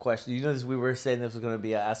couple questions. You know, we were saying this was going to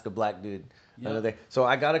be a Ask a Black Dude. Yeah. Another day. So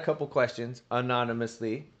I got a couple questions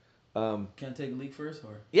anonymously. Can I take a leak first,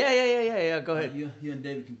 or Yeah. Go ahead. You and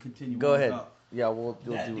David can continue. Go on ahead. about Yeah, we'll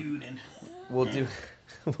that do dude and we'll do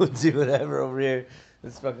we'll do whatever over here.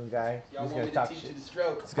 This fucking guy. y'all He's want gonna me to talk teach you shit. the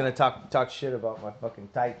stroke. He's gonna talk shit about my fucking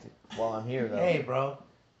tights while I'm here though. Hey, bro.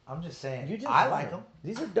 I'm just saying. You just I want like 'em. them.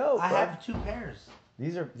 These are dope. I bro. have 2 pairs.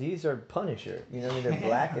 These are Punisher. You know what I mean? They're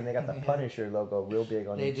black and they got the Punisher logo real big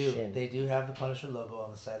on They each do. shin. They do have the Punisher logo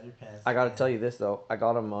on the side of your pants. I gotta tell you this though. I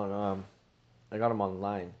got them on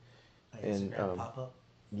online. Like and, Instagram pop up.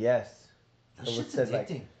 Yes. That It shit's said like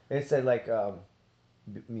addicting. it said like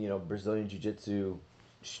Brazilian jiu-jitsu,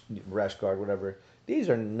 rash guard, whatever. These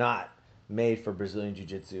are not made for Brazilian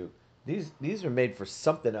jiu-jitsu. These are made for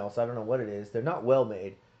something else. I don't know what it is. They're not well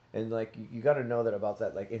made. And like you got to know that about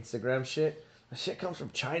that like Instagram shit. That shit comes from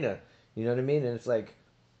China. You know what I mean? And it's like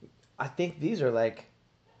I think these are like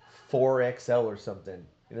 4XL or something.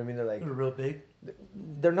 You know what I mean? They're like They're real big.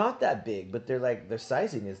 they're not that big, but they're like their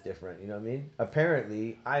sizing is different. You know what I mean?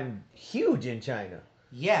 Apparently, I'm huge in China.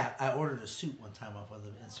 Yeah, I ordered a suit one time off of the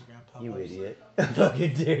Instagram pop-ups. You idiot!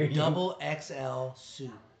 Fucking dare you! Double XL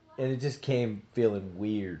suit. And it just came feeling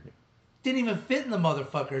weird. Didn't even fit in the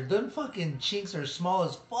motherfucker. Them fucking chinks are small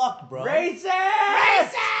as fuck, bro.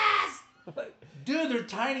 Racist! Dude, they're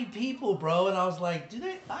tiny people, bro. And I was like,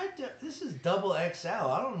 this is double XL.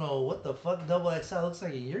 I don't know what the fuck double XL looks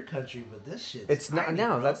like in your country, but this shit. It's not tiny,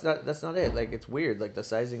 now. bro. That's not it. Like it's weird. Like the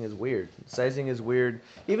sizing is weird. Sizing is weird.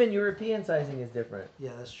 Even European sizing is different.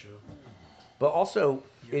 Yeah, that's true. But also,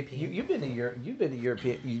 if European? you've been to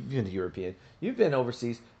European, you've been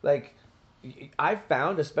overseas. Like I've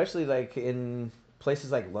found, especially like in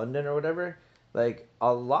places like London or whatever, like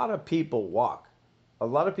a lot of people walk. A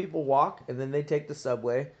lot of people walk, and then they take the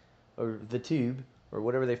subway, or the tube, or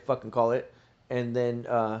whatever they fucking call it, and then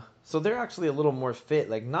so they're actually a little more fit.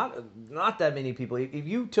 Like not that many people. If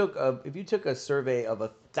you took a survey of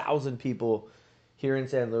 1,000 people here in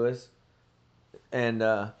San Luis, and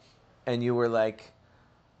you were like,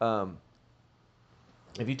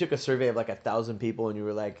 if you took a survey of like 1,000 people and you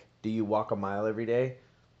were like, do you walk a mile every day?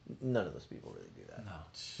 None of those people really do that.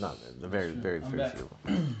 No. Not very I'm very back. few.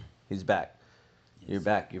 He's back. You're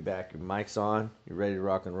back. You're back. Your mic's on. You're ready to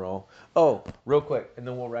rock and roll. Oh, real quick, and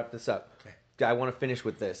then we'll wrap this up. Okay. I want to finish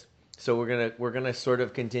with this. So we're gonna sort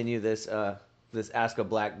of continue this this Ask a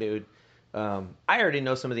Black Dude. I already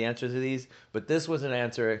know some of the answers to these, but this was an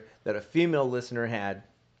answer that a female listener had,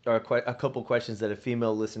 or a couple questions that a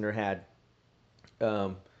female listener had.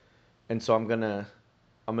 And so I'm gonna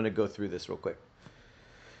go through this real quick.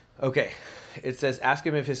 Okay, it says ask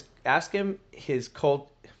him if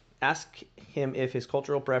his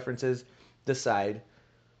cultural preferences decide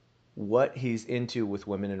what he's into with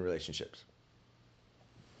women in relationships.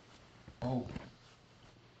 Oh.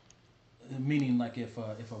 Meaning, like, if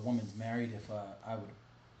a woman's married, I would.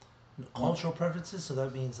 Cultural preferences, so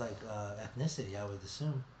that means like ethnicity, I would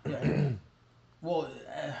assume. Yeah. Well,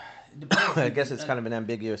 it depends. I guess it's kind of an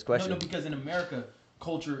ambiguous question. No, because in America,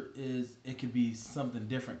 culture it could be something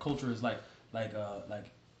different. Culture is like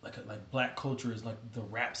black culture is like the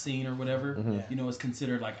rap scene or whatever. Mm-hmm. Yeah. You know, it's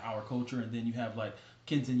considered like our culture, and then you have like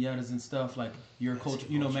quinceañeras and stuff like your Mexican culture.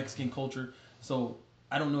 You know, culture. Mexican culture. So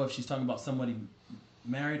I don't know if she's talking about somebody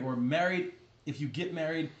married. If you get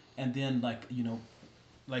married and then like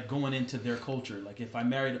going into their culture. Like if I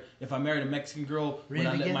married a Mexican girl, Read would it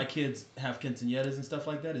I let again? my kids have quinceañeras and stuff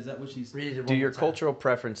like that? Is that what she's? Read it Do one your more time. cultural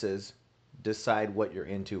preferences decide what you're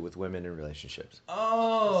into with women in relationships?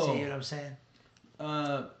 Oh. See what I'm saying?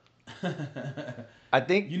 I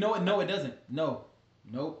think You know what? No, it doesn't. No,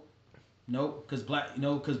 nope, nope. Because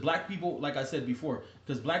black people, like I said before,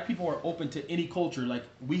 because black people are open to any culture. Like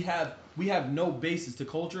we have no basis to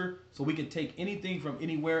culture, so we can take anything from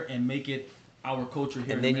anywhere and make it our culture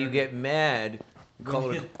here. and in then you America. get mad, call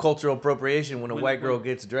When- it cultural appropriation when a white girl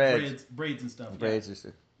gets dreads. braids and stuff. yeah. Braids.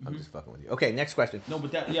 I'm just fucking with you. Okay, next question. No,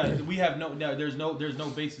 but we have no. There's no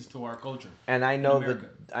basis to our culture. And I know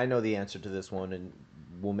the answer to this one, and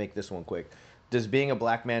we'll make this one quick. Does being a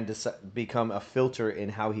black man become a filter in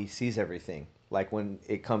how he sees everything? Like when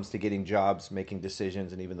it comes to getting jobs, making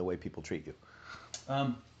decisions, and even the way people treat you?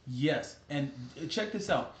 Yes, and check this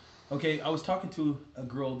out. Okay, I was talking to a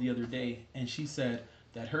girl the other day, and she said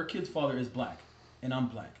that her kid's father is black, and I'm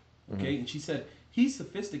black. Okay, and she said he's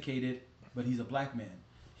sophisticated, but he's a black man.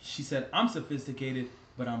 She said I'm sophisticated,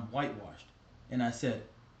 but I'm whitewashed. And I said,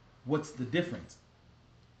 what's the difference?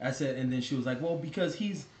 I said, and then she was like, well, because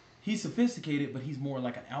he's sophisticated, but he's more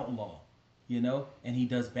like an outlaw, you know, and he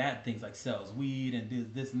does bad things like sells weed and does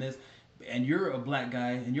this and this. And you're a black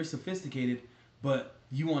guy and you're sophisticated, but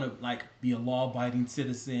you want to like be a law-abiding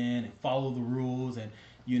citizen and follow the rules, and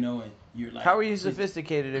you know, and you're like, How are you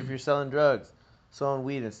sophisticated if you're selling drugs, selling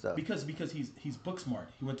weed and stuff? Because he's book smart.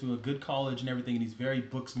 He went to a good college and everything, and he's very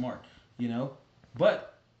book smart, you know.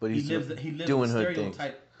 But he's he lives doing the hood things.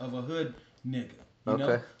 stereotype of a hood nigga. You know?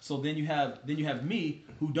 Okay. So then you have me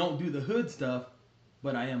who don't do the hood stuff,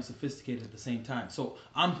 but I am sophisticated at the same time. So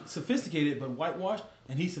I'm sophisticated but whitewashed,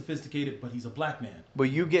 and he's sophisticated but he's a black man.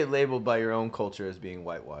 But you get labeled by your own culture as being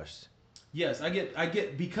whitewashed. Yes, I get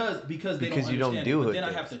because they Because don't you understand don't it. do But hood then I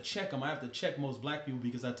things. have to check them. I have to check most black people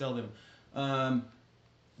because I tell them,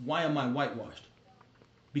 why am I whitewashed?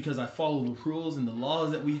 because I follow the rules and the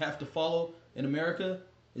laws that we have to follow in America?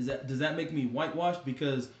 Does that make me whitewashed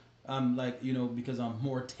because I'm like, because I'm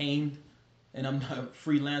more tamed and I'm not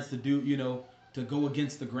freelance to do, to go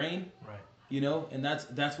against the grain, Right. and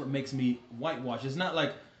that's what makes me whitewashed. It's not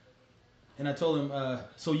like, and I told him,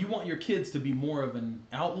 so you want your kids to be more of an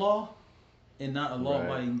outlaw and not a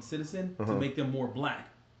law-abiding citizen to make them more black.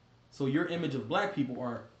 So your image of black people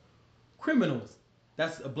are criminals.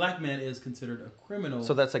 A black man is considered a criminal.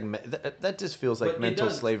 So that's like that just feels like But it mental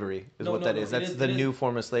does- slavery is No, what no, that no, is. it That's is- the it is. new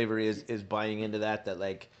form of slavery is buying into that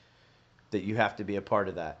like that you have to be a part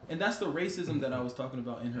of that. And that's the racism that I was talking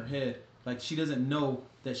about in her head. Like she doesn't know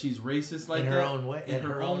that she's racist like In that. her own way. In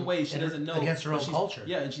her own way, she doesn't know. Against her but own she's- culture.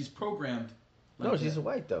 Yeah, and she's programmed. Like No, she's that.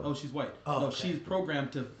 white though. Oh, she's white. Oh, no, okay. she's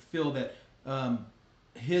programmed to feel that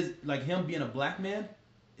him being a black man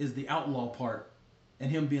is the outlaw part, and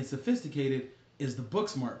him being sophisticated is the book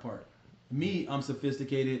smart part. Me, I'm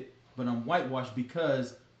sophisticated, but I'm whitewashed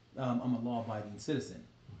because I'm a law-abiding citizen.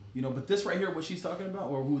 But this right here, what she's talking about,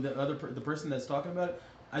 or who the person that's talking about it,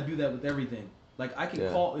 I do that with everything. Like I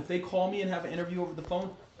can call if they call me and have an interview over the phone,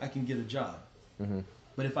 I can get a job. Mm-hmm.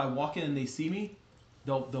 But if I walk in and they see me,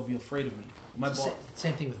 they'll be afraid of me. My It's the boss.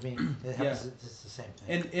 same thing with me. It happens, It's the same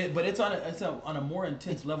thing. But it's on a more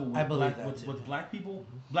intense level with I believe black that too, with yeah. black people,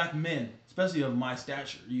 black men, especially of my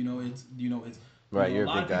stature. It's Right, you're a a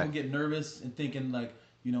lot big of people guy. get nervous and thinking like,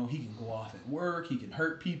 he can go off at work, he can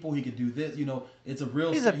hurt people, he can do this. It's a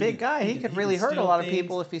real. He's a big guy. He could really hurt a steal lot of things.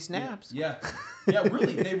 people if he snaps. Yeah,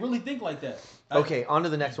 really, they really think like that. Okay, on to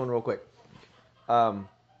the next one real quick.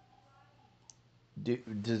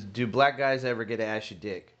 Do black guys ever get an ashy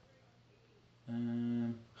dick?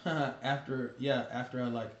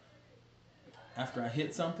 After I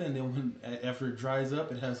hit something, then after it dries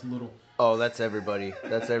up, it has a little. Oh, that's everybody.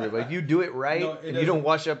 That's everybody. If you do it right, No, it if you don't doesn't.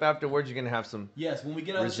 wash up afterwards, you're gonna have some. Yes, when we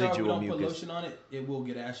get out of the shower, we Residual don't put mucus. lotion on it. It will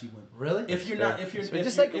get ashy when. Really? If you're Fair. not, if you're, So if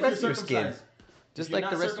just you're, like the if rest you're of your skin. circumcised, Just if you're like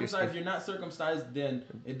the not rest of your circumcised, skin. if you're not circumcised, then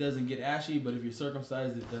it doesn't get ashy. But if you're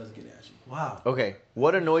circumcised, it does get ashy. Wow. Okay,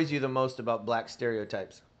 what annoys you the most about black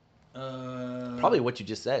stereotypes? Probably what you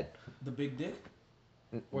just said. The big dick,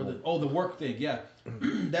 or the work thing. Yeah,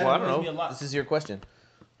 that Well, I annoys don't me a know. lot. This is your question.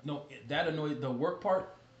 No, that annoys the work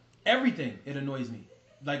part. Everything it annoys me.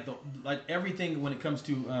 Like everything when it comes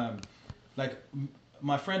to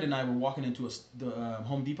my friend and I were walking into the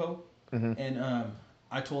Home Depot, and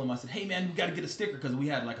I told him, I said, hey man, we got to get a sticker because we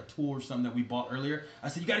had like a tool or something that we bought earlier. I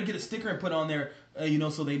said, you got to get a sticker and put on there,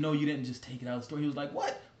 so they know you didn't just take it out of the store. He was like,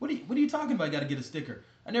 what? What are you talking about? I got to get a sticker.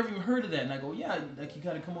 I never even heard of that. And I go, yeah, like you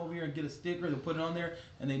got to come over here and get a sticker to put it on there,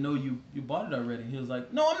 and they know you bought it already. And he was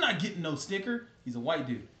like, no, I'm not getting no sticker. He's a white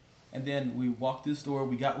dude. And then we walked through the store,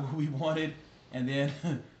 we got what we wanted, and then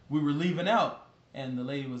we were leaving out, and the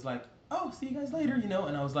lady was like, oh, see you guys later, and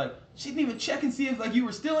I was like, she didn't even check and see if like you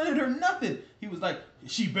were still in it or nothing. He was like,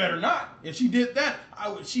 she better not. If she did that, I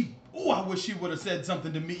wish she would have said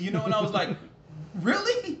something to me, and I was like,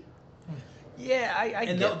 really? Yeah, I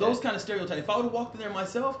And get those that. kind of stereotypes. If I would have walked in there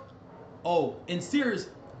myself, in Sears,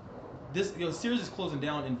 Sears is closing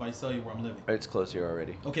down in Visalia where I'm living. It's close here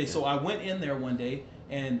already. Okay, so I went in there one day,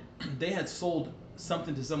 and they had sold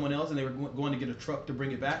something to someone else, and they were going to get a truck to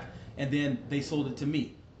bring it back, and then they sold it to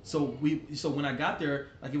me. So when I got there,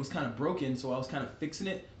 like it was kind of broken, so I was kind of fixing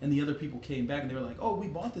it, and the other people came back, and they were like, "Oh, we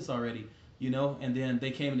bought this already," and then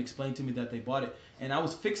they came and explained to me that they bought it, and I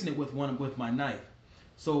was fixing it with my knife.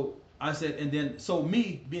 So I said, and then so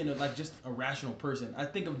me being just a rational person, I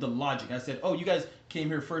think of the logic. I said, "Oh, you guys came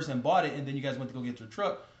here first and bought it, and then you guys went to go get your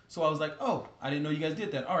truck." So I was like, oh, I didn't know you guys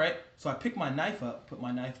did that. All right. So I picked my knife up, put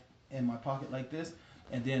my knife in my pocket like this,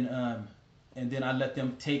 and then I let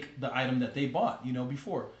them take the item that they bought,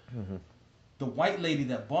 before. Mm-hmm. The white lady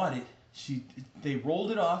that bought it, they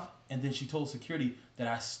rolled it off, and then she told security that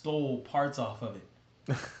I stole parts off of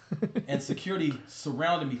it. And security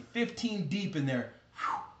surrounded me 15 deep in there.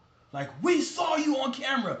 Whew. Like, we saw you on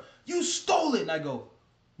camera. You stole it. And I go,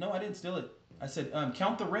 no, I didn't steal it. I said,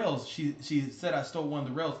 count the rails. She said I stole one of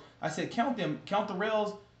the rails. I said, count the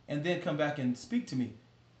rails, and then come back and speak to me.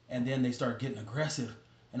 And then they started getting aggressive.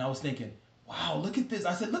 And I was thinking, wow, look at this.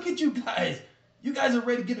 I said, look at you guys. You guys are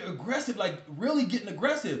ready to get aggressive, like really getting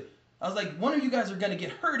aggressive. I was like, one of you guys are going to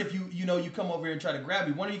get hurt if you come over here and try to grab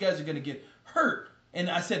me. One of you guys are going to get hurt. And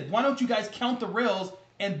I said, why don't you guys count the rails,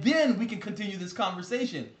 and then we can continue this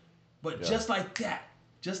conversation. But just like that,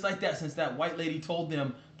 since that white lady told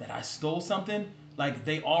them that I stole something, like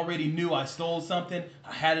they already knew I stole something.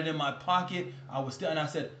 I had it in my pocket. And I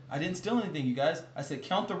said, I didn't steal anything, you guys. I said,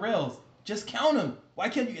 count the rails. Just count them. Why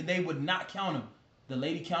can't you? And they would not count them. The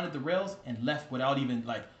lady counted the rails and left without even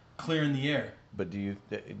clearing the air. But do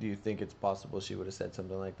you think it's possible she would have said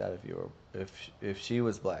something like that if she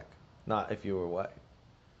was black, not if you were white?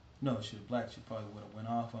 No, she was black. She probably would have went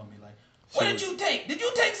off on me like, She "What did would- you take? Did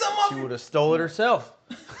you take something off?" She your-" would have stole it herself.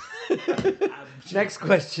 Next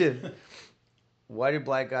question. Why do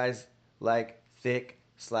black guys like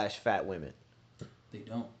thick/fat women? They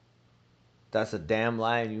don't. That's a damn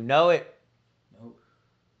lie, and you know it. Nope.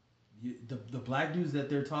 The black dudes that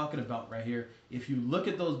they're talking about right here, if you look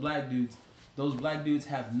at those black dudes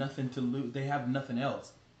have nothing to lose. They have nothing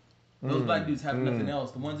else. Those black dudes have nothing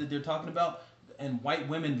else. The ones that they're talking about, and white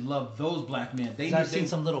women love those black men. I've seen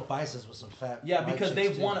some little biceps with some fat. Yeah, white because they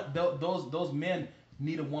chicks, too. want those men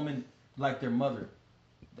need a woman like their mother,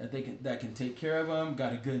 that can take care of them,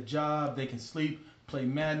 got a good job, they can sleep, play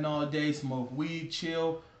Madden all day, smoke weed,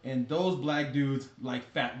 chill. And those black dudes like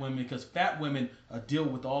fat women because fat women deal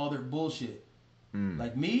with all their bullshit.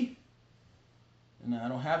 Like me, and I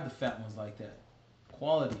don't have the fat ones like that.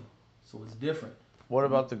 Quality, so it's different. What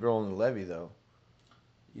about the girl in the levee, though?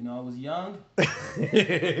 You know, I was young. Yeah,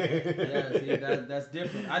 see, that's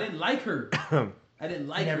different. I didn't like her. I didn't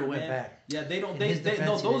like never her, went man. back. Yeah, they don't. In They his no.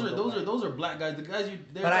 defense, he Those didn't are go those are back. those are black guys. The guys you.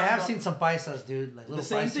 But I have seen some paisas, dude. Like the little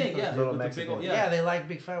same thing. paisitos. Yeah, Little with the Mexican. big old, Yeah, they like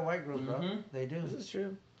big fat white girls, bro. Mhm. They do. This is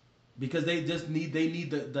true. because they just need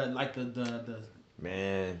the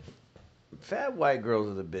Man, fat white girls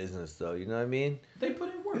are the business, though. You know what I mean? they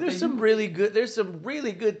put in work. There's They some do- really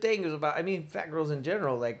good things about. I mean, fat girls in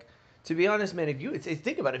general. Like, to be honest, man,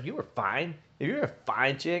 think about it, if you were fine, if you're a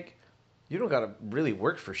fine chick, you don't gotta really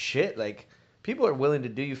work for shit. Like, people are willing to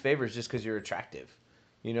do you favors just because you're attractive.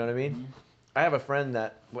 You know what I mean? Mhm. I have a friend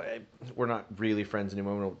that we're not really friends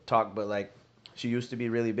anymore. We don't talk, but like, she used to be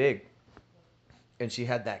really big, and she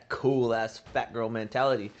had that cool ass fat girl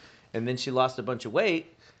mentality, and then she lost a bunch of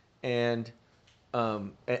weight, and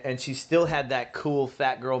she still had that cool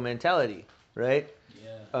fat girl mentality, right?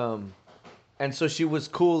 Yeah. And so she was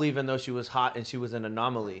cool even though she was hot and she was an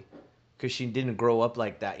anomaly, because she didn't grow up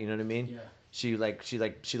like that. You know what I mean? Yeah. She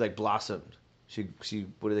blossomed. She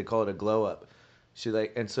what do they call it? A glow up.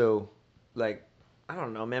 And so like, I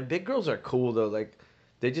don't know, man. Big girls are cool though. Like,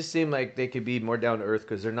 they just seem like they could be more down to earth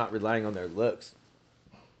because they're not relying on their looks.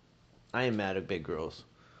 I am mad at big girls.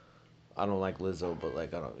 I don't like Lizzo, but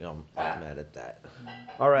like, I'm mad at that.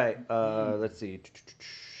 All right, let's see.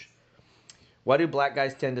 Why do black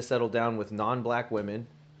guys tend to settle down with non-black women,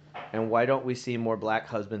 and why don't we see more black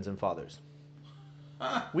husbands and fathers?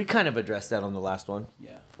 We kind of addressed that on the last one.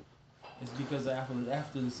 Yeah. It's because after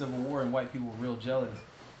the Civil War and white people were real jealous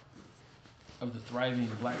of the thriving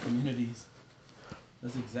black communities.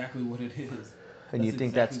 That's exactly what it is. And you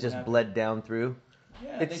think that's exactly what just happened. bled down through?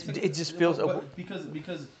 Yeah, it just feels-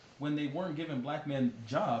 because when they weren't giving black men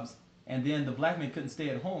jobs, and then the black men couldn't stay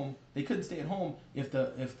at home. They couldn't stay at home if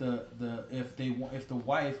the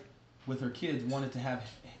wife with her kids wanted to have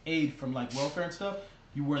aid from like welfare and stuff.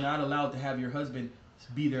 You were not allowed to have your husband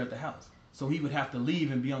be there at the house. So he would have to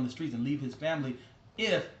leave and be on the streets and leave his family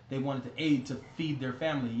if they wanted to aid to feed their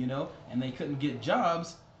family, you know. And they couldn't get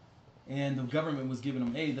jobs, and the government was giving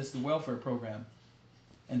them aid. That's the welfare program.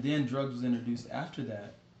 And then drugs was introduced after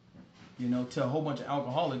that, you know, to a whole bunch of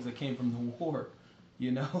alcoholics that came from the war,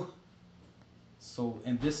 you know. So,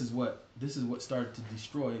 and this is what started to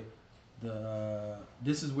destroy the.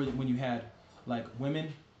 This is when you had like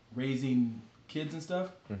women raising kids and stuff,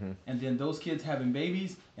 and then those kids having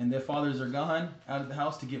babies, and their fathers are gone out of the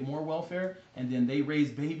house to get more welfare, and then they raise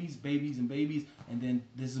babies, and then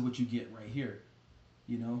this is what you get right here,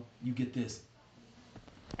 you know. You get this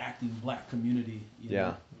acting black community. You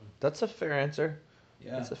know? That's a fair answer.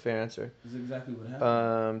 Yeah, That's a fair answer. that's exactly what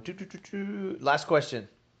happened.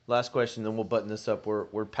 Last question, then we'll button this up.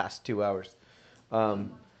 We're past 2 hours.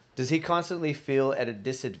 Does he constantly feel at a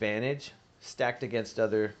disadvantage stacked against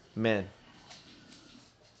other men?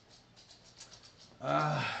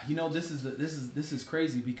 You know, this is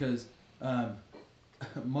crazy because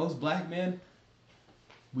most black men,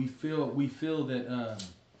 we feel that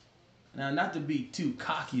now, not to be too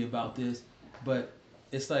cocky about this, but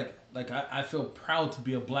it's like I feel proud to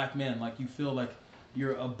be a black man. Like, you feel like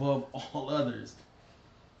you're above all others.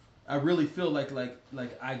 I really feel like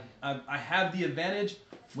I have the advantage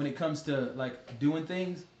when it comes to like doing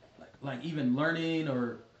things, like even learning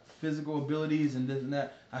or physical abilities and this and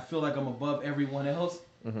that. I feel like I'm above everyone else,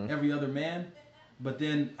 every other man. But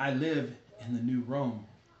then I live in the new Rome,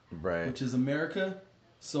 Right. which is America.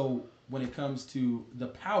 So when it comes to the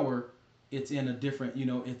power, it's in a different,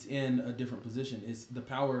 it's in a different position. It's the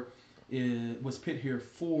power was put here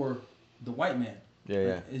for the white man.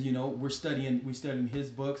 Yeah. You know, we're studying his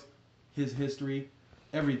books, his history,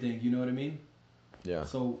 everything. You know what I mean? Yeah.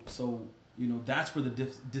 So that's where the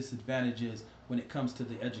disadvantage is when it comes to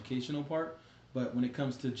the educational part. But when it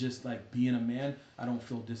comes to just like being a man, I don't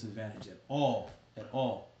feel disadvantaged at all. At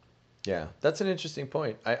all. Yeah, that's an interesting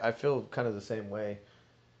point. I feel kind of the same way.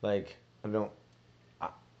 Like, I don't, I,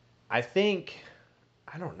 I think,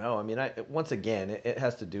 I don't know. I mean, once again, it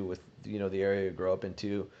has to do with, the area you grow up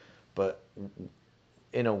into. But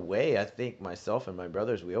in a way, I think myself and my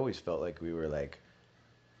brothers, we always felt like we were like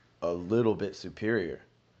a little bit superior.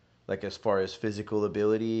 Like as far as physical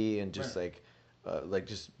ability and just Right. like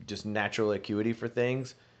just natural acuity for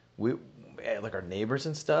things. We like our neighbors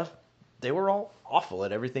and stuff. They were all awful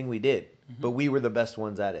at everything we did, but we were the best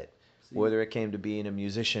ones at it. See? Whether it came to being a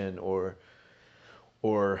musician or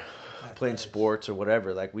playing Athletics. sports or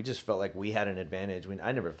whatever, like we just felt like we had an advantage.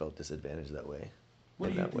 I never felt disadvantaged that way. What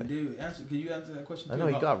do in you that think, way. David? Can you answer that question? I too know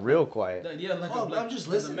he about- got real quiet. Yeah, like, Oh, like I'm just as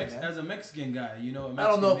listening, man. as a Mexican guy, a Mexican I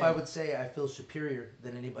don't know if I man. would say I feel superior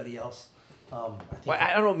than anybody else. I think Well,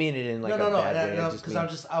 I don't mean it in like no, a bad way. I no, just because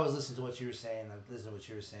mean, I was listening to what you were saying. I listened to what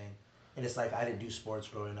you were saying, and it's like I didn't do sports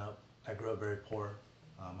growing up. I grew up very poor.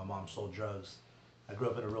 My mom sold drugs. I grew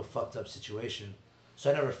up in a real fucked up situation, so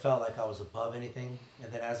I never felt like I was above anything.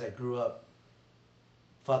 And then as I grew up,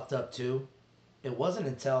 fucked up too. It wasn't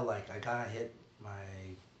until like I kind of hit my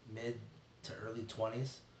mid to early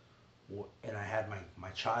 20s, and I had my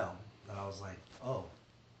child, and I was like, oh,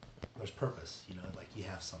 there's purpose. Like you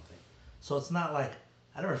have something. So it's not like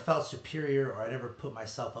I never felt superior or I never put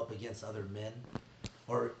myself up against other men.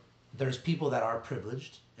 Or there's people that are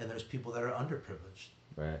privileged and there's people that are underprivileged.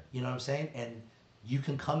 right. You know what I'm saying? And you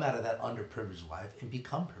can come out of that underprivileged life and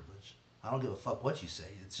become privileged. I don't give a fuck what you say.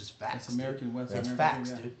 It's just facts. It's American West It's American facts,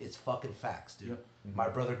 thing, yeah. dude. It's fucking facts, dude. Yep. My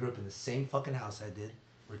brother grew up in the same fucking house I did,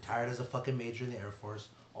 retired as a fucking major in the Air Force,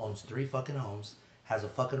 owns 3 fucking homes, has a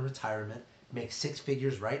fucking retirement, makes 6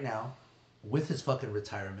 figures right now with his fucking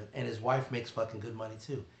retirement, and his wife makes fucking good money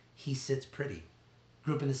too. He sits pretty.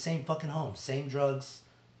 Grew up in the same fucking home, same drugs,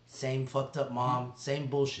 same fucked up mom, same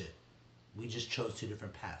bullshit. We just chose 2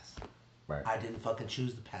 different paths. Right. I didn't fucking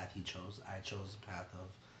choose the path he chose. I chose the path of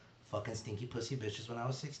fucking stinky pussy bitches when I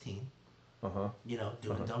was 16. Uh-huh.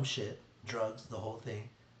 Doing dumb shit, drugs, the whole thing.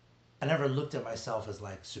 I never looked at myself as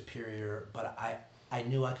like superior, but I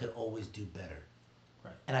knew I could always do better.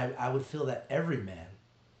 Right. And I would feel that every man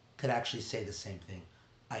could actually say the same thing.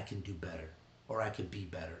 I can do better, or I could be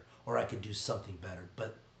better, or I could do something better.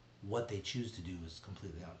 But what they choose to do is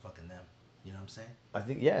completely on fucking them. You know what I'm saying? I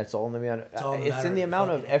think it's all in the amount. It's all in the It's matter in the of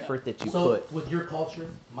amount of fucking- effort that you So put. with your culture,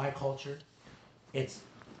 my culture, it's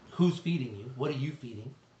who's feeding you? What are you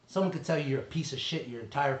feeding? Someone could tell you you're a piece of shit your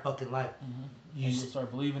entire fucking life. You You start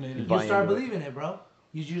believing it. You you buy start into it. believing it, bro.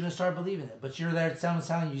 You're gonna start believing it. But you're there, someone's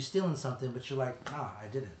telling you stealing something, but you're like, nah, I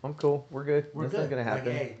didn't. I'm cool. We're good. We're Nothing's good. gonna Like,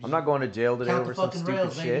 happen. hey, I'm not going to jail today Count over the some fucking stupid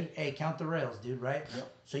rails, shit. baby. Hey, count the rails, dude. Right?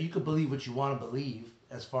 Yep. So you could believe what you want to believe,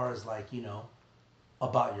 as far as like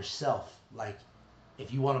about yourself. Like,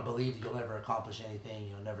 if you want to believe that you'll never accomplish anything,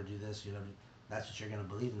 you'll never do this, that's what you're gonna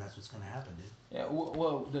believe, and that's what's gonna happen, dude. Yeah.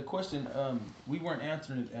 Well, the question we weren't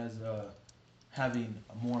answering it as having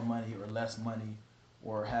more money or less money,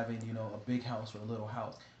 or having a big house or a little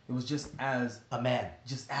house. It was just as A man.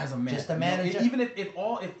 a man. Just a man in gen- Even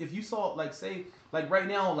if you saw like say like right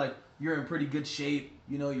now like you're in pretty good shape.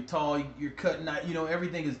 You're tall. You're cutting out.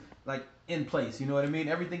 Everything is like in place. You know what I mean?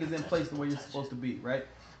 Everything is in place the way you're supposed to be, right?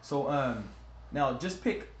 So now just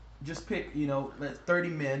pick 30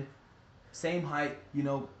 men, same height.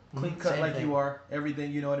 Clean cut Same like thing. you are.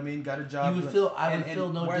 Everything. You know what I mean? Got a job. You would feel I would and feel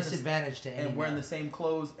no wearing the- disadvantage to any and wearing man. the same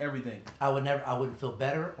clothes. Everything. I wouldn't feel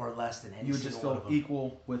better or less than any You would just single one feel of them.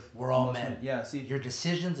 equal with. We're all most men. Yeah. See. Your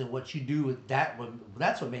decisions and what you do with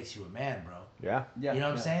that's what makes you a man, bro. Yeah. Yeah. You know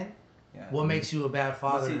what I'm yeah, saying? Yeah. What makes you a bad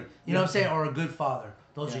father? see, you know what I'm saying? Or a good father.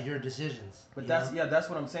 Those Yeah. are your decisions. But you that's know? that's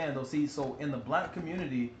what I'm saying though. See, so in the black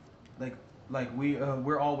community, like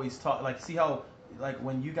we're always taught like see how like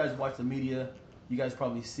when you guys watch the media, you guys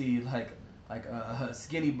probably see like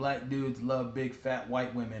skinny black dudes love big fat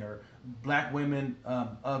white women or black women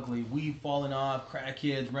ugly, weave falling off,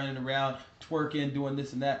 crackheads running around, twerking, doing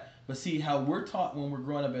this and that. But see how we're taught when we're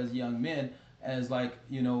growing up as young men as like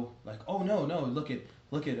oh no look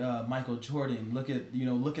at Michael Jordan. Look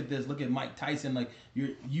at this. Look at Mike Tyson. Like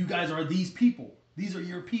you guys are these people. These are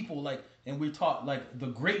your people. Like, and we're taught like the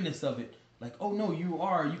greatness of it. Like, oh no,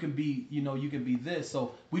 you can be, you can be this.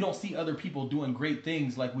 So we don't see other people doing great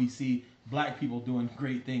things like we see black people doing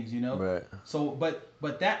great things. Right. So, but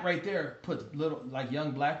that right there puts little like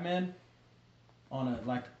young black men on a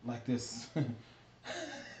like this.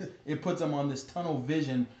 It puts them on this tunnel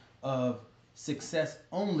vision of success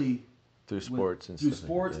only Through sports and through stuff.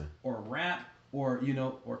 sports Yeah. or rap or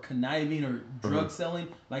or conniving or drug selling.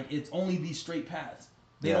 Like it's only these straight paths.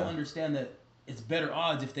 They Yeah. don't understand that it's better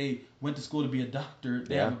odds if they went to school to be a doctor.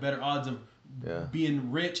 They Yeah. have a better odds of Yeah.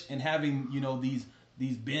 being rich and having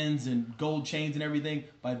these bins and gold chains and everything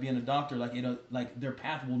by being a doctor. Like like their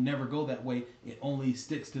path will never go that way. It only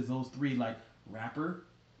sticks to those three, like rapper,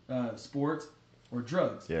 sports, or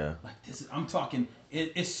drugs. Yeah. Like I'm talking.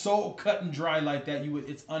 It's so cut and dry like that.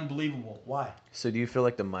 It's unbelievable. Why? So do you feel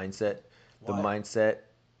like the mindset, Why?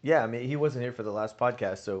 Yeah, I mean, he wasn't here for the last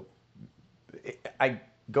podcast, so I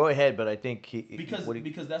go ahead, but I think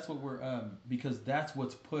Because that's what we're because that's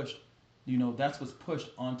what's pushed, that's what's pushed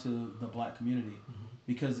onto the black community,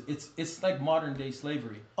 because it's like modern day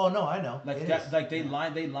slavery. Oh no, I know. Like It that, is. like they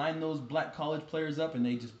line those black college players up and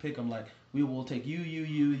they just pick them like, we will take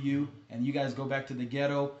you, and you guys go back to the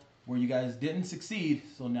ghetto where you guys didn't succeed,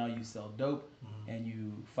 so now you sell dope and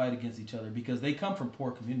you fight against each other because they come from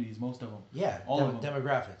poor communities, most of them. Yeah, all of them.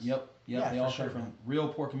 demographics. Yep. Yeah, They for all sure, come from man. real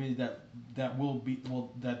poor communities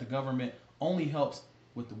that the government only helps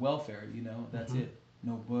with the welfare. That's it.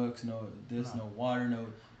 No books, no this, no water, no.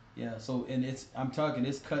 Yeah. So I'm talking,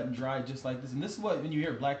 it's cut and dry just like this. And this is what when you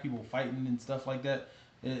hear black people fighting and stuff like that,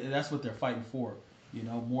 that's what they're fighting for.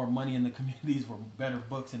 More money in the communities, for better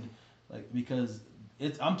books, and like because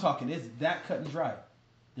I'm talking, it's that cut and dry.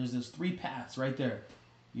 There's those three paths right there.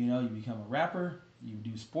 You become a rapper, you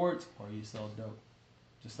do sports, or you sell dope.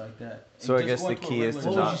 Just like that. So And I just guess the going to a key is regular to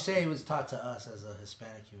What job. would you say was taught to us as a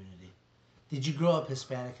Hispanic community? Did you grow up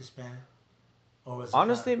Hispanic, or was it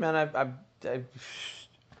honestly, kinda- man,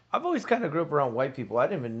 I've always kind of grew up around white people. I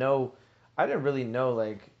didn't really know,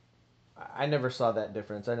 like, I never saw that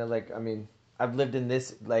difference. I know, like, I mean, I've lived in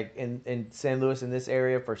this, like, in San Luis, in this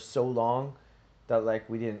area for so long that, like,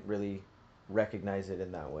 we didn't really recognize it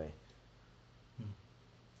in that way.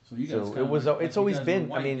 So you guys So kinda it was. like It's you always guys been.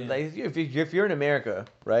 were I white mean, then. like, if you're in America,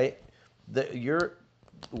 right? You're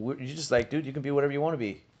just like, dude, you can be whatever you want to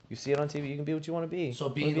be. You see it on TV. You can be what you want to be. So you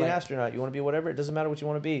want being to be an like- astronaut. You want to be whatever. It doesn't matter what you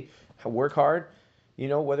want to be. Work hard.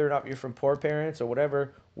 Whether or not you're from poor parents or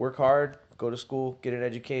whatever. Work hard. Go to school. Get an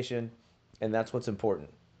education, and that's what's important.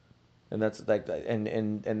 And that's like,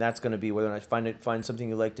 and that's gonna be whether or not find something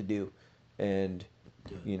you like to do, and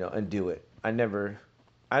and do it. I never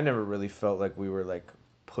really felt like we were like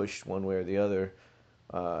pushed one way or the other.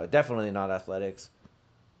 Definitely not athletics,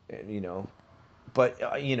 and, but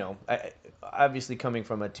obviously coming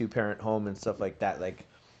from a 2-parent home and stuff like that, like,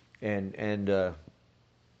 and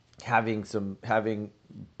having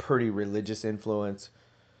pretty religious influence,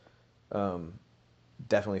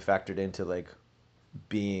 definitely factored into like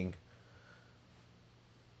being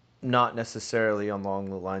not necessarily along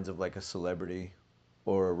the lines of like a celebrity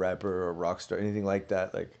or a rapper or a rock star, anything like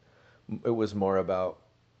that. Like, it was more about,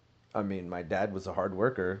 I mean, my dad was a hard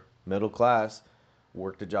worker, middle class,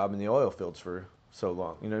 worked a job in the oil fields for so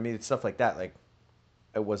long. You know what I mean? It's stuff like that. Like,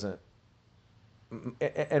 it wasn't.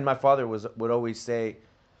 And my father would always say,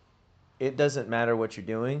 it doesn't matter what you're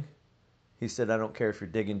doing. He said, I don't care if you're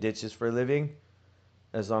digging ditches for a living,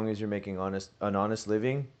 as long as you're making an honest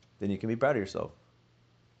living, then you can be proud of yourself.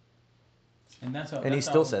 And that's how. And he that's how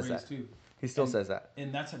I still was says raised that. Too. He still says that.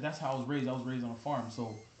 And that's how I was raised. I was raised on a farm.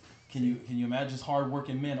 So, can you imagine just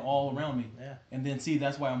hardworking men all around me? Yeah. And then see,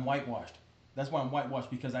 that's why I'm whitewashed. That's why I'm whitewashed,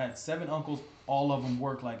 because I had 7 uncles. All of them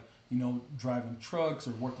worked like driving trucks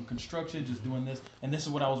or working construction, just doing this. And this is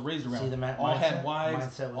what I was raised around. See, the all had mindset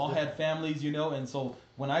wives, was all had different. families, And so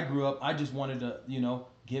when I grew up, I just wanted to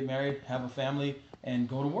get married, have a family, and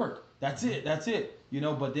go to work. That's it.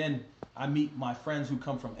 But then I meet my friends who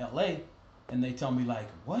come from LA, and they tell me like,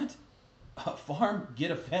 what? A farm? Get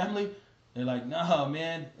a family? They're like, nah,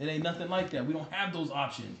 man, it ain't nothing like that. We don't have those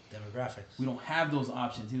options. Demographics. We don't have those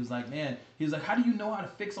options. He was like, how do you know how to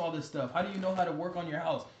fix all this stuff? How do you know how to work on your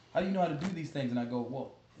house? How do you know how to do these things? And I go,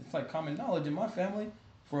 well, it's like common knowledge in my family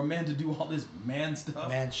for a man to do all this man stuff.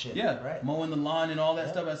 Man shit. Yeah, Right. mowing the lawn and all that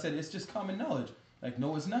Yep. stuff. I said, it's just common knowledge. Like,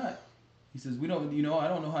 no, it's not. He says, we don't, I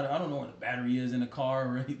don't know I don't know what a battery is in a car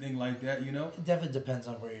or anything like that, It definitely depends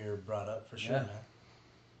on where you're brought up, for sure, Yeah. man.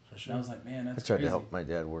 For And sure. I was like, man, I that's tried crazy. to help my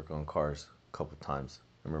dad work on cars a couple times.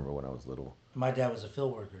 I remember when I was little. My dad was a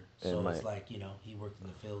field worker, so And it's like, he worked in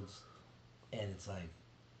the fields, and it's like,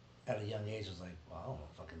 at a young age, I was like, well, I don't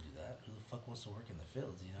want to fucking do that. Who the fuck wants to work in the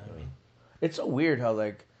fields, you know what I mean? It's so weird how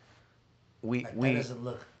like Like, we that doesn't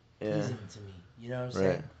look Yeah. pleasing to me, you know what I'm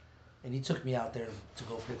Right. saying? And he took me out there to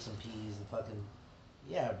go pick some peas and fucking,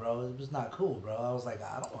 yeah, bro, it was not cool, bro. I was like,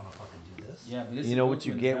 I don't want to fucking do this. Yeah, but it's you know a what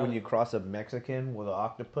you go-to get when mentality. you cross a Mexican with an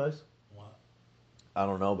octopus? What? I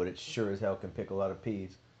don't know, but it sure as hell can pick a lot of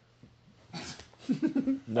peas.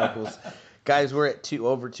 Knuckles. Guys, we're at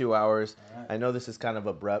over 2 hours. All right. I know this is kind of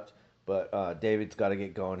abrupt, but David's got to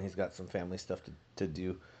get going. He's got some family stuff to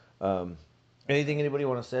do. Anything anybody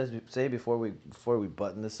want to say before we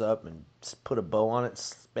button this up and put a bow on it,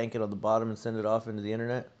 spank it on the bottom, and send it off into the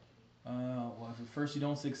internet? Well, if at first you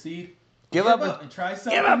don't succeed, Give up and try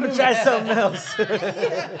something. Give up and new. try something else.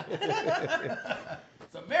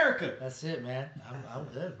 It's America. That's it, man. I'm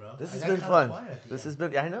good, bro. This I has got been kinda fun. quiet at the This end. has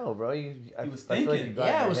been. I know, bro. I was feel like you thinking. got in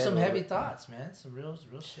Yeah, your it was head some a little heavy bit. thoughts, man. Some real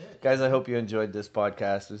shit. Guys, I hope you enjoyed this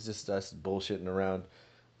podcast. It was just us bullshitting around,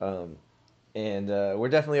 and we're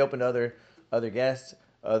definitely open to other guests,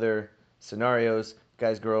 other scenarios,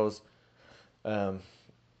 guys, girls.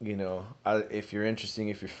 If you're interesting,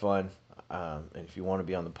 if you're fun, and if you want to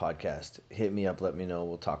be on the podcast, hit me up. Let me know.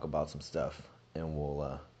 We'll talk about some stuff, and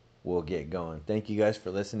we'll get going. Thank you guys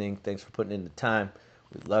for listening. Thanks for putting in the time.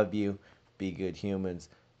 We love you. Be good humans.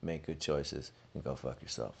 Make good choices, and go fuck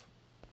yourself.